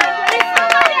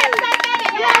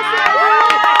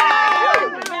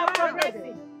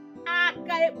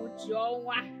 Akai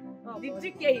Ujonwa, the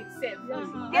DK himself,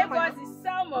 gave us the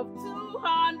sum of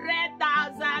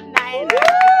 200,000 naira.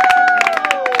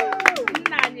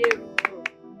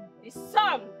 The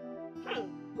sum,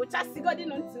 which has got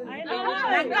in on this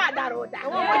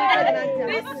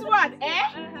one, eh?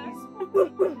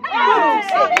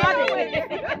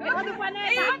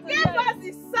 He gave us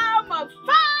the sum of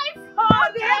 500,000.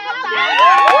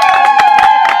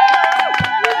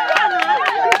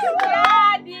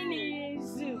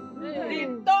 The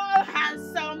tall,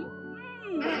 handsome,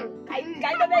 he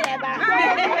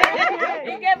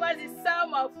gave us the sum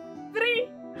of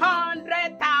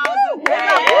 300,000.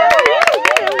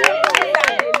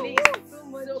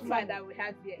 So far that we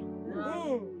have here.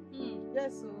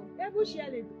 Yes, sir.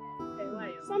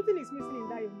 Something is missing in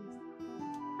that list.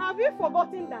 Have you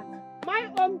forgotten that my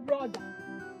own brother,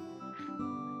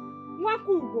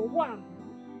 Nwakugo One,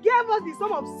 gave us the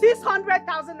sum of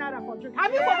 600,000 naira for drink?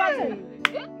 Have you forgotten?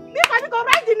 If I can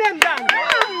write the name down.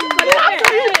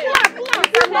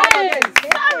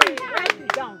 Write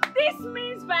it down. This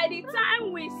means by the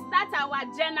time we start our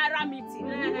general meeting,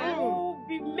 we will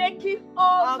be making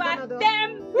over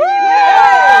 10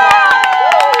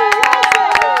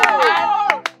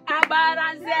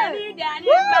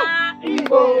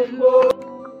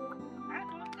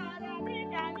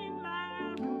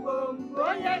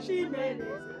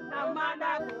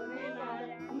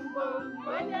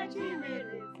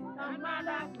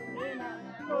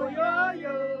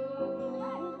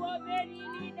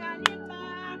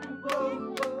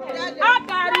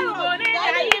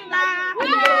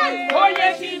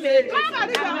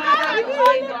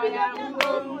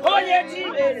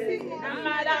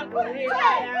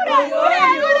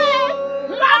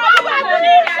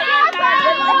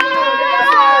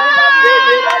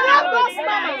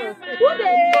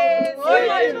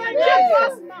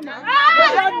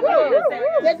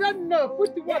 They don't know.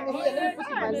 Put the one here. Let me put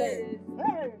it in my leg.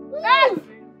 Hey!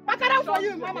 Back around for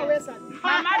you, Mama Wilson.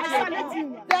 Mama, tell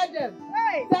them. Tell them.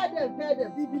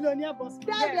 The billionaire boss.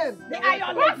 Tell them. The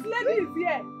iron boss lady is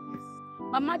here.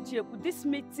 Mama Jeku, this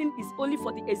meeting is only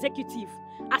for the executive,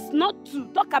 as not to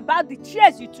talk about the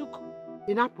chairs you took.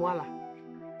 In Apuala,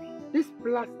 this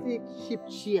plastic cheap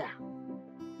chair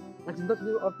that is not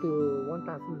even up to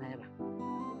 1,000 naira.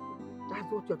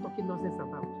 That's what you're talking nonsense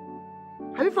about.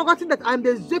 Have you forgotten that I'm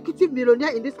the executive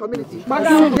millionaire in this community?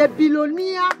 Madam. The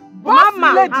billionaire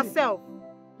Mama lady herself.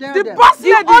 The boss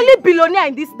lady. The only billionaire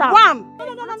in this town. Wham! No.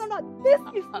 This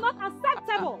is not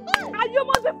acceptable. And you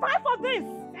must be fined for this.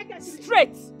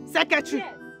 Straight. Secretary.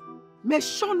 Yes.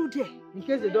 Meshonu there. In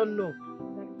case they don't know.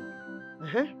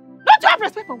 Don't you have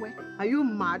respect for work? Are you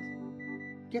mad?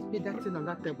 Get me that thing on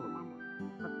that table.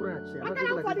 Tell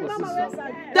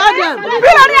them! Open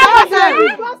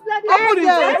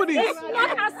it! It's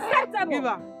not acceptable! Give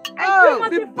her. Oh,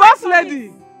 the boss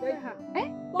lady!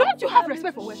 Don't you have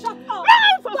respect for work? Shut up!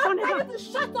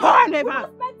 Shut up!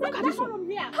 Look at this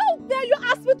one. How dare you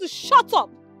ask me to shut up?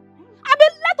 I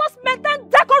mean, let us maintain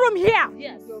decorum here.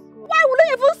 Yes. Why will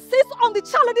you even sit on the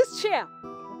chair lady's chair?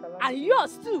 And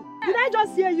yours too. Did I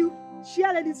just hear you?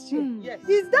 Chair lady's chair. Yes.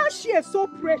 Is that chair so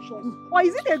precious? Or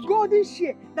is it a golden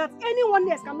chair that anyone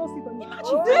else cannot sit on it?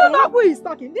 Do you know who is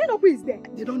talking? Do you know who is there?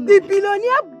 They don't know. The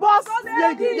billionaire boss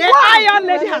lady. The iron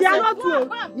lady herself. They are not two.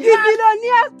 The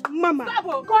billionaire mama.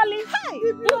 Calling.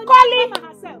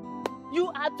 Herself. You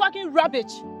are talking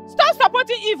rubbish. Stop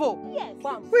supporting evil. Yes.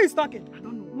 Who is talking? I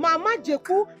don't know. Mama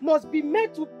Jeku must be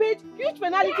made to pay huge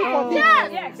penalty for this.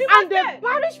 Yes. And the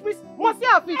parish priest must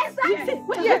hear of it.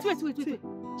 Exactly. Yes. Wait.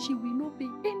 She will not pay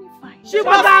any fine. She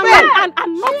must pay. And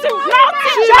nothing.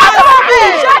 Shut up!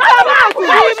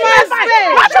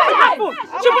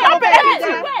 She will not pay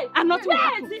anything. And nothing will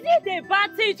happen. Is it a bad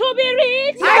thing to be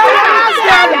rich? Whoever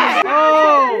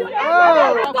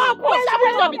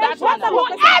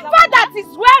that is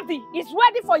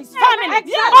worthy for his family.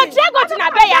 Ojego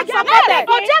Tinabeya supported.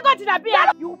 Ojego Tinabeya,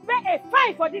 you pay a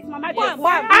fine for this, Mama.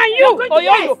 And you,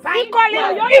 Oyoyo, if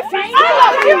all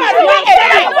of you must pay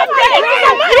a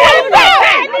fine.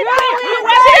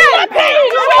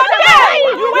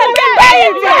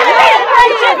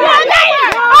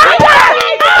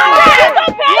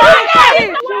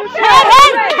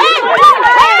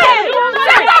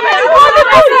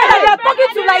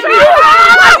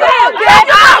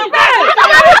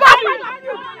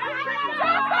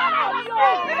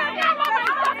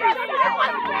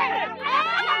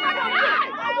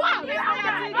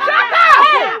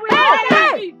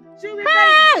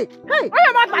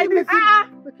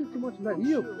 Making too much noise.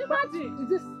 You. Is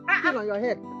this thing on your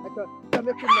head? You're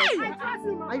making noise.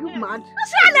 Are you mad?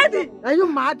 Are you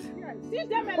mad?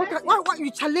 What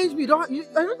you challenge me? Are you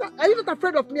not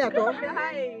afraid of me at all?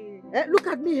 Look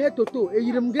at me head to toe.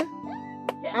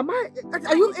 Am I?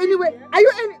 Are you anyway? Are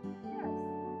you any?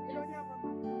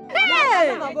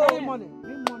 Hey! Bring money.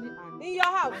 In your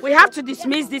house. We have to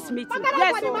dismiss this meeting.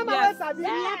 Yes, Mama,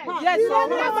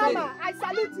 I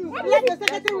salute you. Let the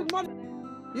secretary with money.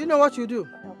 You know what you do?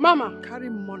 Mama. Carry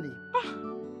money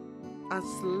and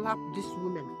slap this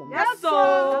woman for me. Yes,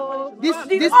 so this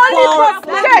only poor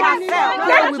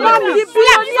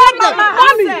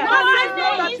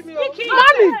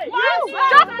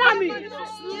Mommy.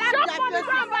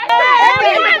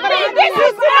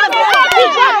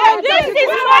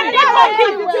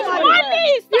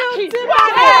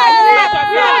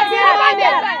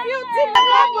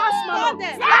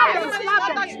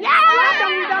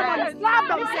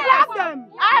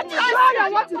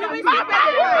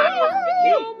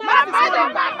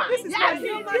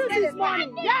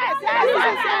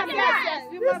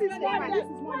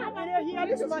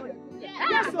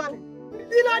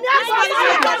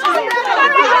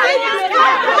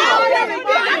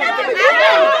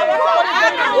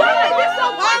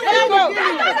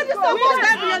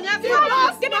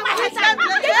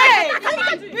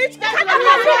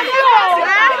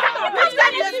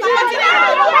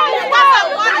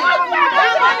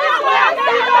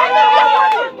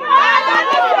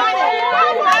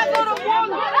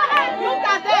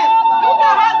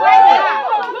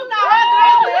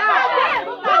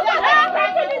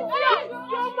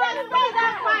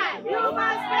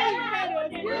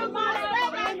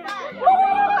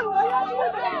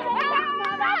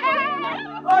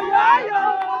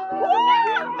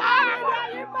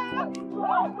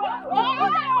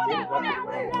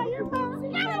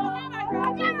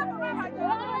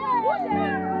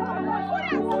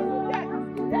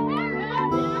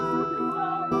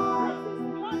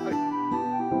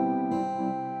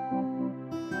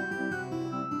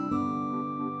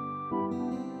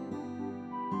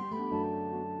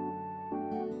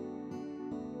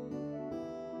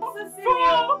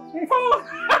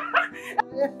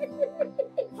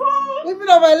 Leave it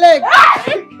on my leg.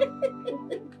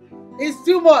 It's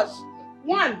too much.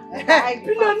 One.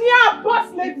 Billionaire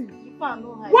boss lady.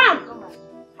 One.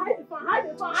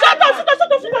 Shut up.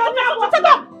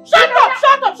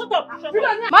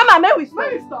 Mama, may we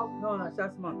stop? No,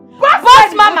 that's mama.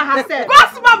 Boss mama has said.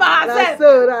 Boss mama has said.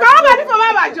 Come ready for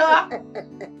mama, Joe.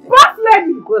 Boss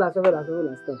lady.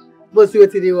 Stop. But see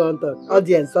what you want to talk.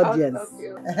 Audience.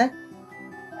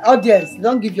 Audience,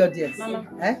 don't give your audience. Mama,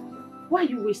 why are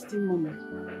you wasting money?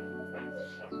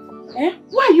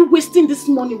 Why are you wasting this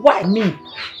money? Why? Me?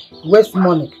 Waste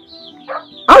money?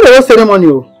 How do you waste any money?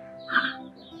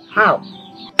 How?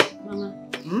 Mama,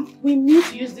 we need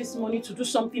to use this money to do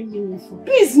something meaningful.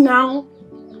 Please now.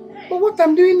 But what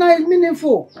I'm doing now is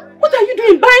meaningful. What are you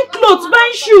doing? Buying clothes,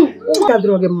 buying shoes.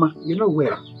 You know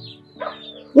where?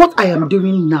 What I am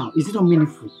doing now, is it not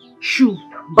meaningful? Shoe.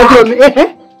 What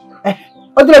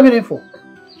do you meaningful?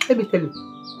 Let me tell you.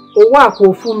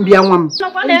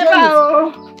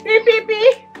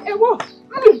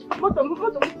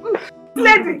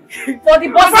 Lady. For the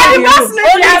boss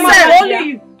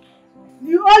lady.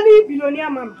 The only billionaire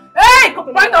mama. Hey,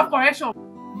 point of correction.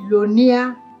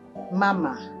 Billionaire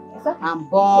mama and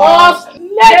boss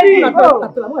lady.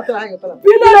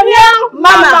 Billionaire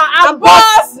mama and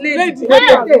boss lady.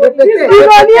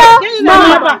 Billionaire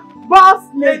mama, boss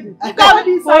lady.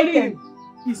 This item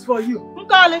is for you.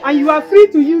 And you are free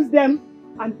to use them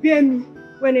and pay me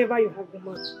whenever you have the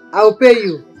money. I will pay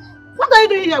you. What are you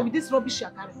doing here with this rubbish you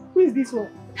are carrying? Who is this one?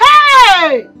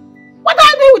 Hey! What are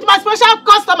you doing with my special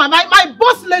customer, my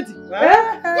boss lady?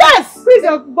 Yes! Who is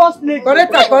your boss lady?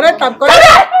 Correct. Hey,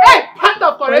 point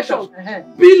of correction.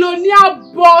 Billionaire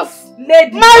boss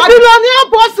lady. My billionaire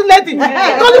boss lady.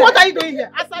 What are you doing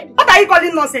here? What are you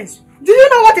calling nonsense? Do you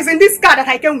know what is in this car that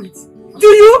I came with? Do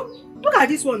you? Look at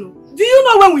this one. Do you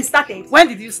know when we started? When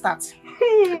did you start?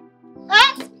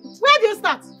 Where do you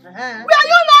start? Were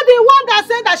you not the one that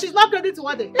said that she's not ready to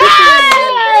order?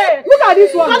 Hey! Look at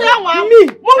this one. Me,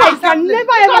 I can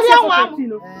never ever say something.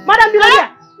 Madam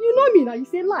Billionaire, you know me now. You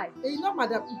say lie. You know,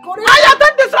 madam. I have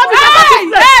done this one.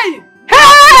 Hey!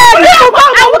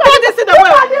 I will throw this in the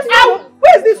well.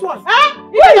 Where is this one?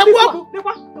 Where is this one?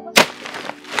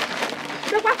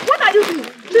 What are you doing?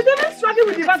 Did you even struggle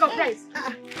with the bag of rice?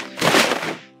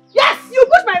 Yes, you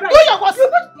push my rice. Do your worst.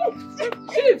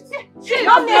 Shift.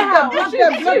 Block them.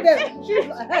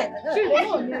 Shift.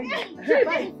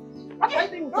 That's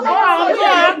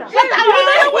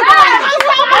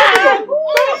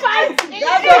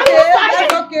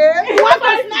okay. You want to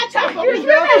snatch her from me?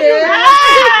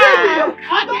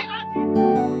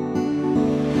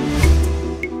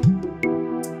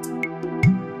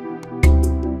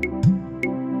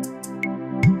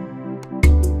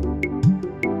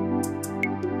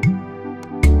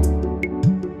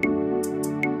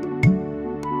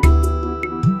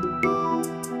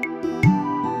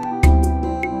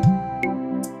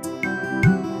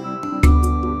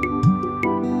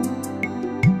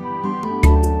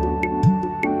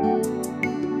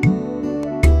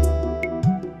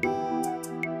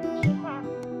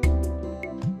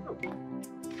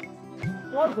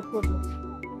 What's the problem?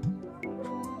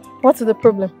 What is the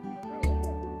problem?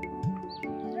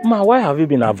 Ma, why have you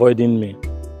been avoiding me?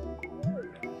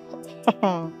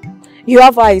 You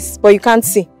have eyes, but you can't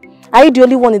see. Are you the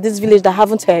only one in this village that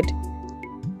haven't heard?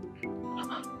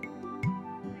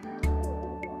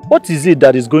 What is it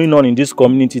that is going on in this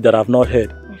community that I've not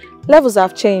heard? Levels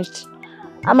have changed.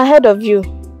 I'm ahead of you.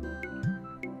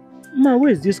 Ma,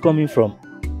 where is this coming from?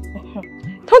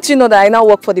 Don't you know that I now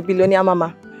work for the billionaire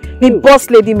mama? The boss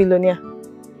lady millionaire.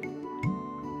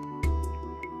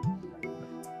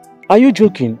 Are you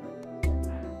joking?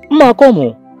 Ma, come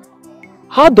on.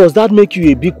 How does that make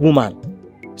you a big woman?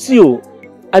 See,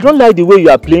 I don't like the way you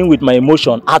are playing with my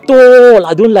emotion at all.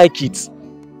 I don't like it.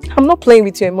 I'm not playing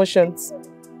with your emotions.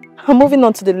 I'm moving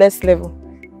on to the next level.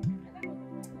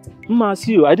 Ma,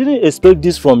 see, I didn't expect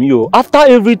this from you. After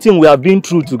everything we have been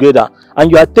through together,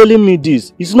 and you are telling me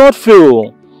this, it's not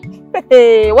fair.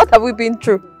 Hey, what have we been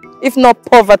through? If not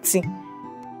poverty.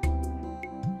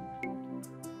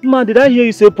 Ma, did I hear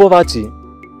you say poverty?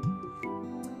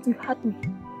 You heard me.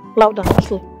 Loud and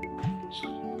clear.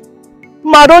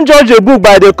 Ma, don't judge a book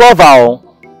by the cover.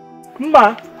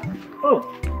 Ma,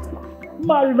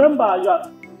 Ma, remember, you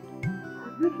are...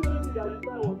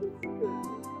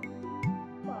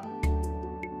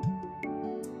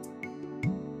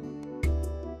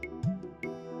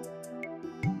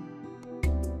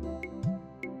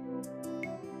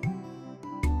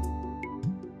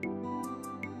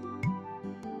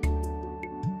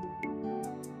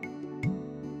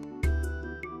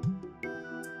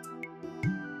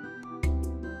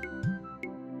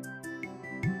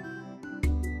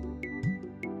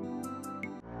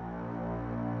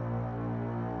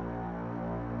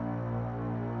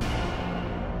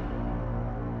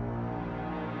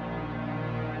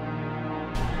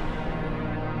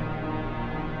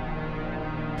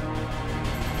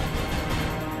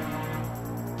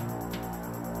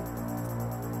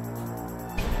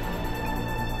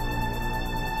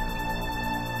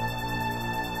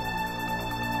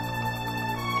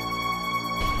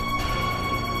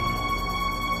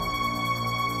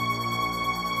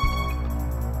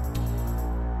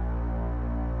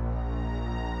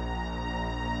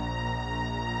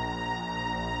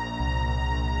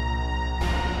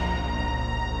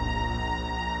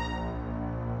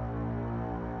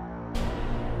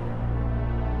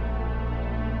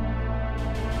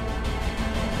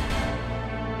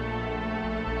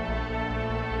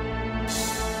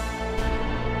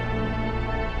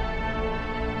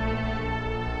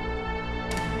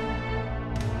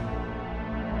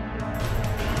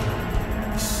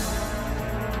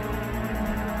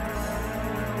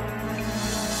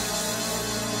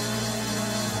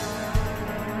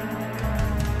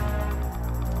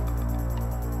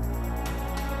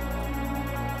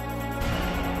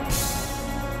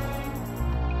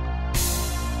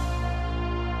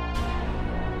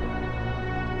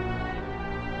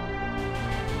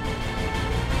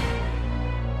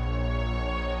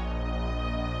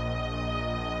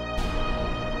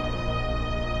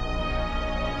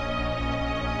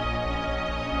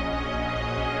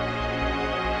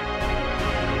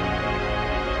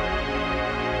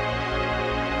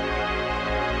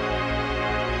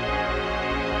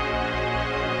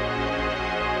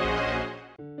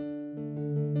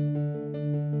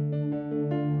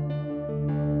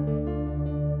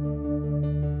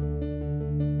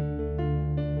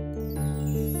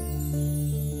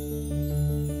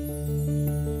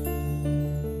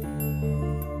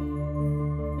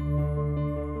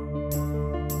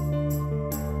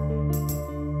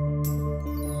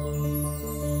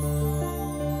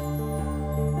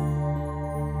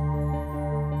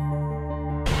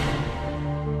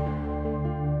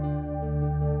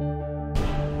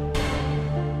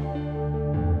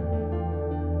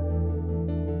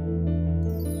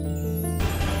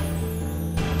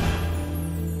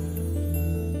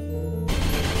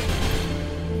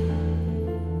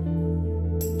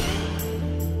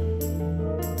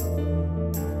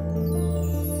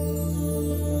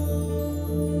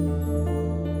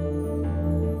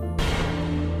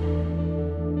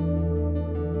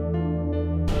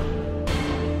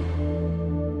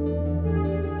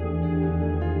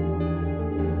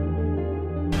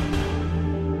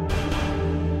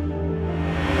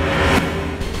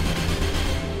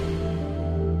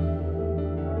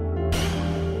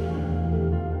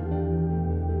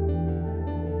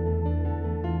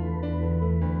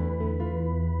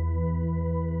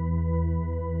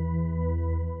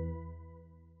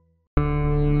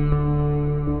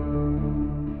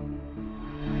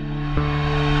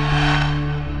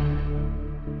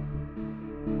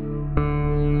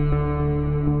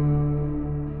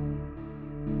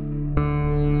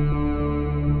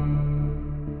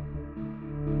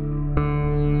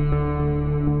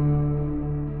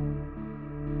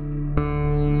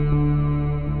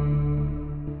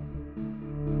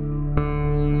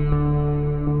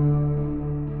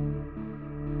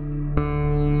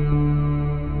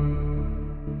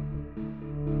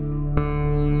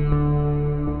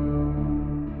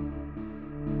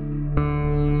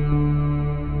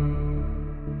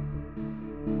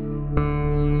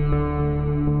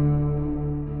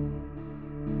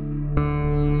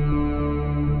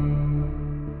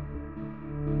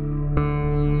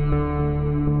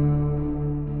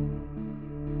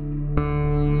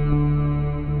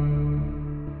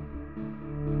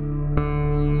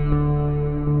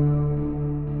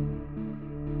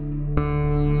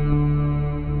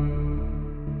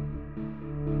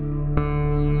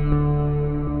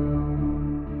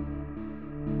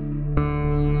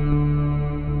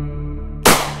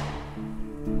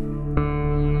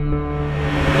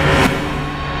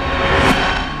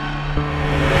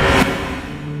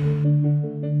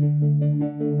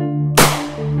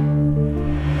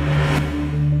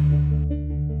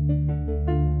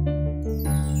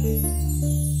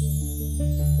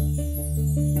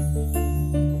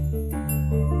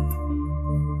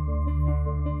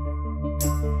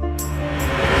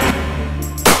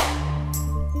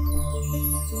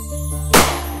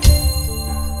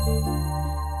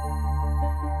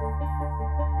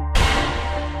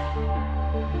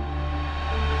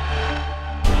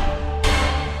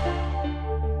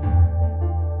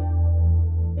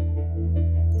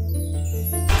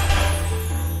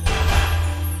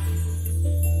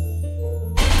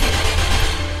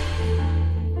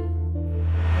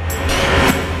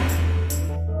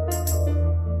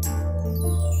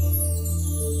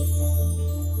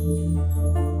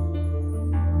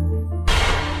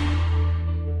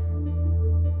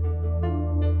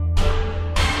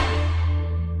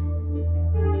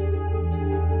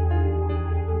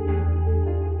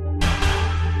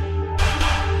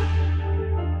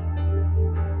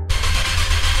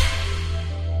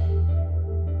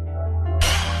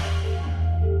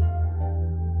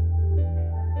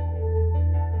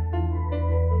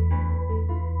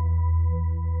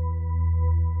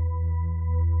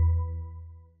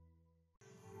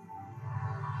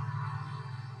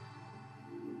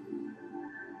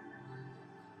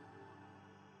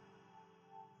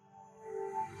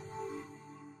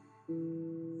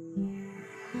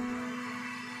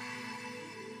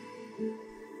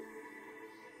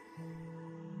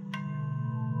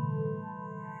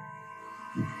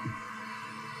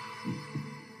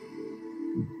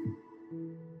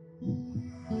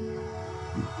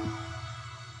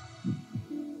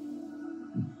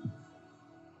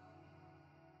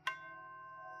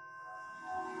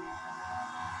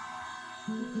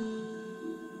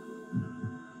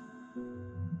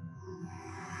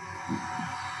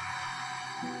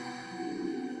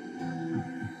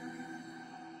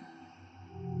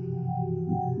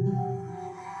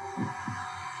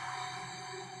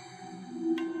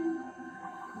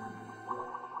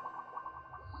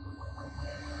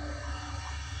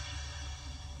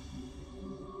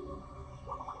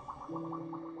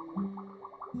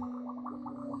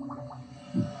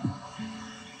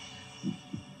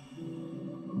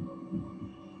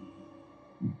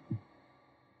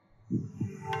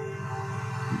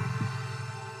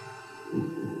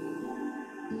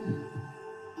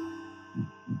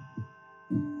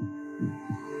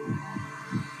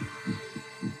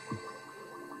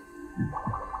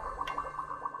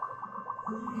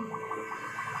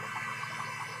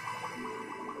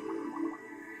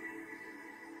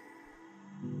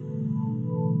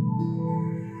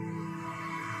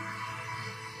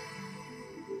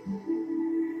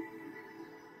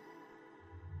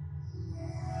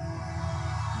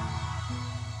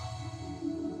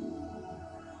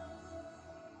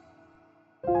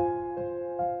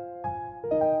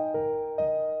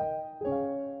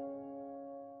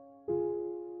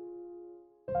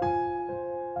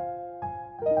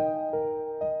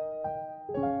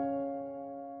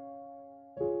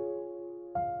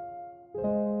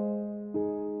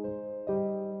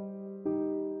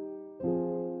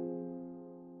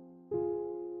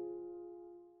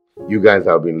 You guys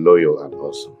have been loyal and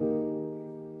awesome.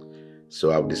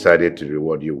 So I've decided to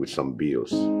reward you with some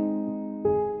bills.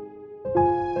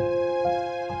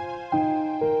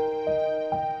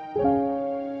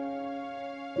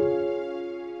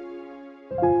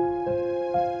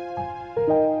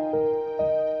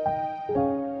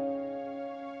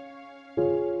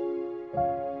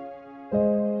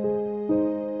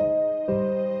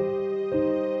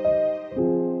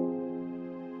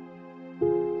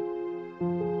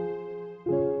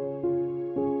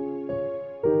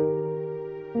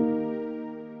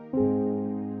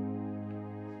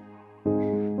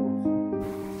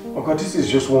 Okay, this is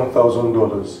just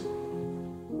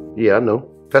 $1,000. Yeah, I know.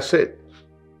 That's it.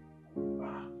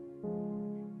 Okay,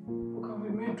 we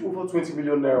made over 20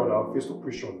 million naira on our first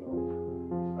operation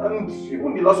now. And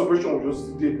even the last operation we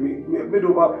just did, we made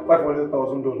over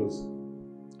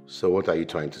 $500,000. So what are you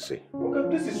trying to say?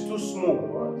 Okay, this is too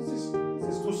small. This is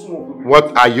too small.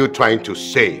 What are you trying to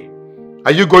say?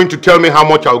 Are you going to tell me how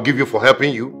much I'll give you for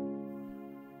helping you?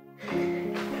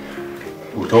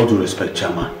 With all due respect,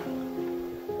 Chairman,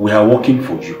 we are working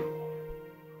for you.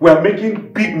 We are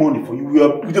making big money for you. We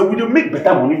will make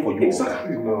better money for you.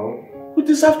 Exactly, no. We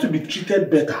deserve to be treated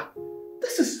better.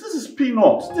 This is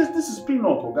peanuts. This is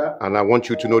peanuts, okay? And I want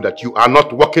you to know that you are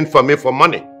not working for me for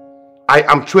money. I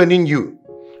am training you.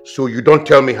 So you don't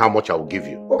tell me how much I will give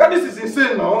you. Okay, this is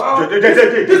insane now.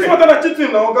 This is more than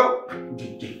cheating now, okay?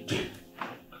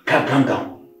 Calm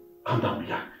down. Calm down,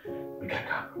 yeah. We can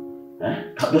calm.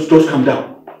 Just calm down.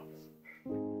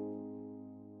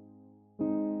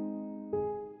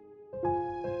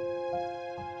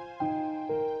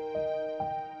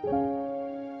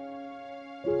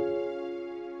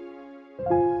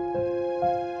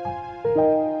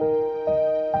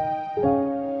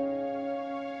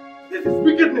 This is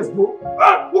wickedness, bro.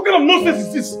 What kind of nonsense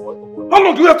is this? How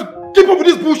long do we have to keep up with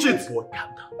this bullshit? Boy,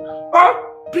 calm down. Huh?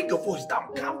 Bring your voice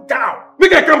down. Calm down.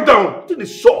 Make I calm down. It's in the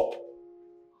shop.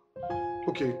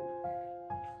 Okay.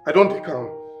 I don't take calm.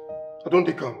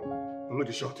 I'm not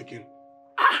the shout again.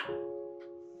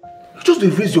 You just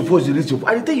raise your voice,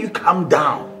 I tell you calm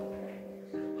down.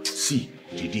 See,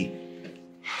 JD.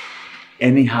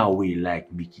 Anyhow we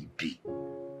like make it be.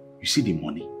 You see the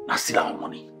money, now still our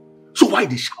money. So why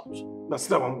they shout? Now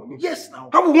still our money? Yes, now.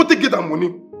 How we want to get that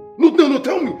money? No,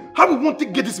 tell me. How we want to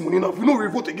get this money now if we don't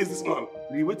revolt against this man?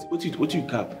 What you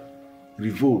cap?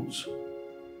 Revolt?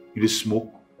 You just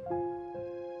smoke?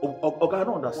 Okay, I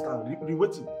don't understand.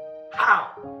 Revolt?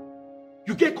 How?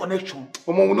 You get connection?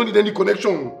 We don't need any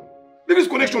connection. There is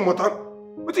connection matter.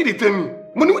 What did they tell me?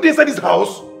 Money with inside this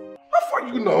house? How far are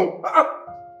you now?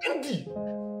 Andy!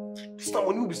 This time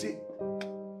money will be say,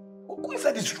 go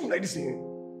inside this room like this.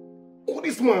 Call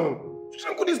this man.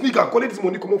 Call this nigga, collect this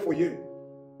money, come on for here.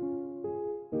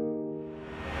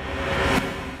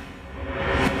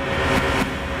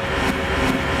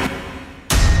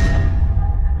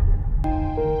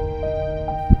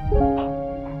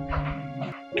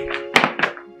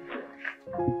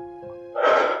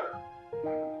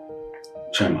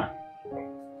 Chairman,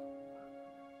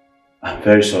 I'm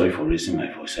very sorry for raising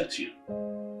my voice at you.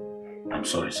 I'm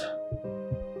sorry, sir.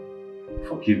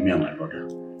 Forgive me and my brother.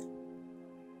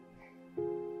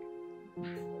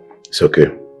 It's okay.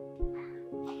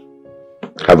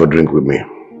 Have a drink with me.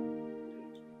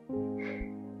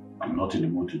 I'm not in the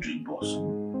mood to drink, boss.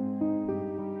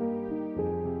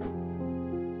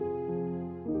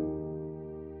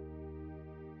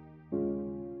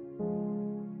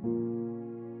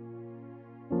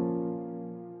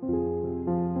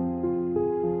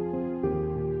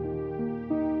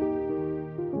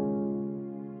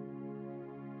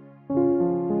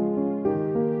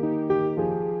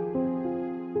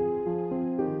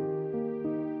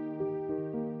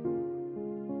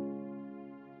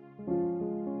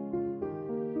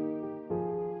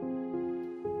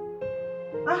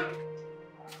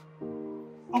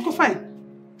 Uncle Fine,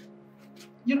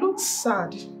 you look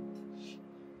sad.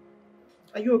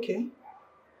 Are you okay?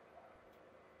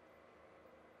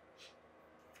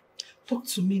 Talk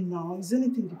to me now. Is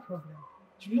anything the problem?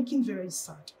 You're looking very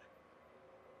sad.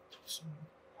 Talk to me.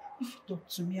 If you talk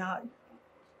to me,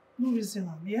 no reason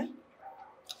I'm here.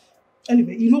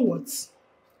 Anyway, you know what?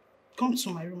 Come to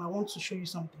my room. I want to show you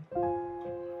something.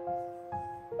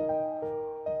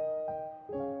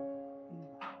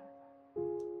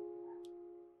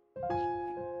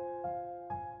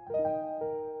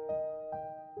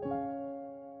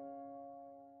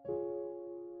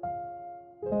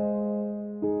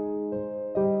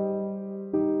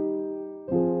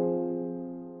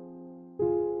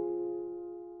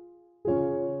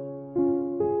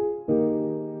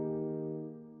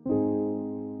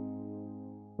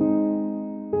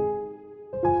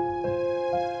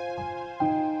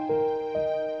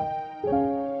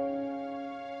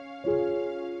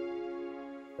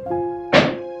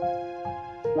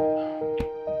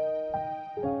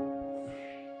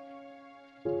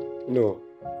 No.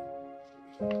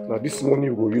 Now this money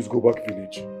we go use go back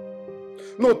village.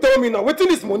 No, tell me now, wetin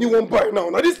this money won't buy now?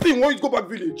 Now this thing won't use go back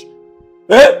village.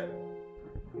 Eh?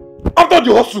 After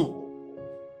the hustle.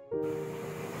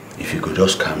 If you could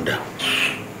just calm down.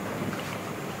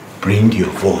 Bring your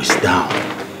voice down.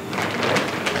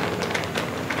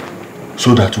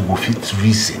 So that we will fit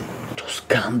reason. Just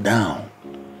calm down.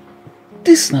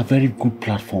 This is a very good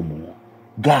platform.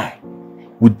 Guy,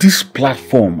 with this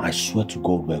platform, I swear to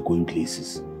God, we're going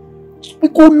places. We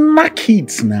go knock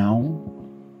it now.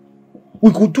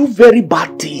 We go do very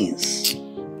bad things.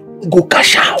 We go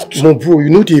cash out. No, bro, you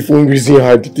know the phone reason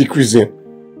hard, the take reason.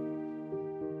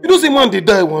 You don't say man they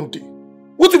die one day.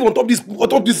 What if on top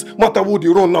this matter what they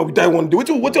run now we die one day?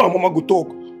 What if our mama go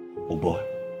talk? Oh boy.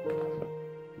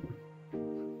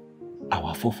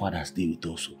 Our forefathers stay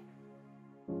with us.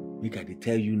 Make I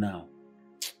tell you now.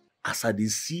 As I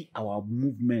see our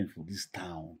movement for this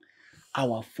town,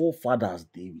 our forefathers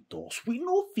stay with us. We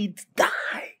no fit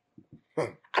die.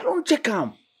 I don't check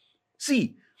them.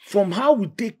 See, from how we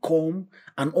take come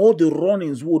and all the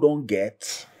runnings we don't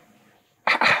get,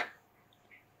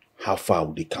 how far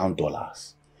would they count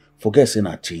dollars? Forget saying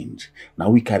a change.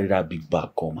 Now we carry that big bag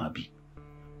come, Abi.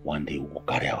 One day we'll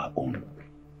carry our own.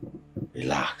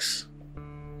 Relax.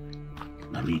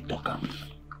 Now me talk am.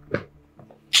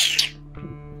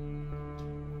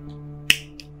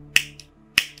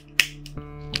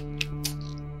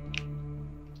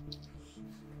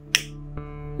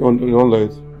 You don't lie.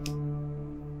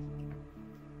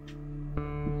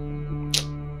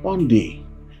 One day,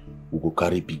 we go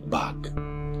carry big bag.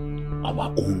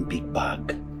 Our own big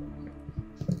bag.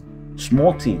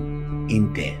 Small thing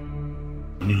in there.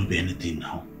 It will be anything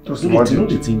now. Just imagine.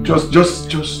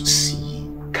 Just. See,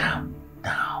 calm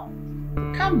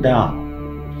down. Calm down.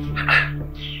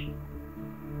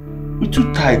 We're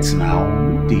too tight now.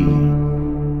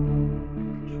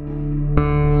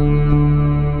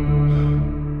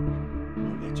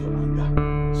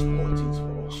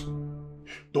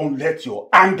 Don't let your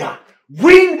anger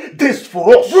win this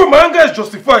for us. Bro, my anger is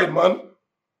justified, man.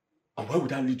 And where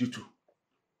would that lead you to?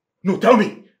 No, tell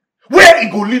me. Where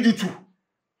it go lead you to?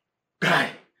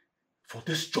 Guy, for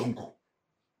this jungle,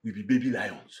 we be baby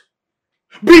lions.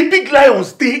 Big lions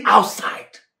stay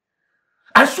outside.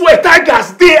 I swear, tigers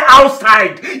stay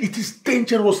outside. It is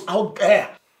dangerous out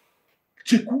there.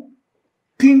 Chiku,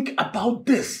 think about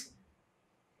this.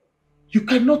 You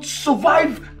cannot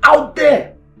survive out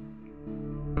there.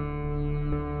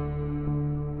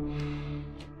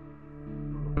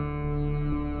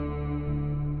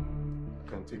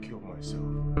 Take care of myself.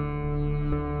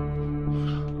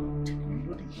 You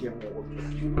know they hear more.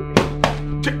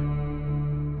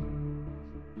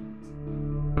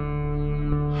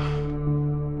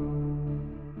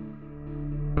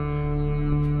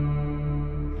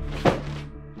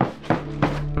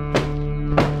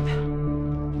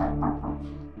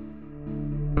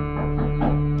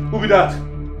 Who be that?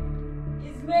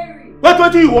 It's Mary.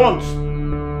 What do you want?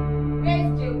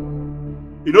 Where's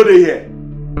Jeku? You know they hear.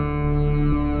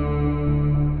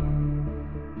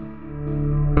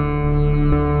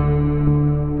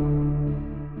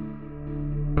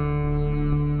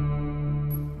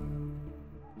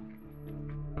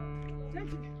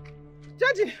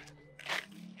 Daddy,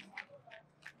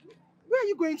 where are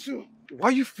you going to? Why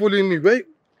are you following me? Where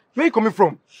are you coming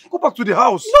from? Go back to the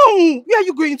house. No, where are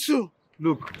you going to?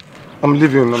 Look, I'm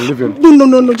leaving.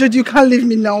 No, Daddy, you can't leave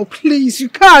me now. Please, you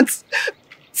can't.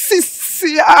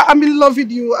 See, I'm in love with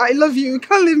you. I love you. You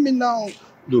can't leave me now.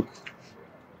 Look,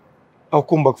 I'll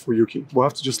come back for you, okay? But I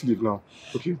have to just leave now,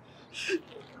 okay?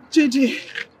 JJ,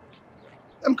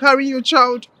 I'm carrying your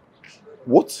child.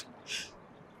 What?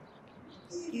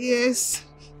 Yes.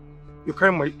 You're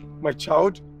carrying my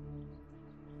child?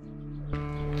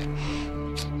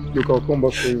 Look, I'll come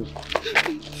back for you.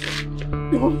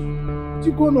 No,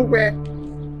 you go nowhere.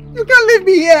 You can't leave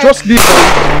me here. Just leave her.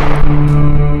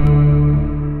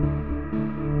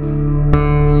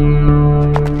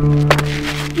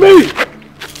 Mary!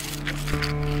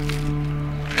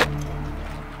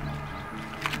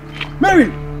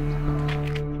 Mary!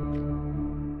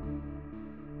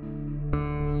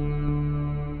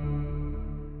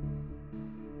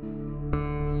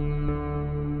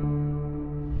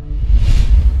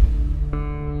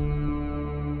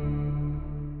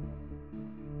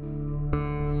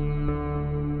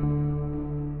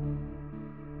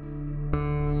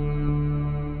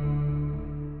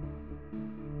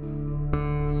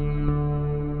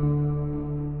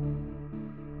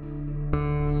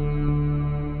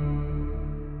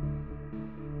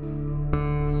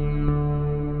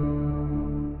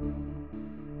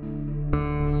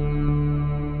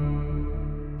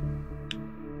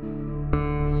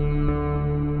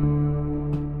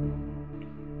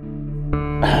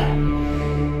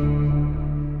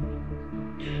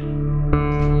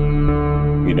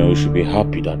 You should be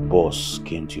happy that boss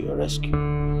came to your rescue.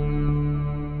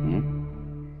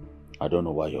 I don't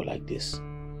know why you're like this.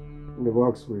 Never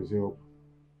asked for his help.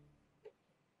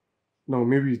 Now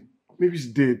maybe he's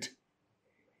dead.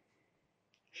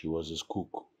 She was his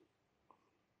cook.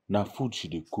 Now food she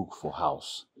did cook for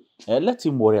house. Let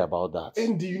him worry about that.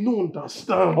 Andy, you don't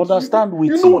understand. Understand with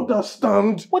you don't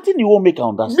understand. What did you want make her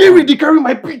understand? Mary, they carry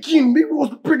my pikin. Mary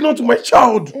was pregnant with my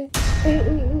child.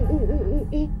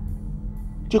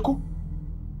 Jeku,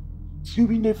 you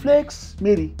been the flex,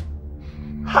 Mary.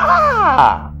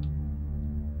 Ha!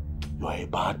 You're a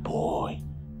bad boy.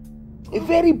 A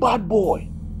very bad boy.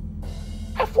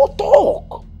 I for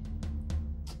talk.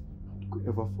 I could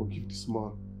ever forgive this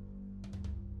man.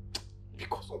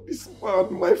 Because of this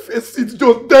man, my face it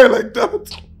just die like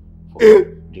that.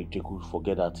 Jeku,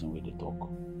 forget that thing with the talk.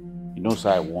 You know,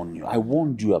 sir, I warned you. I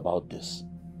warned you about this.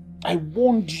 I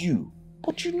warned you.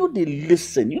 But you know they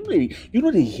listen. You know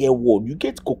they hear word. You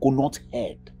get coconut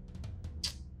head.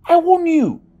 I warn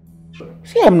you.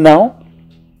 See him now.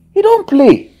 He don't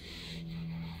play.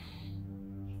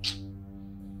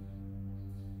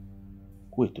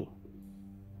 Wait.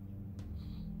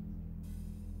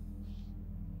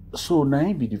 So now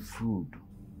it be the food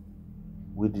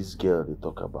with this girl they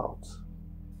talk about.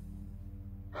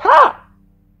 Ha!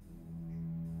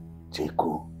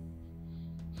 Jeku.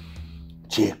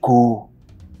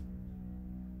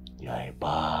 You're a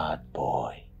bad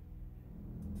boy.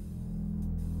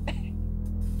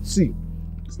 See,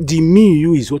 the me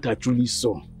you is what I truly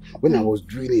saw. When I was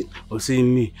doing it, I was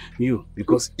saying me, you.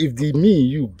 Because if the me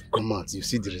you come out, you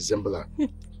see the resemblance.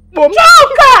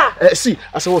 Joker! See,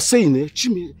 as I was saying,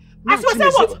 Chime. As I was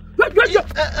saying what? You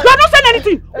are not saying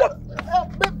anything. What?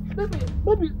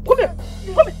 Baby, come here.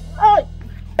 Come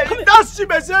here. That's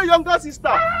Chime's younger sister.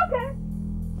 Okay.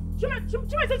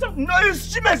 Chime said something. No,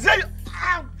 it's Chime's. Is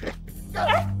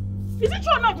it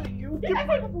true or not? Did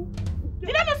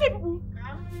I not say people?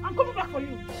 I'm coming back for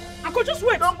you. I could just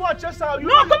wait. Don't go and chase out.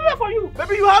 No, I'm coming back for you.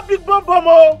 Baby, you have big bum bum,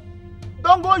 oh.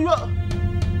 Don't go, you are...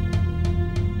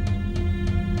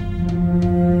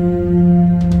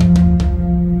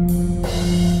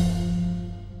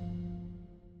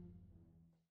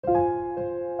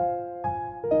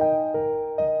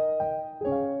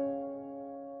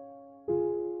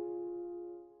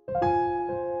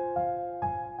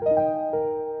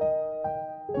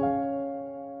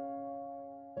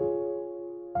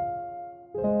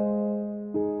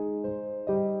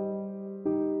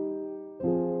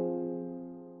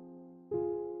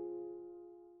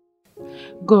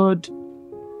 God,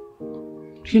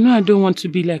 you know I don't want to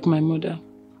be like my mother.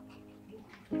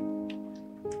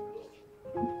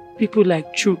 People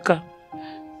like Chuka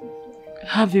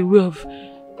have a way of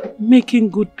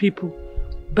making good people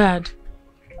bad.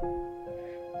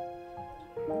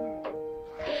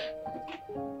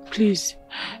 Please,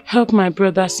 help my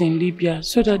brothers in Libya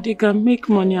so that they can make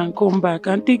money and come back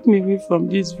and take me away from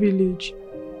this village.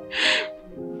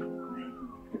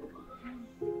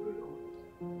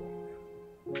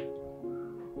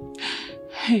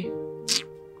 Hey,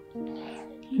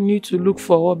 I need to look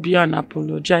for Obi and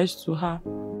apologize to her.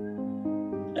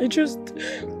 I just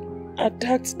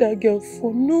attacked that girl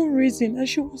for no reason and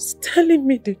she was telling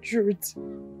me the truth.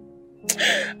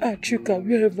 Chuka,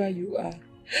 wherever you are,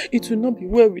 it will not be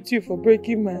well with you for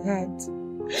breaking my heart.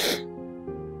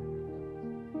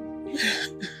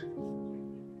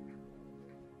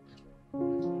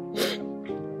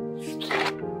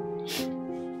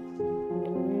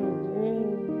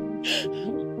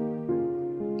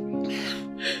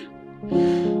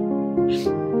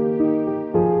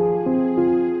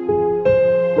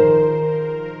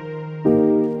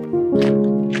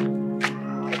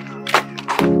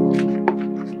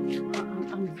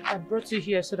 You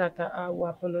here so that I will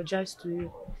apologize to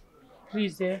you.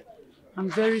 Please, I'm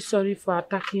very sorry for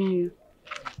attacking you.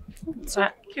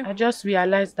 I just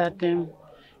realized that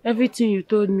everything you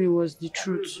told me was the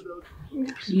truth.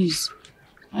 Please,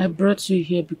 I brought you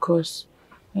here because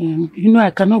you know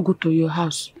I cannot go to your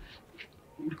house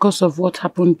because of what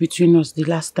happened between us the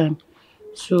last time.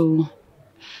 So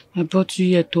I brought you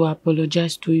here to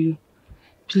apologize to you.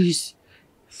 Please,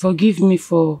 forgive me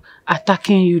for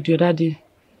attacking you the other day.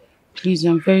 Please,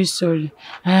 I'm very sorry.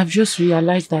 I have just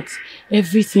realized that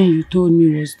everything you told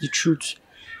me was the truth.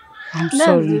 I'm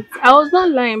sorry. It. I was not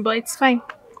lying, but it's fine.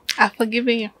 I've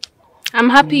forgiven you. I'm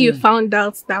happy you found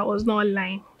out that I was not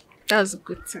lying. That was a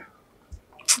good thing.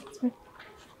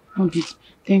 Okay.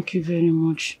 Thank you very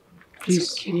much.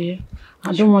 Please, okay.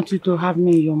 I don't want you to have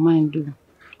me in your mind, though.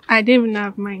 I didn't even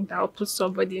have mind. I'll put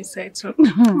somebody inside, so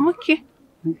I'm okay.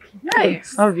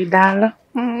 Nice. Oh, Vidala.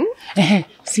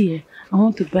 See, I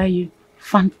want to buy you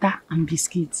Fanta and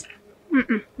biscuits.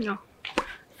 No.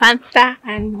 Fanta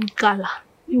and Gala.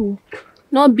 You?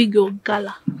 Not big old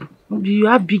Gala. Do you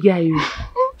have big eye?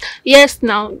 Yes,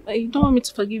 now. You don't want me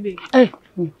to forgive you. Hey,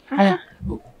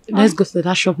 let's go to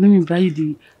that shop. Let me buy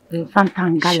you the Fanta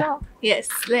and Gala. Sure. Yes,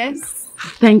 let's.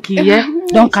 Thank you, yeah?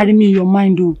 Don't carry me in your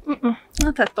mind, though.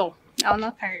 Not at all. I'll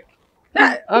not carry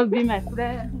you. I'll be my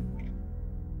friend.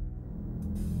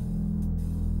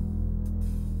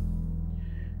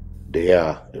 They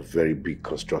are a very big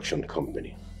construction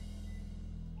company.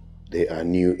 They are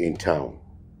new in town.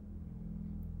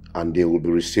 And they will be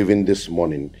receiving this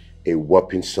morning a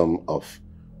whopping sum of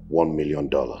 $1 million.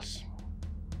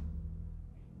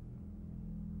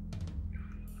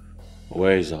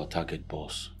 Where is our target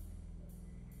boss?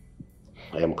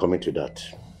 I am coming to that.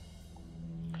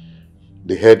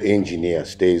 The head engineer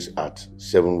stays at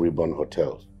 7 Ribbon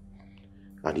Hotel,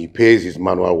 and he pays his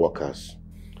manual workers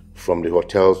from the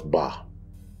hotel's bar.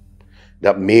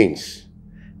 That means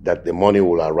that the money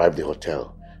will arrive at the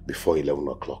hotel before 11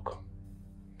 o'clock,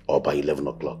 or by 11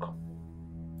 o'clock.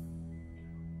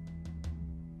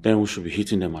 Then we should be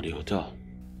hitting them at the hotel.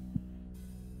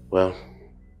 Well,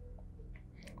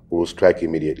 we'll strike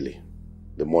immediately.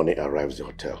 The money arrives at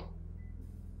the hotel.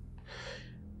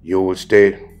 You will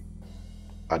stay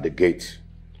at the gate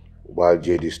while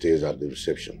JD stays at the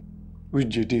reception.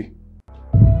 With JD?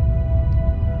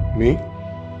 Me?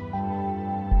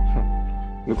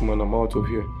 Look, man, I'm out of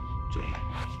here.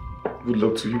 Good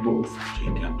luck to you both. Jay,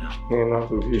 calm down. No,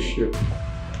 not of this shit.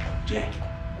 Jay.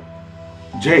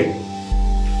 Jay.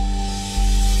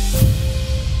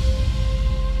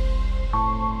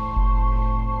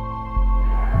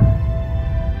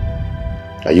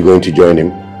 Are you going to join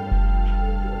him?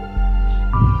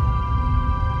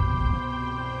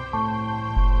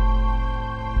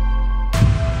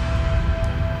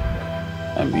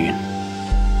 I mean,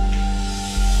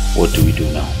 what do we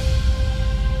do now?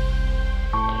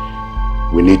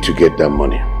 We need to get that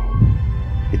money.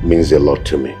 It means a lot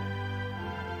to me.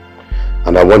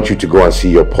 And I want you to go and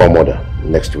see your poor mother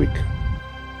next week.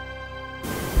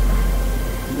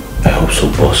 I hope so,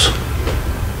 boss.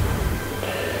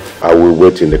 I will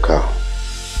wait in the car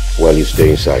while you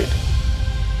stay inside.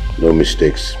 No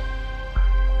mistakes.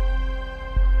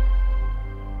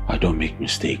 I don't make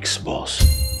mistakes, boss.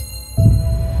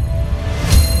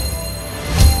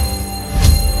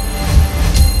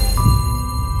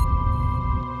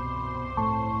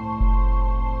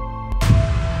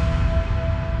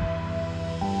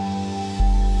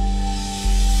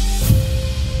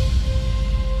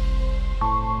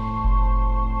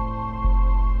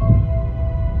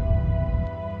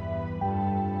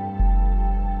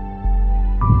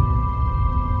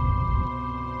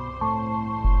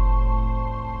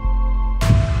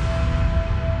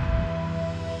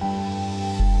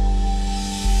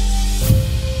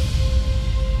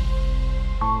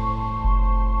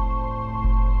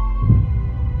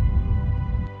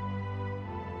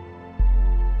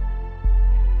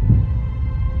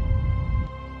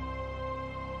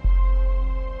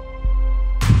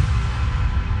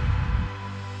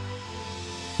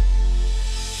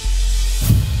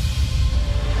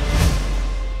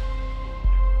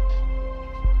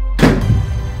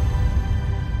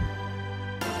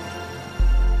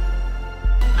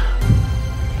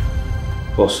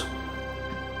 Boss.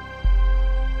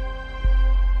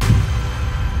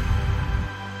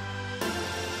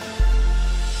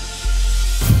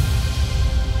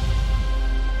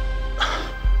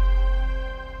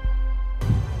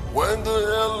 When the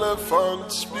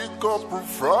elephants pick up a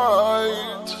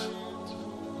fright,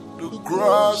 the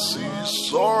grass is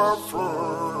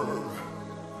suffer.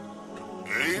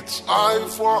 It's eye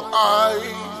for eye,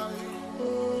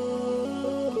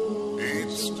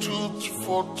 it's tooth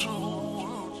for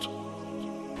tooth,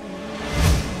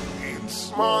 it's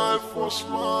smile for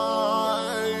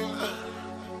smile.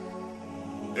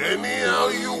 Anyhow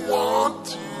you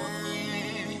want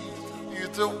it,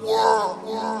 it's a war.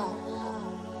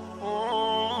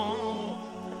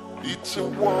 It's a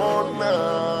war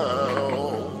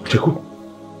now. Jacob.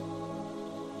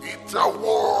 It's a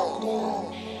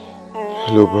war.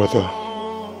 Hello, brother.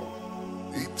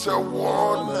 It's a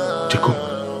war now. Jacob,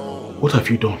 what have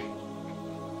you done?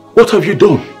 What have you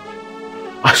done?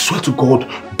 I swear to God,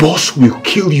 boss will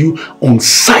kill you on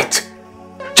sight.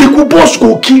 Jacob, boss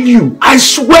will kill you. I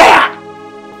swear.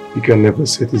 He can never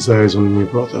set his eyes on me,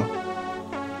 brother.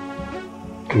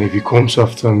 And if he comes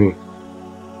after me,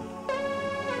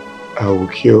 I will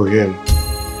kill him.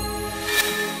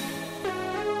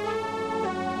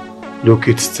 Look,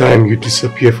 it's time you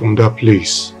disappear from that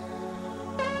place.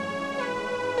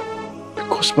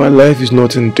 Because my life is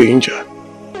not in danger.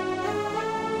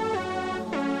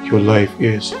 Your life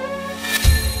is.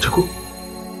 Jacob,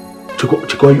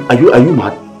 are you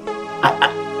mad?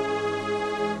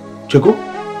 Jacob?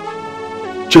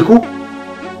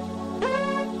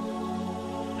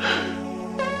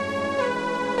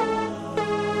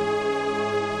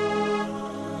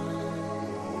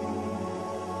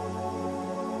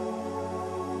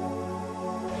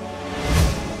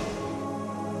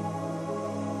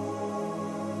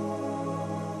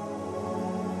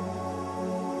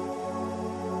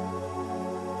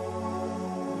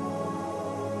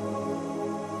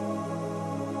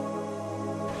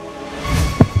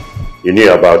 You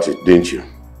knew about it, didn't you?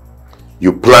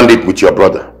 You planned it with your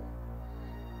brother.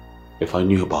 If I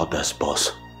knew about this,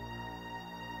 boss,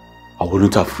 I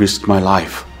wouldn't have risked my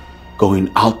life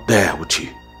going out there with you.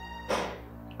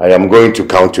 I am going to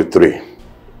count to 3.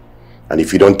 And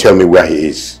if you don't tell me where he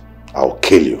is, I'll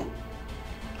kill you.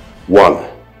 1.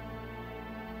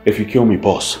 If you kill me,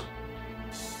 boss,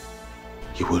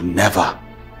 you will never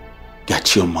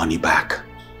get your money back.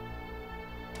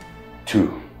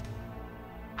 2.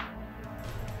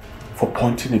 For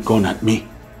pointing a gun at me.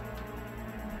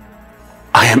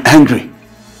 I am angry.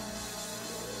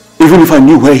 Even if I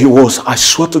knew where he was, I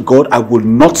swear to God I would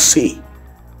not say.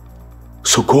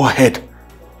 So go ahead.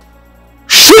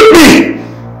 Shoot me!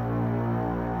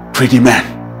 Pretty man.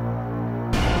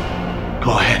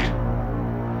 Go ahead.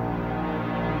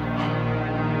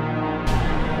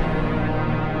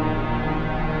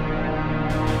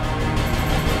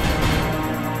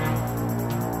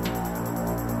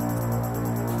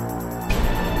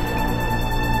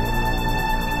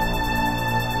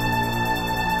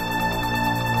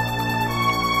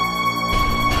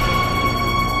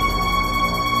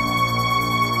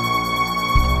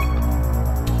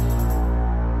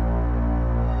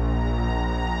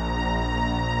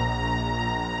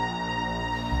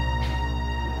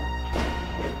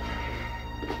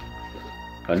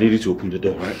 I need you to open the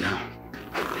door right now.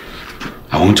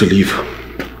 I want to leave.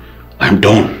 I'm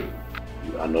done.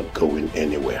 You are not going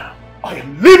anywhere. I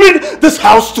am leaving this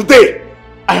house today.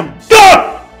 I am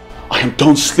done. I am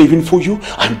done slaving for you.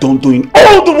 I am done doing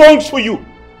all the wrongs for you.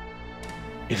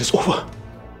 It is over.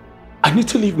 I need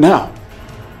to leave now.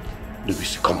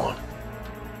 Louis, come on.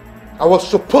 I was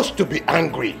supposed to be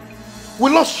angry.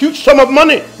 We lost huge sum of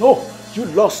money. No, you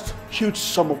lost huge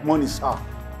sum of money, sir.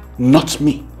 Not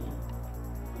me.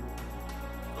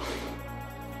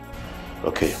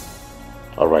 Okay.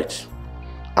 All right.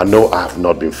 I know I have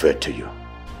not been fair to you.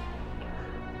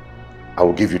 I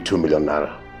will give you 2 million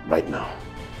naira right now.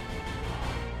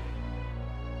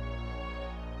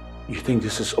 You think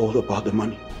this is all about the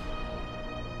money?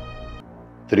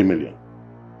 3 million.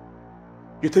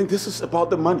 You think this is about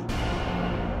the money?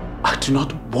 I do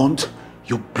not want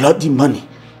your bloody money.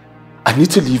 I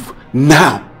need to leave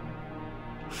now.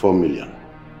 4 million.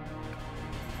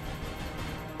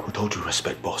 With all due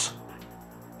respect, boss,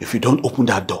 if you don't open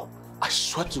that door, I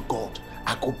swear to God,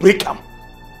 I go break them.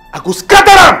 I go scatter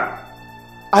them.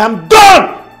 I am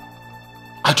done.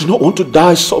 I do not want to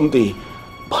die someday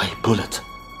by a bullet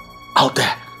out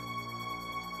there.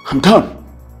 I'm done.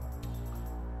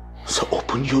 So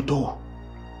open your door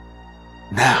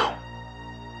now.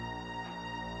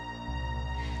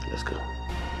 Let's go.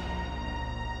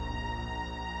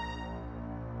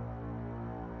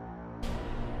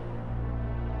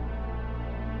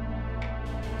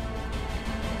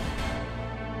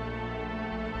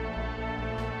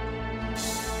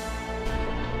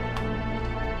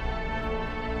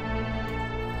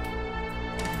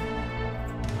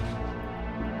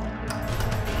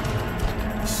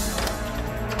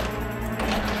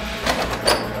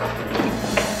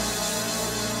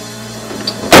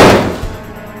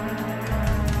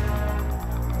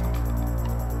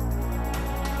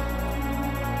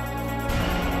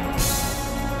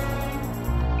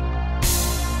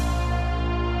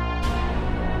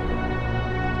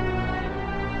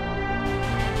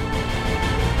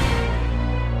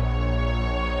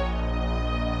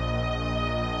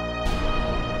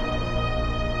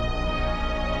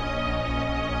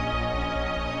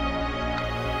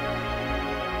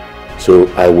 So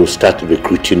I will start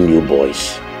recruiting new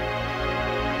boys.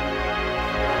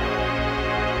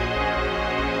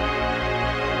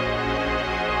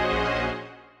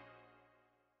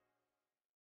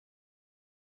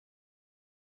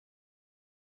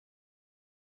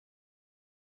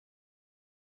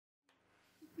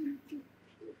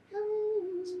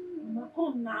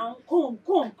 Come now, come.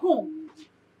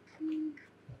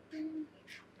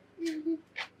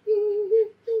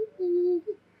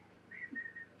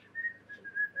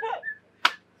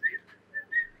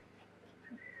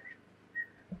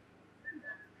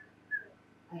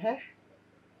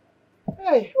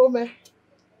 Hey, Ome.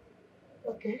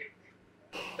 Okay.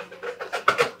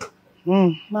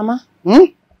 Mama?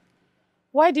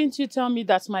 Why didn't you tell me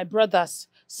that my brothers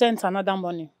sent another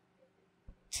money?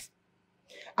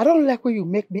 I don't like when you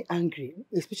make me angry,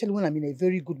 especially when I'm in a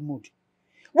very good mood.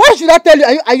 Why should I tell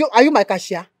you? Are you my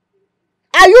cashier?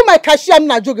 Are you my cashier? I'm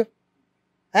not joking.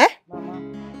 Eh?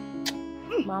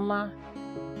 Mama,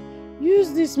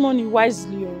 use this money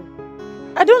wisely.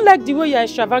 I don't like the way you're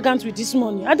extravagant with this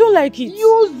money. I don't like it.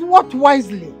 Use what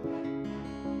wisely?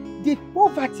 Did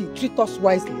poverty treat us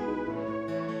wisely?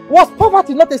 Was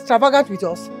poverty not extravagant with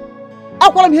us?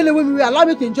 How come here when we allow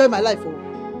me to enjoy my life?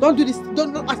 Oh? Don't do this.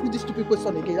 Don't ask me this stupid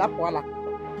question again.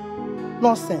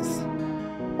 Nonsense.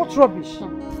 What rubbish?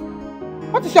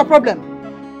 What is your problem?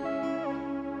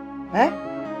 Eh?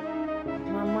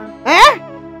 Mama. Eh?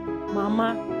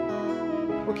 Mama.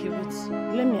 Okay, wait.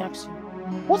 Let me ask you.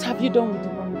 What have you done with the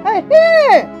money?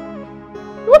 Hey!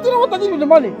 What do you know what I did with the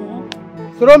money?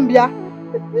 Sorombia.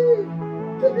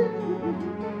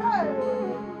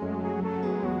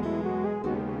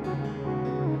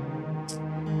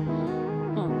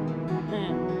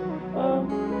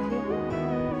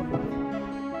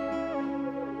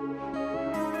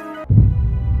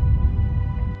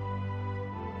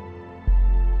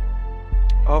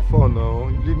 How far now?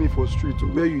 You leave me for street.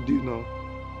 Where you did now?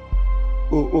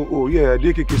 Oh, yeah,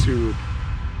 DKKC Road.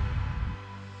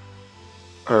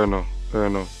 I know.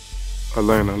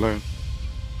 Align.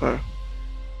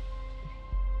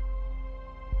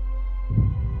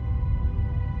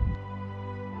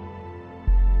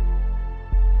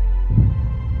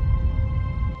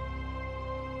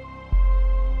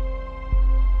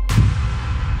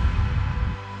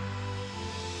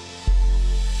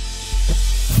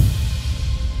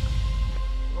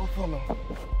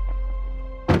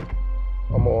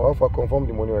 How far confirm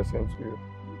the money I sent to you?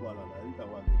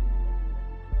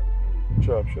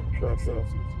 Sure.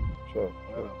 Bye.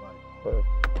 Bye.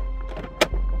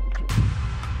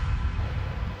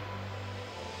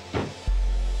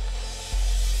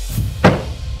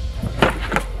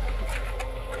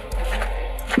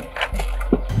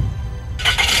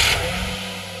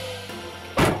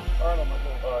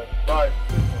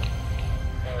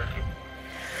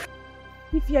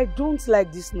 Ify, I don't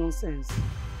like this nonsense.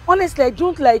 Honestly, I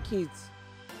don't like it.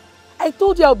 I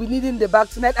told you I'll be needing the bag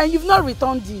tonight and you've not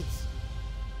returned it.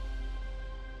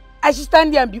 I should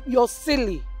stand there and be, you're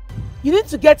silly. You need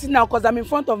to get it now because I'm in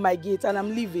front of my gate and I'm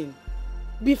leaving.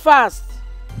 Be fast.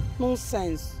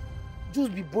 Nonsense.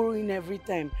 Just be borrowing every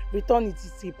time. Return it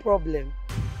is a problem.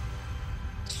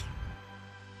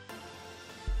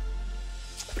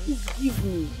 Please give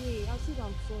me. Hey, I said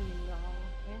I'm sorry now.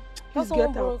 Please That's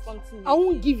get all out. something. I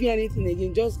won't give you anything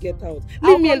again. Just get out.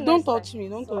 Leave me. Don't touch me.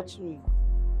 Don't touch me.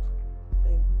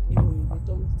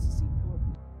 Return it is a problem.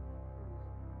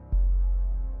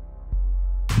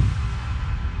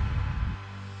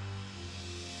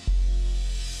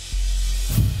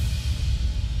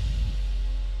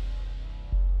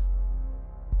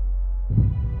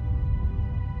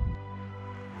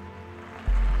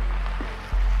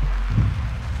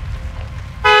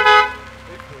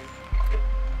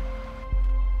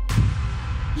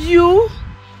 You?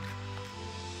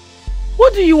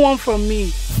 What do you want from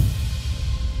me?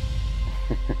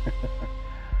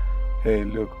 Hey,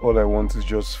 look, all I want is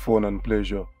just fun and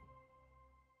pleasure.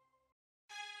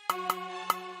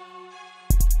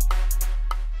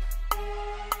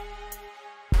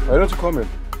 Why don't you come in?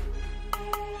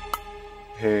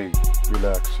 Hey,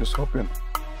 relax, just hop in,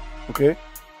 okay?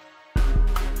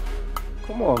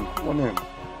 Come on in.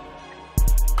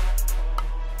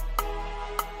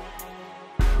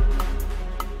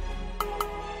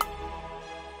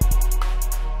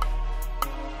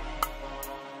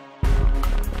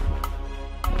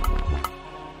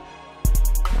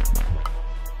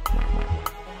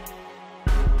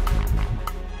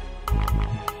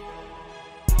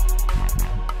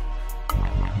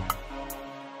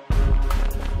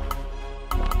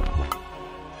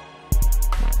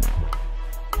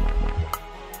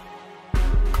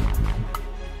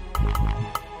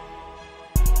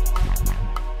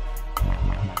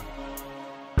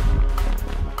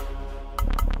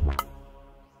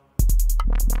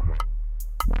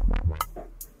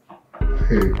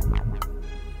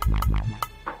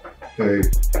 Hey,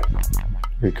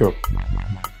 wake up.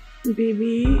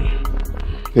 Baby.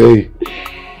 Hey,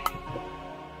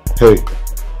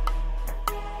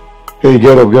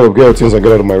 get up since I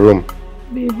get out of my room.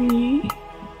 Baby.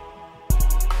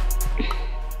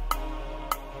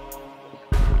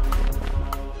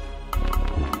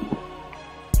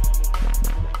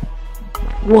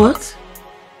 What?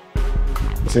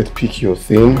 I said pick your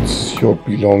things, your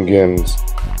belongings,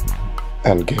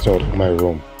 and get out of my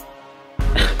room.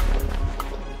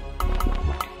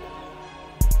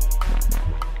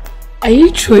 Are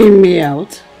you throwing me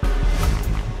out?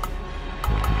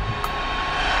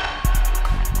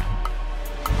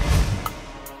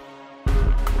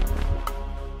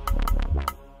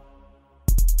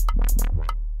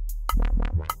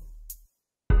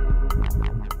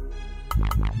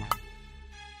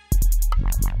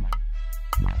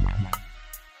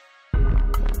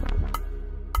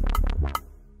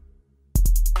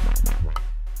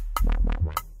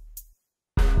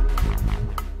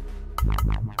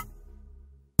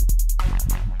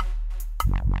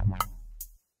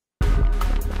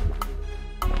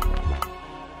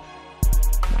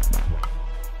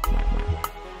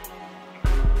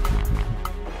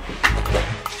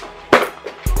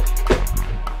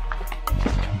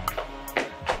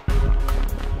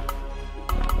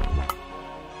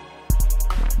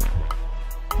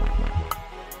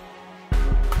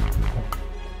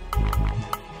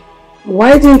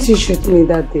 Why didn't you shoot me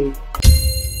that day?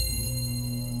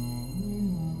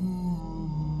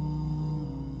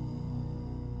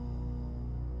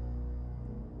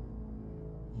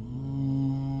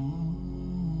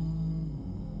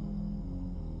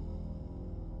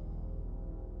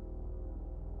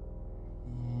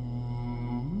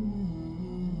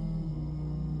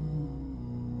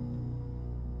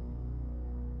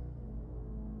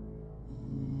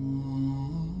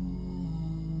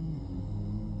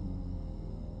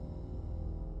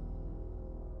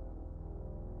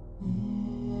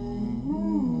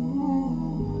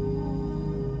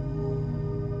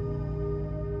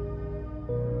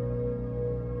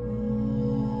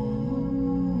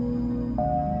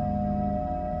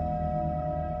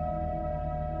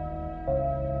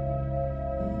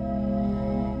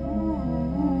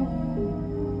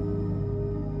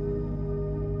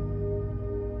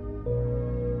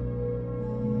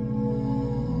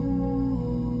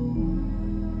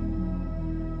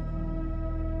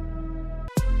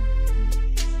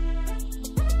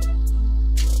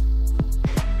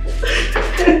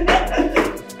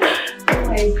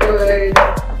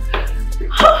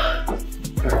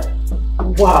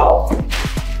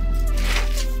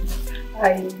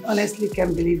 I honestly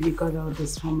can't believe you got all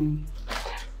this for me.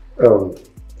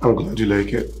 I'm glad you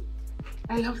like it.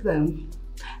 I love them.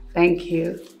 Thank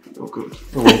you. Oh, good.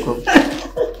 You're welcome.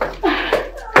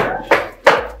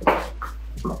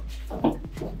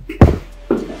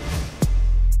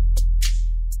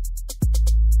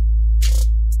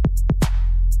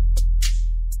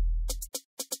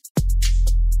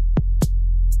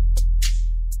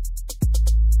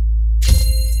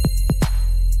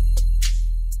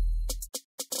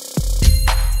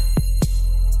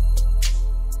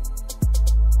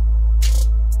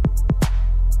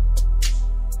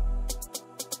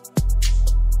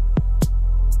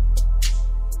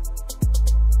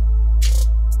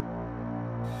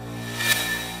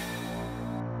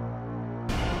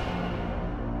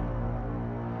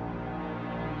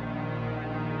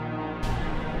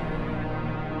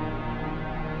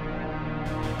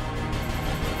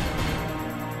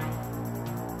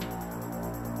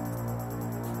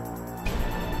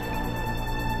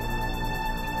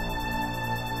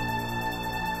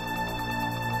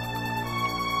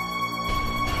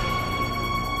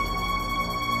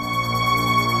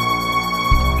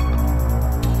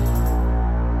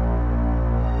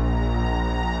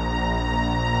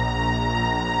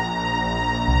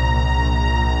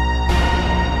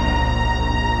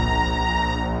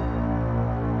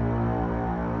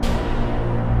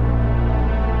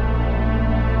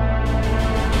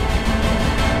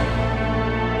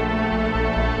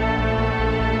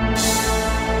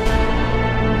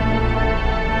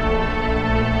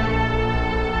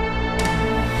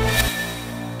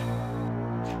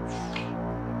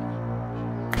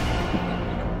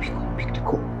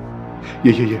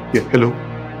 Yeah. Hello?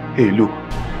 Hey, look.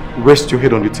 Rest your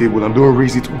head on the table and don't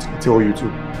raise it until I tell you to.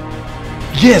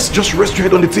 Yes, just rest your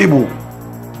head on the table.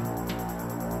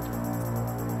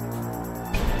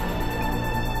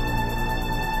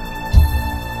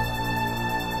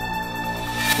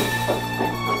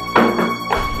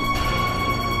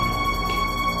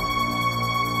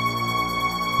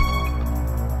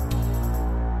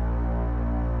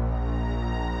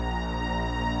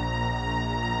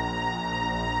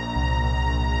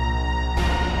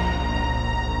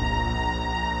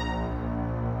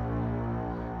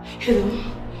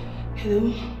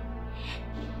 Hello?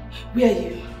 Where are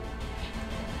you?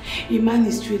 A man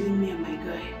is trailing me and my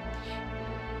guy.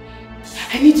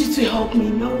 I need you to help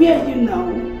me now. Where are you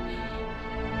now?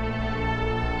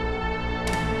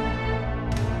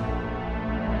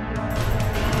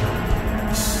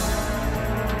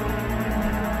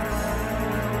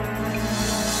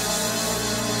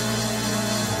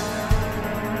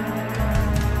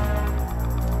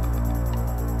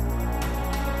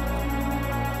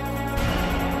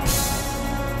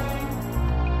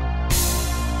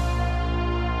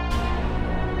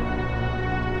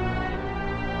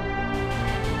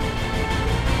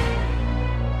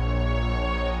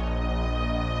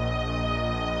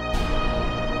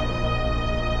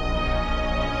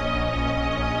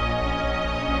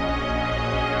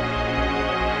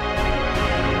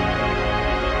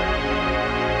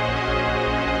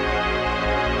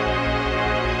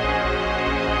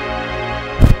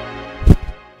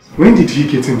 When did he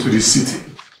get into the city?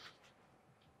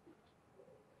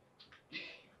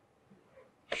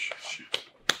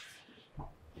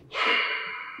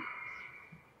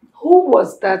 Who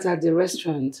was that at the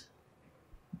restaurant?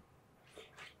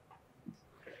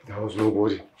 There was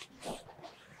nobody.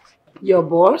 Your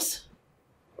boss?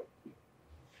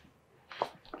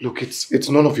 Look, it's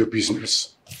none of your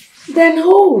business. Then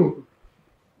who?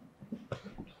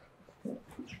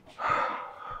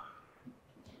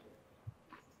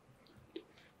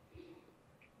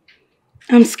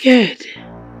 I'm scared.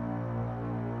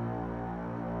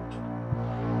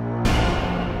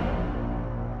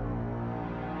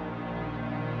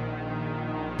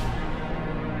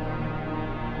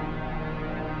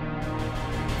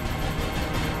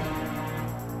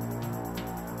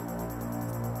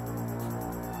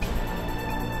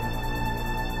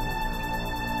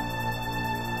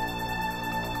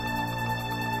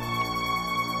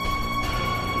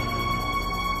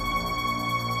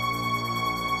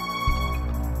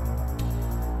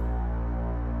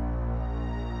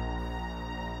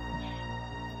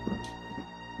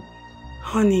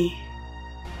 Honey,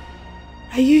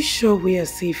 are you sure we are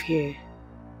safe here?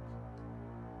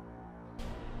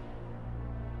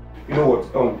 You know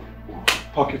what?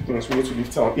 Pack your things. We need to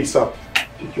leave town ASAP.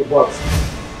 Take your bags.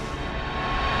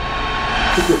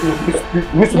 Take your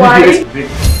things. Why?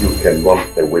 You can run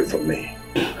away from me.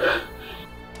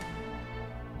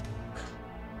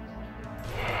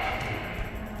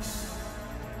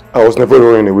 I was never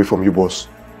running away from you, boss.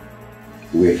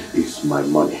 Where is my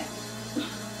money?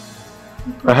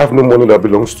 I have no money that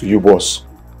belongs to you, boss.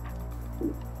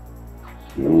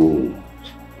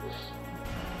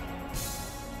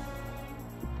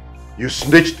 You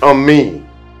snitched on me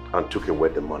and took away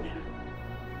the money.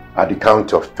 At the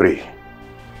count of 3,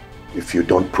 if you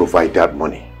don't provide that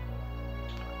money,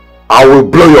 I will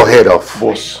blow your head off.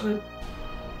 Boss,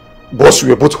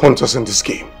 we are both hunters in this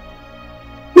game.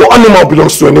 No animal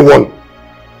belongs to anyone.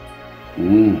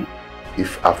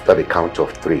 If after the count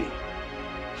of 3,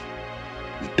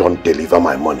 you don't deliver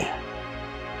my money,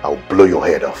 I'll blow your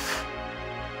head off.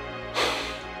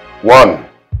 1.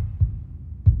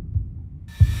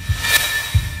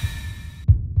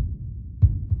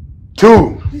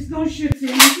 2. Please don't shoot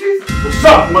him, please. What's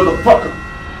up, motherfucker?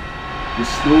 You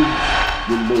snooze,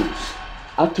 you lose.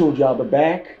 I told y'all the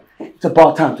back. It's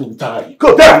about time to retire you.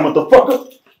 Go down, motherfucker.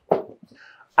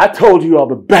 I told you I'll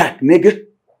be back, nigga.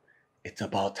 It's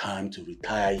about time to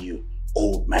retire you,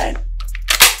 old man.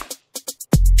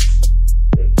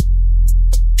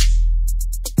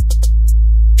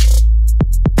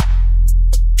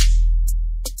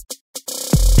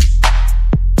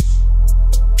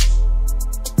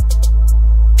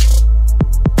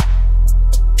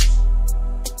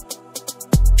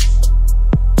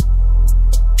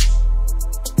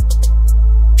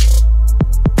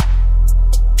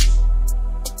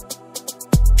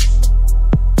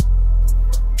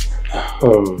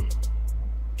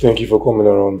 Thank you for coming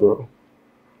around, bro.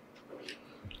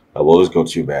 I've always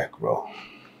got you back, bro.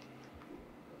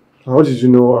 How did you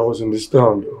know I was in this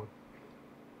town, bro?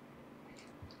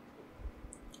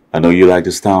 I know you like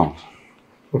this town.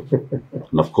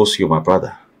 And of course, you're my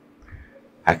brother.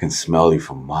 I can smell you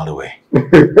from a mile away.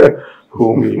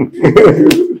 Homie.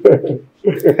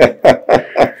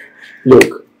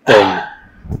 Look,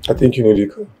 I think you need a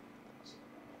car.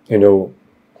 You know,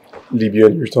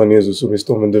 Libyan returnees also been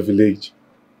storming the village.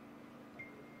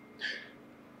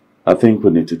 I think we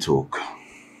need to talk.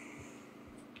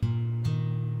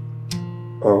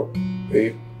 Oh,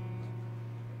 babe.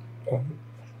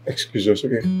 Excuse us,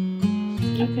 okay?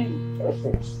 Okay.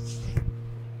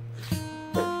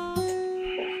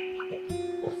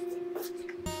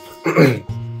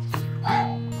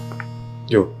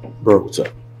 Yo, bro, what's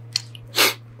up?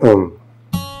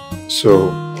 So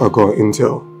I got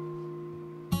intel.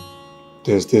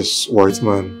 There's this white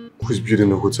man who's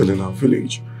building a hotel in our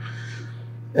village.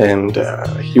 And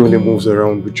he only moves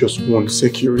around with just one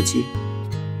security.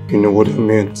 You know what I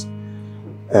meant?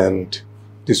 And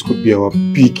this could be our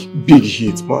big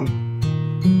hit, man.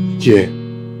 Yeah,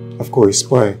 I've got a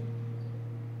spy.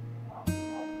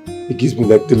 He gives me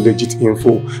like the legit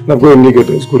info. And I've got a nigga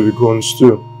that's got to be guns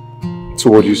too. So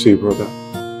what do you say, brother?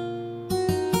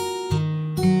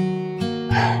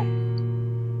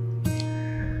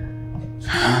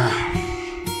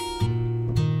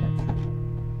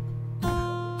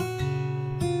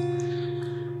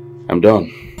 I'm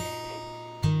done.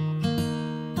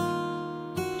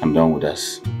 I'm done with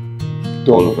this.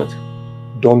 All of it.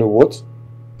 Done with what?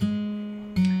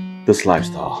 This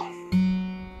lifestyle.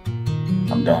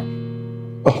 I'm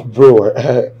done. Oh, bro,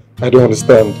 I don't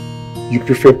understand. You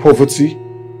prefer poverty?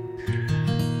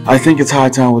 I think it's high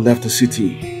time we left the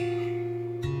city.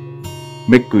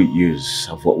 Make good use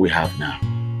of what we have now.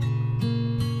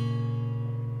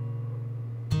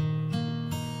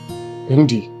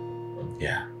 Indy.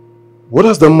 Yeah. What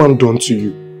has that man done to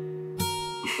you?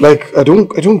 Like, I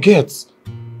don't get.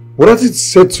 What has it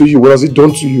said to you? What has it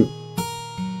done to you?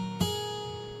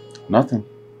 Nothing.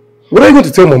 What are you going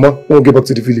to tell Mama when we get back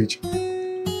to the village?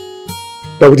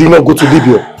 That we did not go to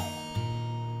Libya?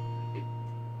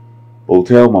 We'll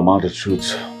tell Mama the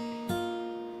truth.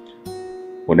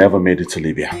 We never made it to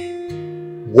Libya.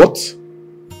 What?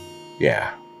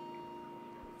 Yeah.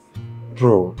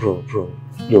 Bro.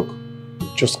 Look,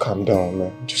 just calm down,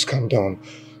 man. Just calm down.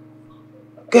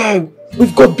 Guy,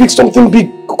 we've got something big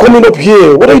coming up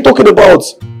here. What are you talking about?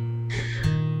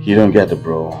 You don't get it,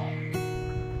 bro.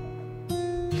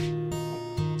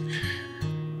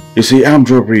 You see, armed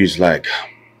robbery is like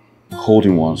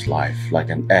holding one's life like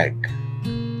an egg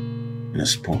in a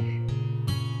spoon.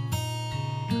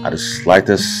 At the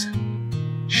slightest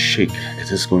shake,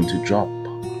 it is going to drop.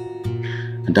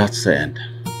 And that's the end.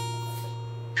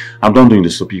 I'm done doing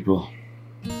this to people.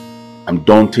 I'm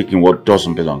done taking what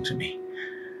doesn't belong to me.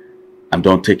 I'm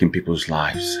done taking people's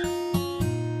lives.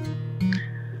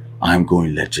 I'm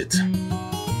going legit.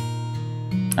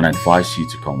 And I advise you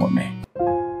to come with me.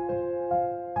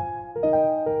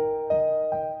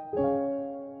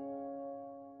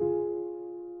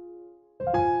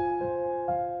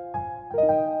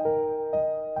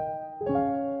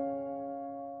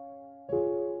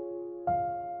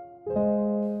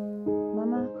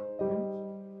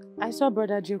 saw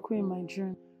Brother Jeku in my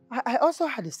dream. I also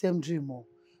had the same dream.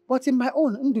 But in my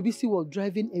own, Ndubisi was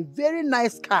driving a very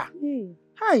nice car.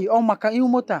 Hi, oh my God,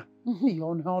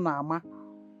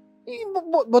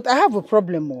 but I have a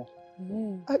problem.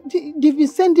 They've been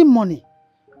sending money.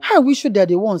 How are we sure they're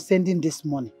the ones sending this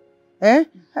money?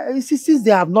 Since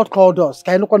they have not called us.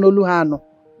 Father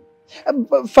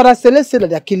Celeste said that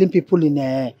they're killing people in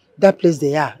that place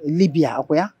they are, in Libya.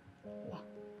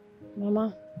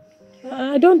 Mama,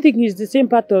 I don't think it's the same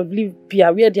part of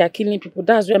Libya where they are killing people.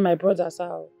 That's where my brothers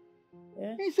are.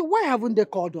 So why haven't they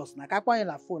called us?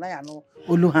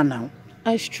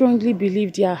 I strongly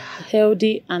believe they are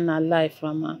healthy and alive,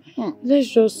 Mama. Let's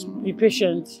just be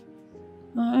patient.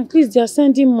 At least they are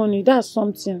sending money. That's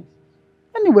something.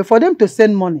 Anyway, for them to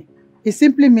send money, it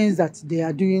simply means that they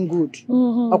are doing good.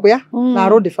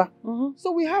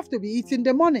 So we have to be eating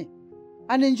the money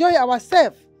and enjoy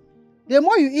ourselves. The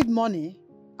more you eat money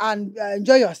and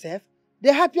enjoy yourself,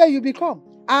 the happier you become.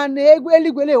 And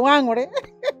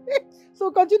so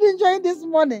continue enjoying this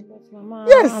money. Mama,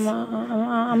 yes.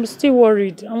 I'm still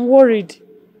worried. I'm worried.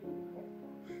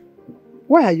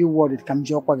 Why are you worried,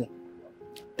 Kamjokwage?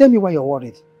 Tell me why you're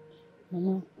worried.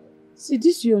 Mama, see,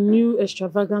 this your new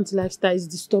extravagant lifestyle is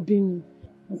disturbing me.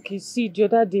 Okay, see, the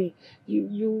other day,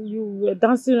 you were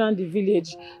dancing around the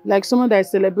village like someone that is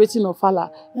celebrating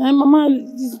Ofala. And Mama,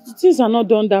 things are not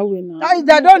done that way now.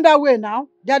 They're done that way now.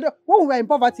 When we were in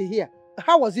poverty here,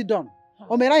 how was it done?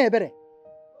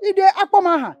 If they are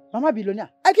Mama Bilonia,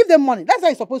 I give them money. That's how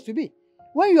it's supposed to be.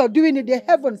 When you are doing it, the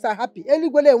heavens are happy. That's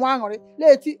what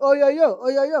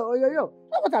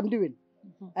I'm doing.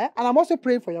 And I'm also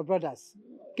praying for your brothers.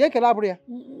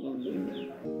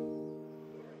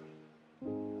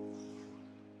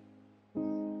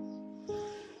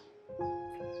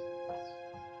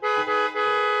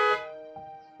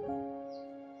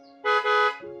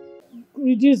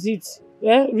 Reduce it.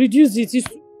 Yeah? Reduce it.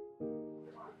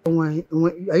 Are you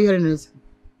hearing it?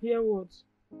 Hear what?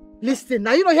 Listen,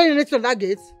 are you not hearing it on that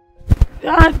gate?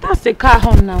 That's a car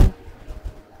horn now.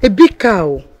 A big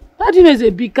car. How do you know it's a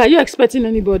big car? Are you expecting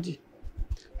anybody?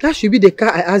 That should be the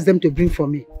car I asked them to bring for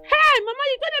me. Hey, Mama,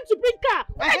 you told them to bring car.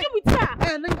 What are you doing with car?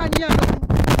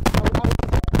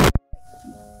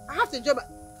 I have to enjoy my...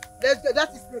 That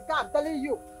is the car, I'm telling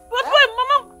you. But wait,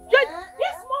 Mama, this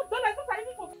small dollar is not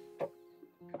even for...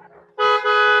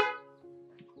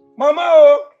 Mama,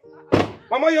 oh!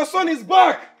 Mama, your son is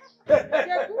back!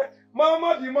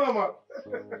 Mama, the mama!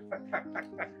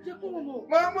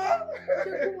 Mama!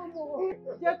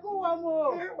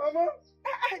 Mama!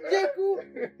 Jeku,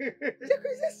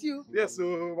 is this you? Yes,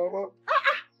 Mama.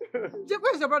 Jeku,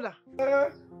 where's your brother?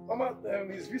 Mama,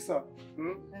 his visa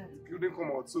couldn't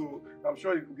come out, so I'm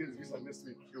sure he could get his visa next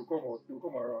week. He'll come out. He'll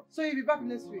come around. So you'll be back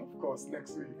next week? Of course,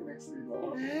 next week,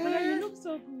 Mama. Mama, you look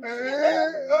so good.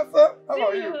 How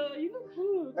are you? You look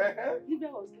good. Libya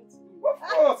was good to you. Of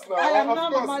course, now. I am now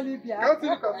Mama Libya. Can't you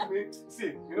look at me?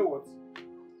 See, you know what?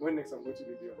 When next I'm going to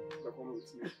Libya, you're coming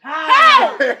with me.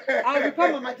 I'll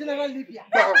become Mama General Libya.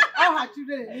 All her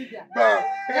children in Libya.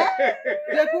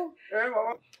 Jeku?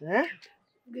 Mama.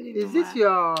 Is this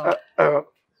your...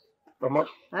 Mama?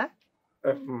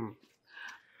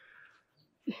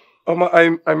 Mama,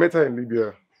 I met her in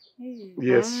Libya.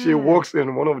 Yes, she works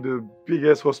in one of the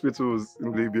biggest hospitals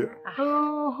in Libya.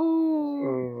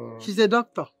 She's a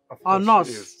doctor or nurse?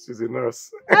 Yes, she's a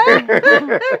nurse.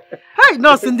 Hi,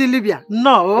 nurse in Libya.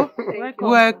 No.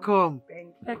 Welcome.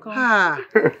 Let's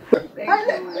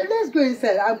go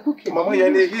inside. I'm cooking. Mama, you're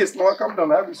in a haste. Mama, calm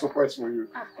down. I have a surprise for you.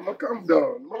 Mama, calm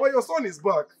down. Mama, your son is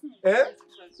back.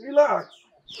 Relax.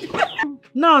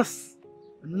 Nurse.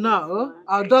 No.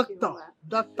 Or doctor.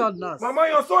 Doctor, nurse. Mama,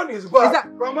 your son is back.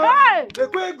 Mama, the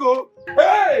way go.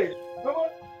 Hey! Mama,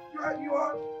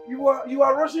 you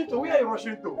are rushing to. Where are you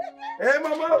rushing to? Hey,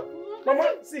 Mama.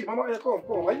 Mama, see, Mama, come.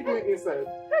 Are you going inside?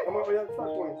 Mama, start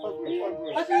going.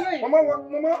 Mama,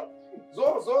 Mama.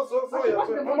 Zo.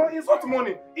 Mama,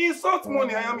 insult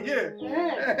money. I am here.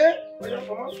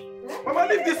 Mama,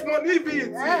 leave this money. Leave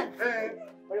it.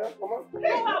 Mama,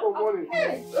 save for money.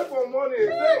 Save for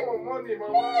money,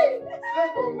 Mama.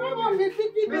 Save for money. Mama, be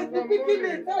picking it.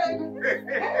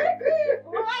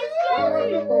 Mama,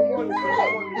 save for money.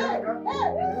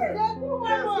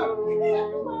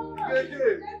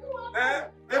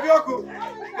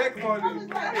 Take money.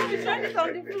 Shine it on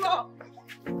the floor.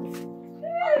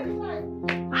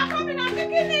 I'm coming, I'm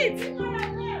picking it. Hey,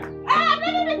 I'm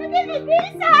picking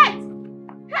it inside.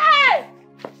 Hey!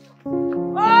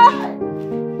 Oh!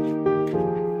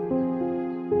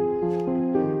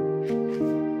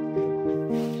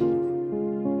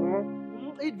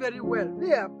 Eat very well.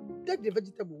 Yeah, take the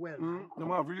vegetable well.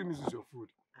 Mama, I really miss your food.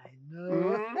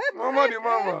 No. Mama, the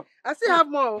mama. I still have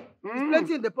more. There's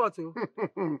plenty in the pot.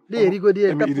 Let me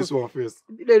eat this one first.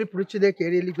 Let me put you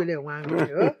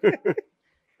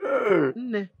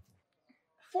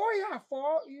four,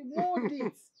 you mold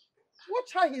it.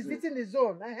 Watch how he's eating his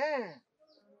own.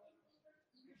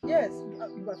 Yes,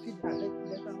 you must feed her.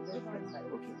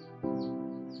 Okay.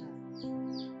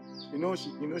 You know she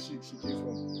came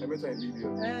from. I met her in Libya.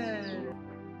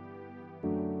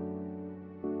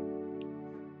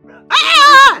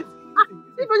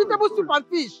 See vegetable soup and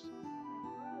fish.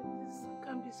 This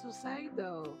can be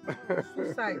suicidal.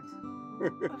 Suicide.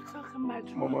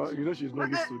 Mama, you know she's not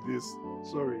used to this.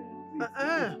 Sorry.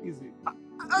 Easy.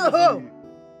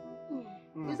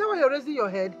 Is that why you're raising your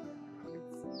head?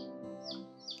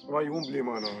 Well, you won't blame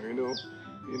her now, you know.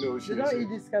 She don't eat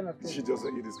this kind of things. She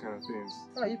doesn't eat this kind of things.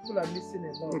 Oh, people are missing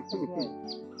a lot.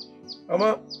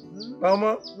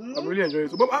 Mama, I'm really enjoying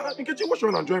it. But Nkechi, what's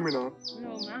wrong and join me now?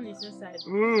 No, man is inside.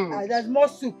 There's more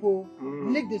soup.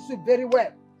 Lick the soup very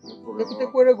well. No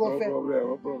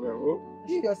problem. Oh.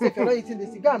 You yourself, you're not eating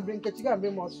this. Go and bring Nkechi, go and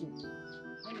bring more soup.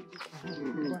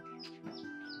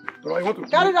 No, I want to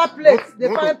carry that plate, the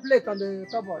fine plate on the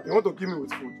cupboard. You want to give me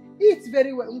with food? Eat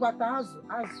very well. Azu.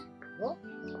 Oh?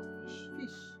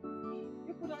 Fish.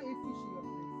 You put on a fish in your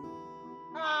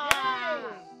place.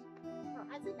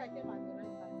 I think I came at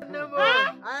the right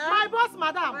time. My boss,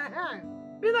 madam.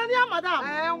 Billionaire, madam.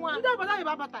 You don't bother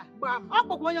about butter.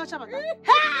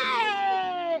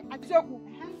 Hey!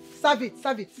 Serve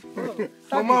it.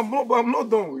 Mama, I'm not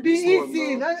done with this one.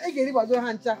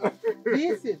 Be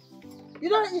easy. You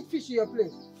don't eat fish in your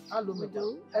place. I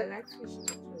like fish.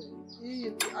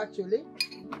 Actually.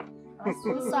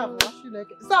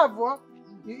 Serve.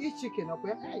 You eat chicken,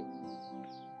 okay?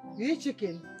 You eat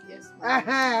chicken? Yes.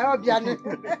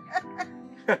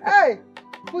 Hey,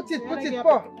 put it,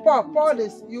 pour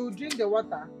this. You drink the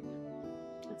water.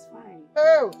 It's fine.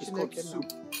 Oh, it's called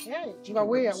soup. Hey, give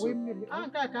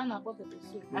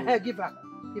her.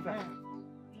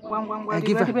 One.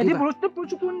 Give her.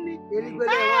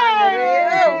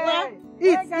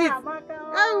 Eat.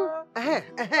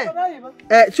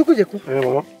 Chukujeku.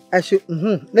 Mama. I should.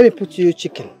 Let me put you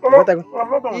chicken.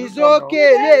 It's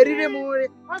okay.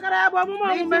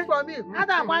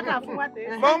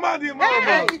 Mama, the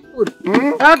mama. Eat food.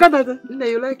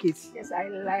 You like it? Yes, I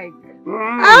like.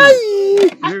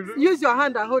 Use your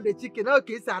hand and hold the chicken.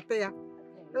 Okay, Satya.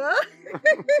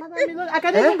 I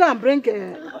can even go and bring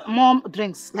more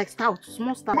drinks, like stout,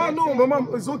 small stout. Mama,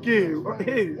 it's okay.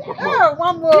 Hey,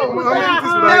 one more.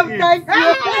 Thank you.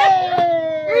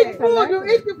 Eat food.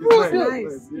 Eat the food.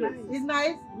 It's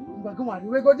nice.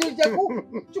 We go to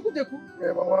Chukujeku.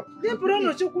 Mama, let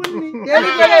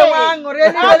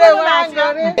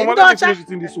me finish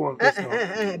eating this one.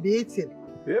 Be eating.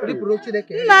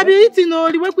 Nah, be eating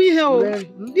all the way we here.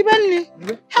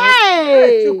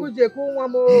 Hey!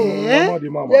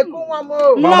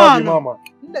 Mama.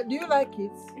 Do you like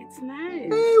it? It's nice.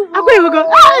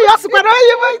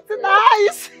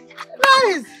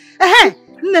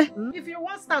 Nice. If you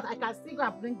want start, I can still go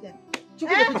and bring them. No,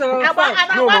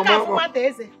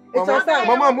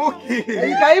 Mama, I'm okay.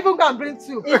 You can even go and bring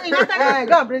two. Go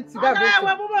and bring two. Go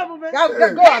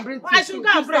and bring two. I should go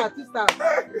and bring two stars.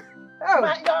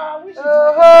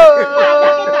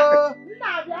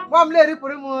 Mom, lady,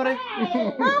 put him on.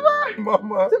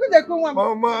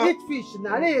 Mama, eat fish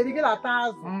now. You get a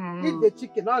thousand. Eat the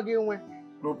chicken. I'll give one.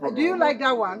 No problem. Do you like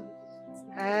that one?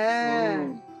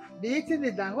 Be eating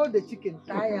it and hold the chicken.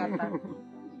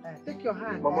 Take your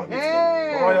hand. Mama, eat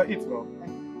now. Mama, eat now.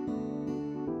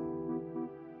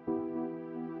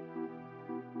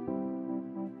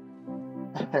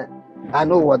 I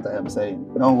know what I am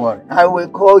saying. Don't worry. I will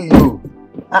call you.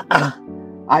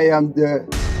 I am the...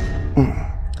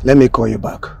 Let me call you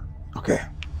back. Okay.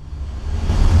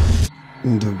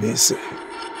 Ndubese.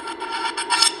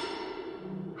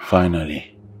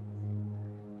 Finally.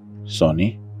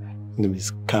 Sonny?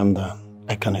 Ndubese, calm down.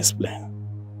 I can explain.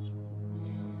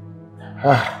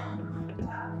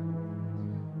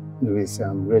 Ndubese,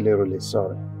 I'm really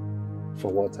sorry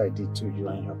for what I did to you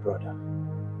and your brother.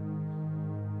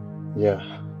 Yeah,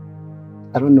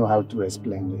 I don't know how to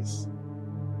explain this,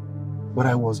 but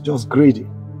I was just greedy.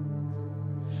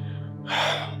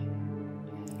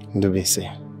 Ndubese,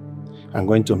 I'm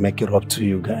going to make it up to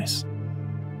you guys.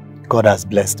 God has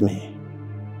blessed me.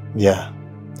 Yeah,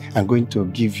 I'm going to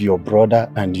give your brother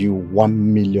and you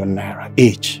 1 million naira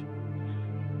each,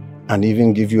 and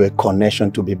even give you a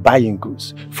connection to be buying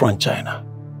goods from China.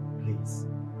 Please.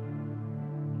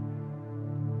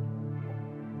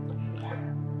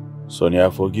 Sonny, I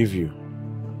forgive you.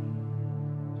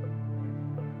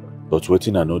 But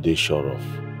waiting I know they sure of.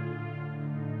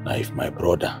 Now if my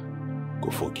brother go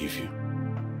forgive you.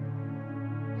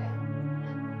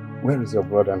 Where is your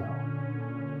brother now?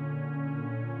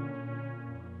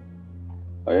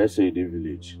 I say the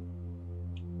village.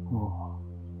 Oh.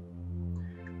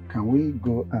 Can we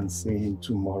go and see him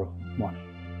tomorrow morning?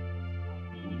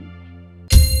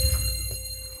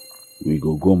 We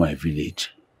go my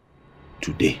village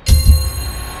today.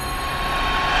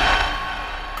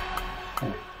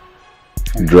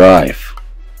 Drive.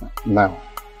 Now.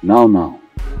 Now.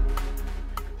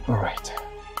 All right.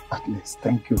 At least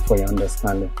thank you for your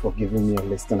understanding, for giving me a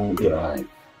listening ear. Drive.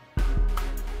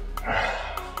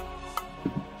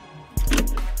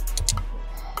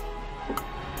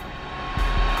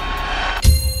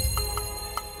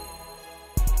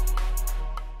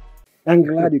 I'm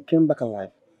glad you came back alive,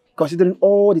 considering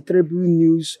all the terrible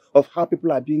news of how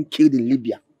people are being killed in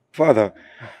Libya. Father,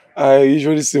 I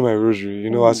usually say my rosary,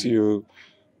 as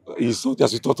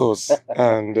you taught us,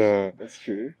 and that's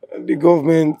true. The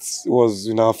government was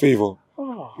in our favor.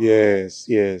 Oh. Yes.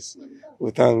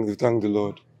 We thank the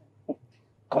Lord.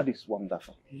 God is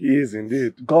wonderful. He is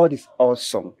indeed. God is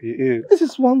awesome. He is. This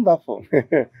is wonderful.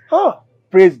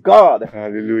 Praise God.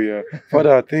 Hallelujah.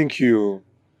 Father, thank you.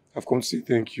 I've come to say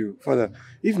thank you. Father,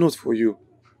 if not for you,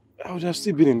 I would have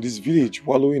still been in this village,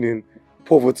 wallowing in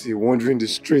poverty, wandering the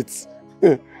streets.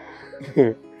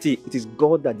 See, it is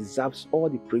God that deserves all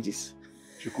the praises.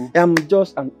 I'm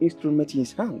just an instrument in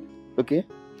his hand, okay?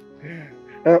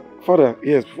 Father,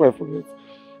 yes, before I forget,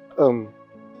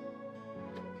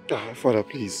 Father,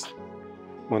 please,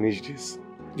 manage this.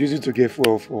 Use it to get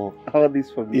fuel for... All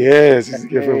this for me? Yes, use it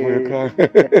to get fuel for your car.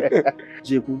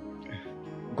 Jehu,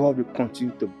 God will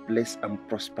continue to bless and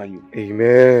prosper you.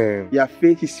 Amen.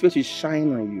 His face will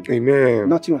shine on you. Amen.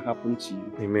 Nothing will happen to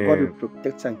you. Amen. God will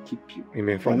protect and keep you.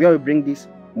 Amen. From where we bring this,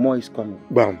 more is coming.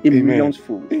 Bam. In millions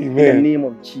fold. Amen. In the name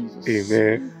of Jesus.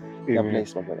 Amen. You are Amen.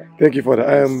 blessed, my brother. Thank you,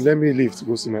 Father. Let me leave to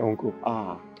go see my uncle.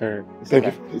 All right. Thank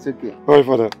you. It's okay. All right,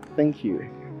 Father. Thank you.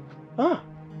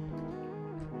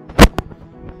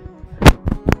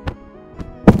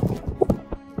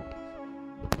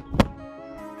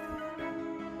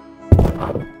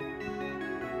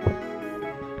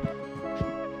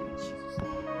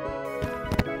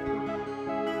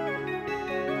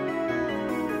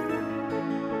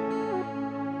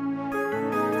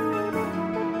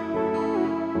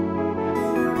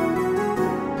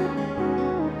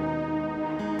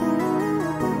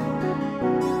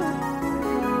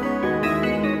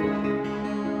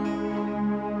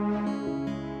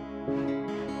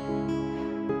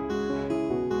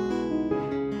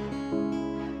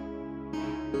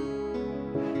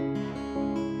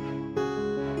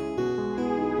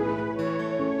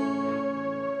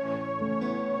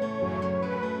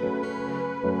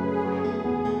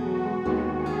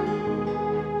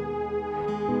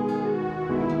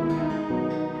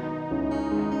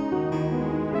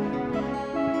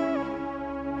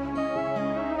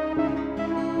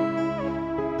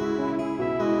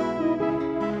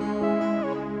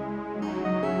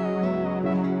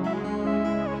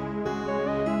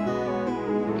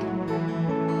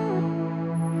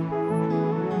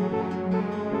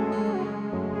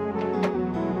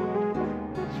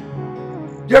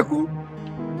 Jeku!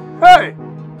 Hey!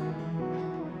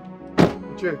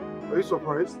 Jay, are you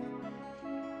surprised?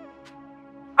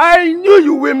 I knew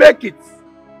you will make it.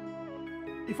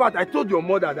 In fact, I told your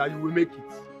mother that you will make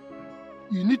it.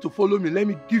 You need to follow me. Let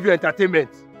me give you entertainment.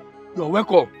 You're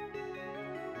welcome.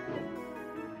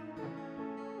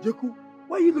 Jeku,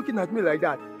 why are you looking at me like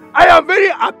that? I am very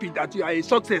happy that you are a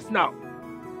success now.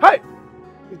 Hey!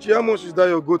 Ichi, how much is that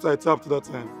your goat I tapped that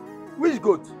time? Which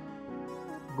goat?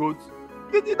 Goat?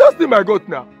 Did you not see my goat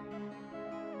now?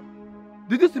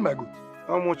 Did you see my goat?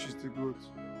 How much is the goat?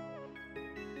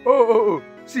 Oh.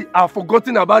 See, I've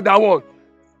forgotten about that one.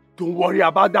 Don't worry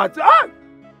about that.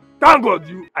 Thank God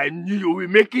I knew you will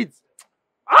make it.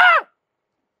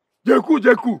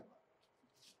 Jeku.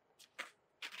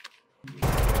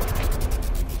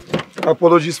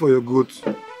 Apologies for your goat.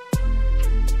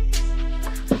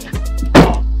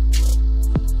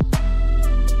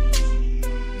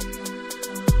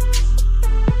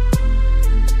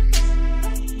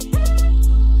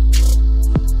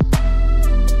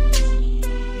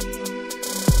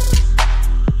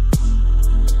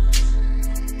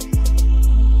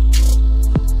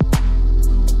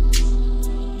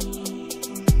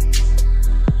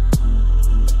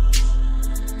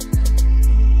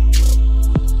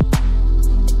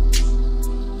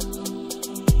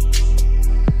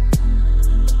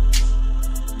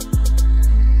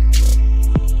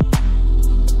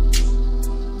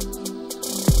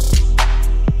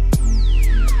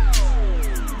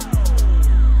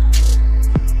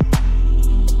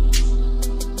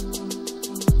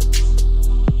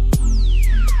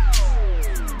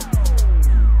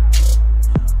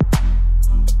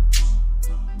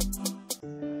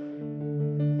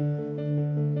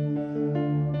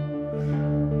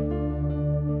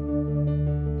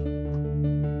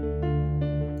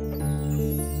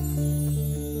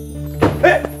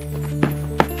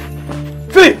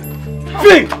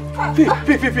 Faye!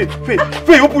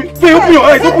 Faye, open your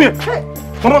eyes, open your...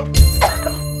 Mama!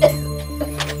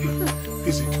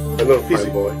 Easy. Hello, Easy.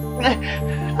 boy.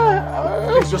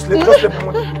 Please, just let my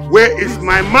money. Where is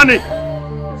my money?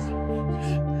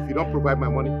 If you don't provide my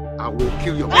money, I will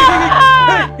kill you.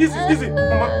 Hey, easy.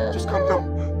 Mama, just calm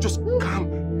down. Just calm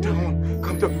down.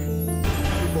 Calm down.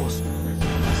 Hey, boss.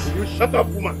 You shut up,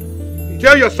 woman.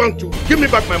 Tell your son to give me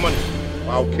back my money.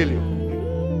 I'll kill you.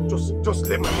 Just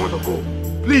let my mother go.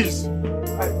 Please.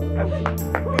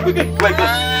 Wait.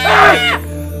 Hey!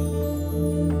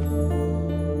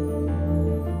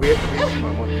 Where is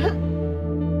my money?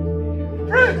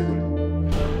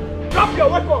 Drop your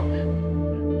weapon!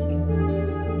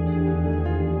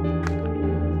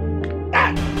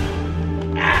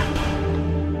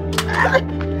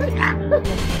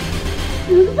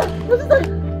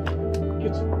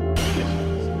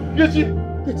 Nkechi!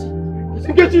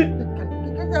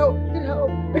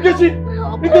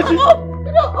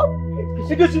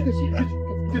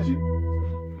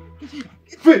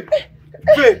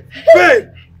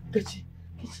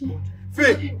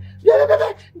 Faye!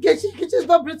 Nkechi is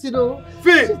not breathing, no.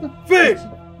 Faye!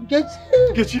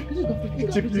 Nkechi,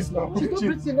 please now. Nkechi,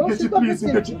 please.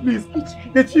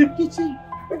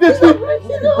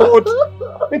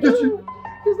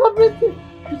 He's not breathing.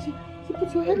 Nkechi, put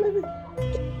your head like this.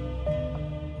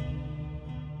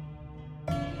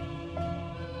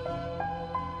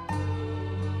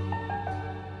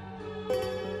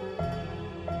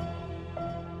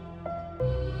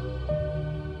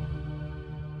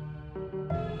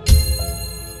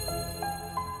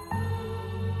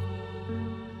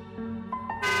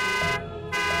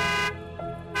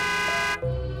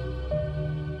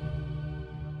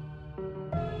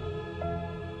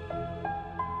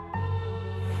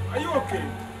 Are you okay?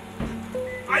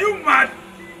 Are you mad?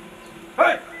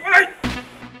 Hey, what are you?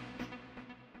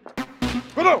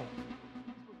 Go down.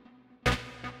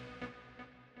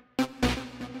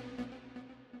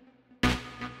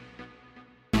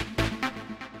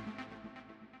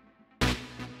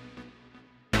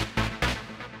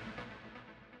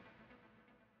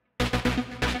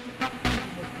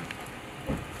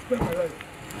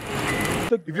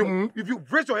 If you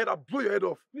raise your head, I'll blow your head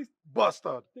off. Please,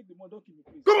 bastard. Take the money, don't kill me,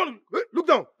 please. Come on, hey, look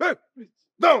down. Hey, please.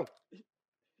 Down.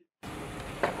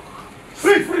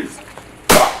 Freeze!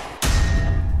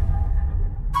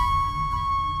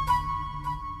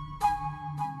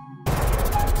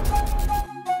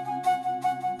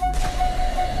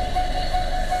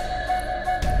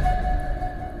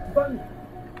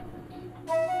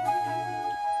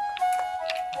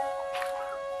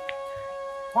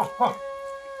 Ha.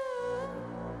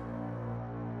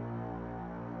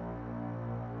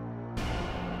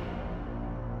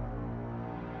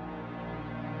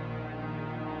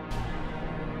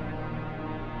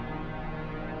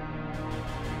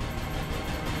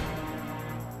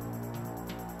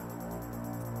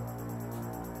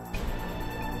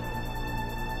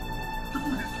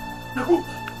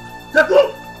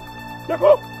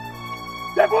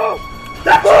 Jacob!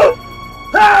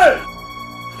 Hey!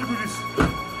 Give me this.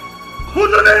 Who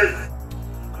did this?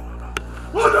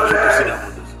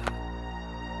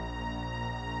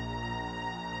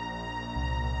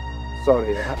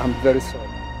 Sorry, I'm very sorry.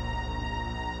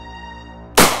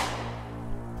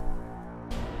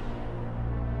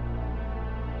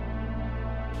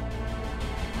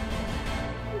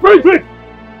 Wait!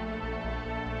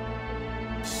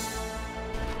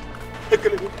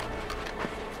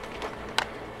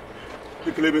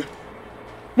 Ugegbe.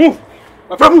 Move!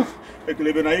 My friend, move!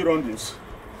 Ugegbe, now you run this.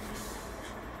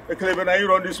 Ugegbe, now you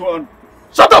run this one.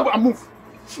 Shut up and move!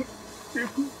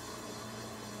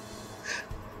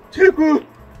 Chiku!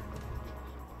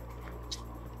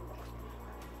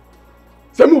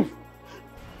 Say move!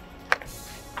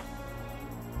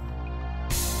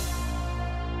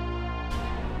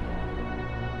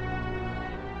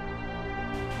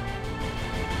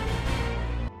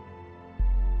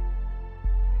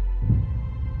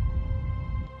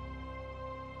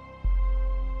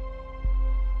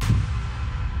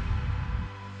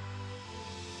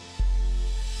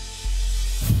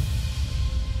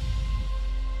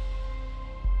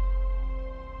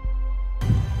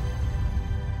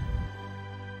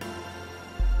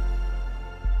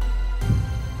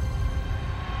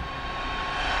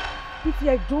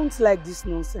 I don't like this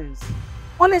nonsense.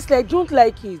 Honestly, I don't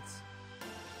like it.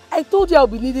 I told you I'll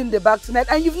be needing the bag tonight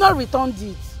and you've not returned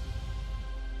it.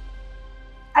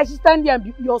 I should stand here and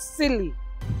be... You're silly.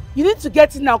 You need to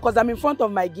get it now because I'm in front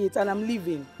of my gate and I'm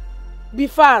leaving. Be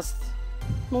fast.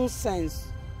 Nonsense.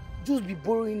 Just be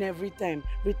borrowing every time.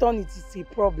 Return it is a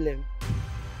problem.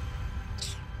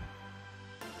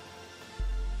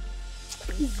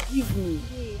 Please give me.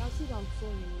 Hey, I said I'm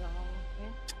sorry now.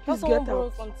 Please That's get all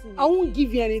out. something. I won't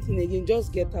give you anything again.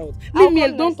 Just get out. I'll Leave me.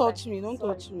 come Don't next touch time. me. Don't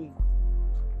Sorry. touch me.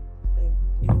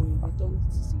 Don't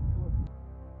see problem.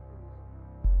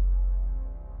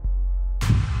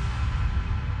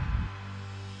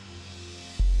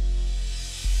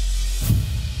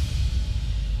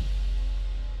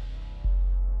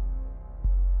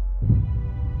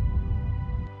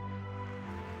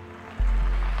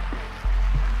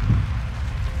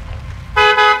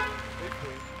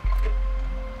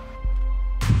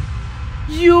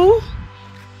 You?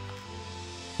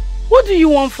 What do you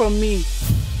want from me?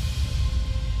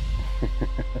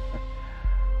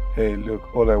 Hey,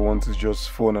 look, all I want is just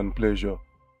fun and pleasure.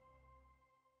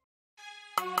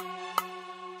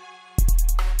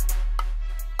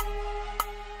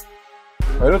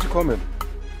 Why don't you come in?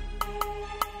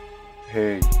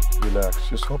 Hey, relax,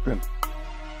 just hop in,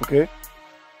 okay?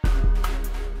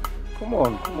 Come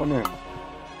on in.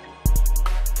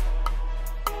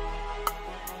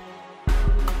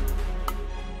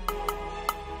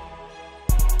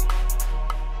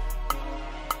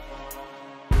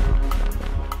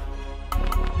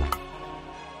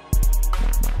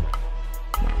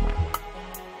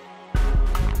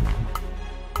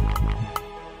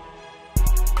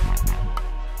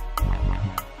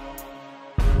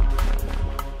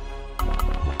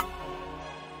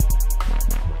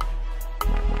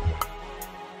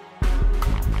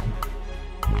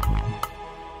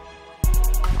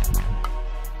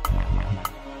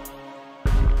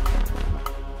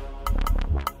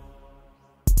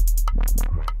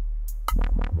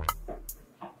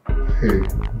 Hey.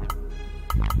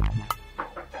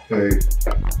 Hey.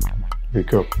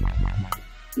 Wake up.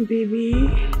 Baby.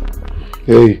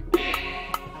 Hey.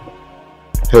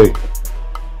 Hey.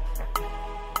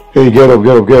 Hey, get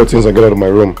up things and get out of my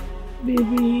room.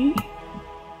 Baby.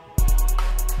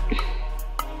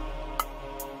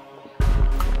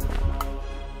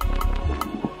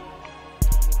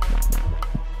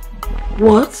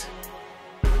 What?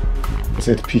 I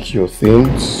said pick your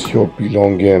things, your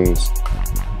belongings,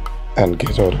 and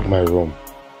get out of my room.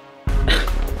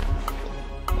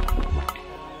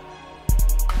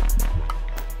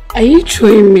 Are you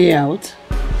throwing me out?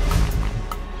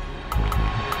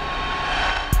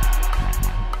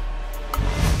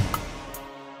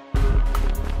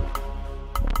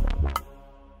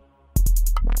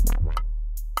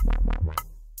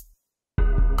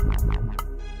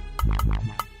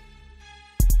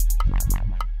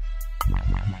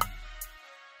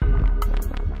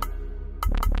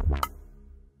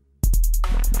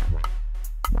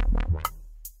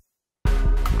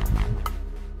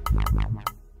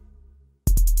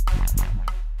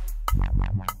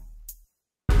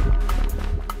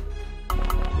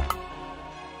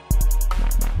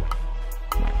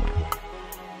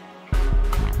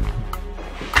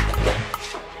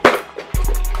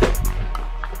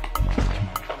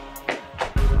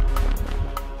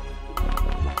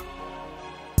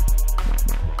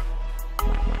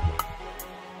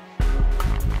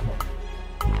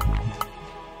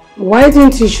 Why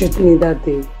didn't you shoot me that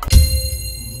day?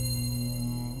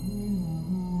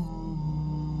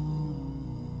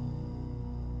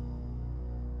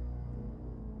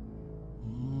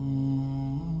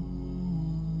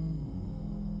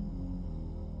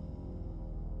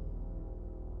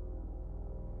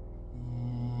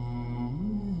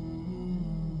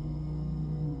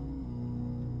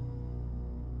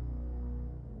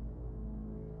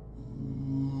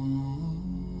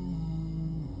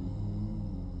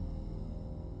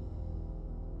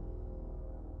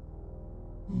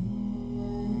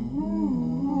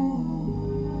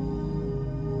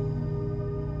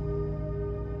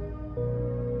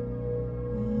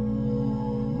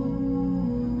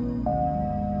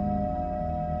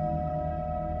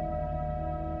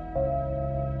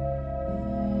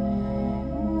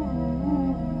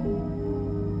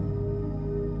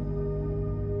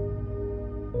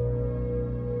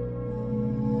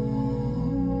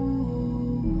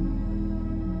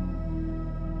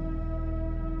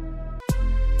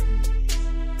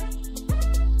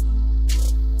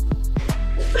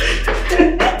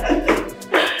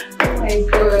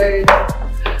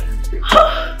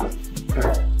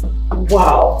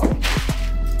 Wow.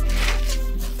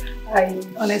 I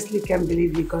honestly can't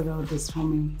believe you got all this for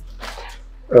me.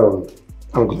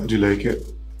 I'm glad you like it.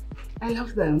 I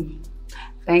love them.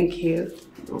 Thank you.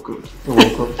 Oh, good. You're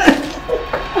welcome.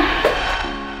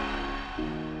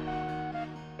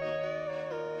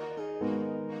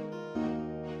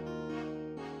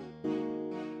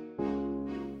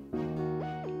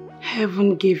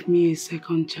 Heaven gave me a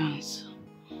second chance.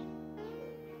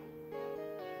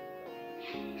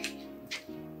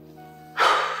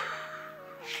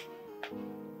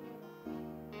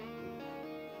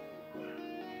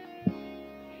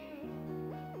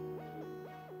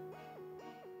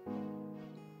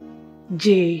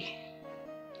 Jay,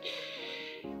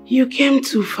 you came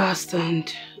too fast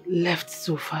and left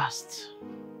so fast.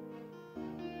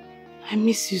 I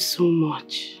miss you so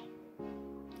much.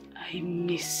 I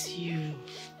miss you.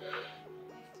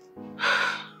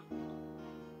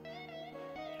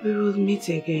 We will meet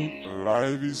again.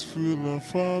 Life is full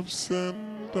of ups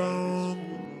and downs,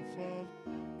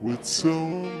 with so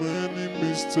many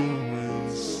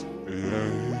mysteries.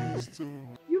 Yeah.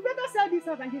 You better sell this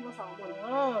house and give us our money.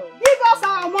 Oh. Give us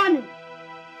our money.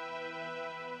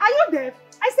 Are you deaf?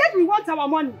 I said we want our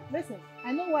money. Listen,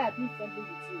 I know why I've been friendly with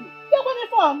you. You're going to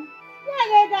form.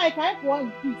 Yeah, I can't go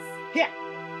in peace. Here.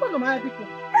 What am I people?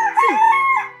 See,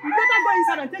 you better go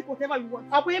inside and take whatever you want.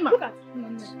 Look at it.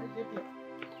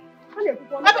 Where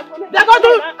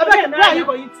are you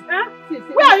going to?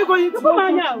 Where are you going to? Come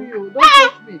on now. Don't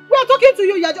touch me. We are talking to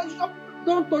you. You are just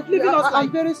don't touch me.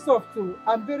 I'm very soft too.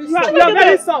 I'm very soft. You are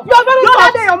very soft. You are very soft. The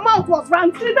other day your mouth was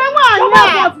ranting. Your mouth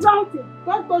was ranting.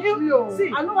 Don't touch me.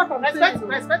 See, I know what I'm saying.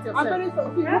 Respect yourself. I'm very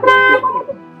soft.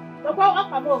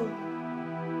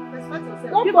 Respect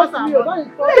yourself. Don't Give us touch me. our money.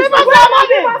 Give us our money.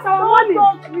 Give us our money.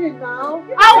 Don't touch me now.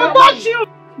 I will touch you.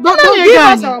 Don't give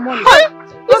us our money. You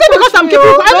say because I'm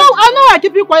keeping quiet. I know I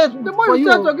keep you quiet. The more you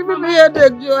start to give me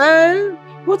headache,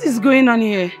 What is going on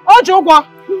here? Oh, Jogwa,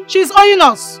 she's owing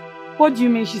us. What do you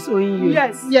mean she's owing you?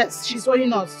 Yes, she's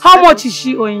owing us. How much is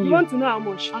she owing you? You want to know how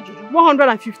much?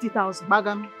 150,000.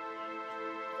 Bagam.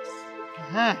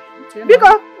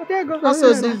 Because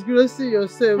you're so disgracing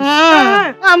yourself.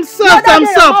 I'm soft. I'm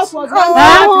soft.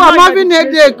 I'm having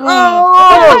headache. Can't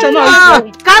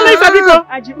leave Biko.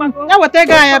 Now what take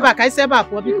her back? I say back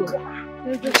for Biko.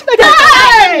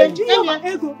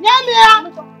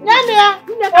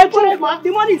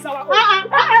 The money is our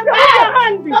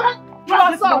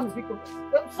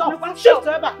Shoot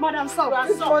her back, Madam Soft.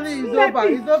 This money is over.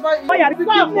 It's over.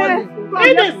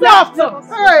 It is soft.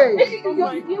 Hey,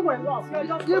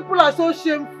 people are so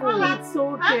shameful. It's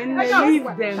okay. Leave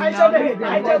them now. Leave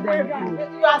them. Let them go.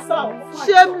 You are soft.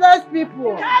 Shameless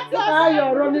people. Now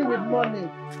you're running with money.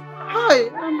 Hi,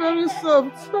 I'm very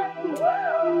soft. No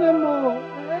more.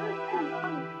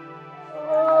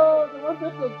 Oh, they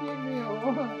wanted to kill me.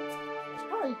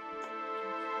 Hi.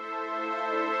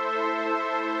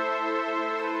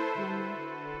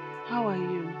 How are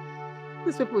you?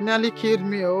 These people nearly killed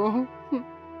me. Oh,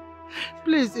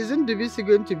 please, isn't the VC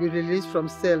going to be released from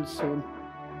cell soon?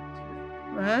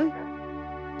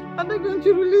 Are they going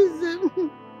to release him?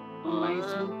 Mama,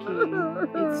 it's okay.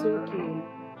 It's okay.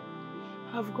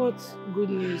 I've got good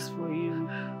news for you.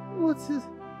 What is?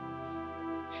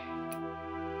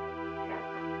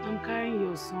 I'm carrying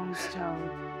your son's child.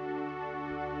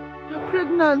 You're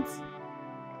pregnant.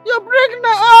 You're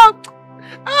pregnant.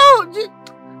 Oh, oh,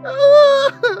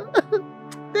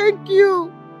 thank you.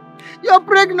 You're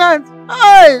pregnant.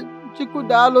 Hi.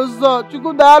 Chikudaloso.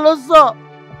 Chikudaloso.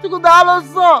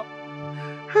 Chikudaloso.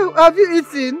 Have you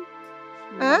eaten?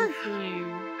 I'm fine.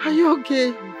 Are you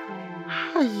okay?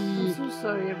 I'm so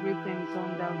sorry everything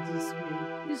turned out this way.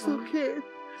 It's okay.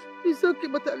 It's okay,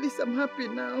 but at least I'm happy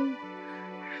now.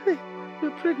 Hey,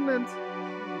 you're pregnant.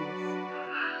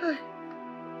 Hi.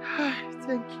 Hi,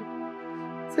 thank you.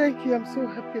 Thank you, I'm so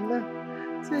happy now.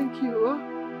 Thank you. Oh.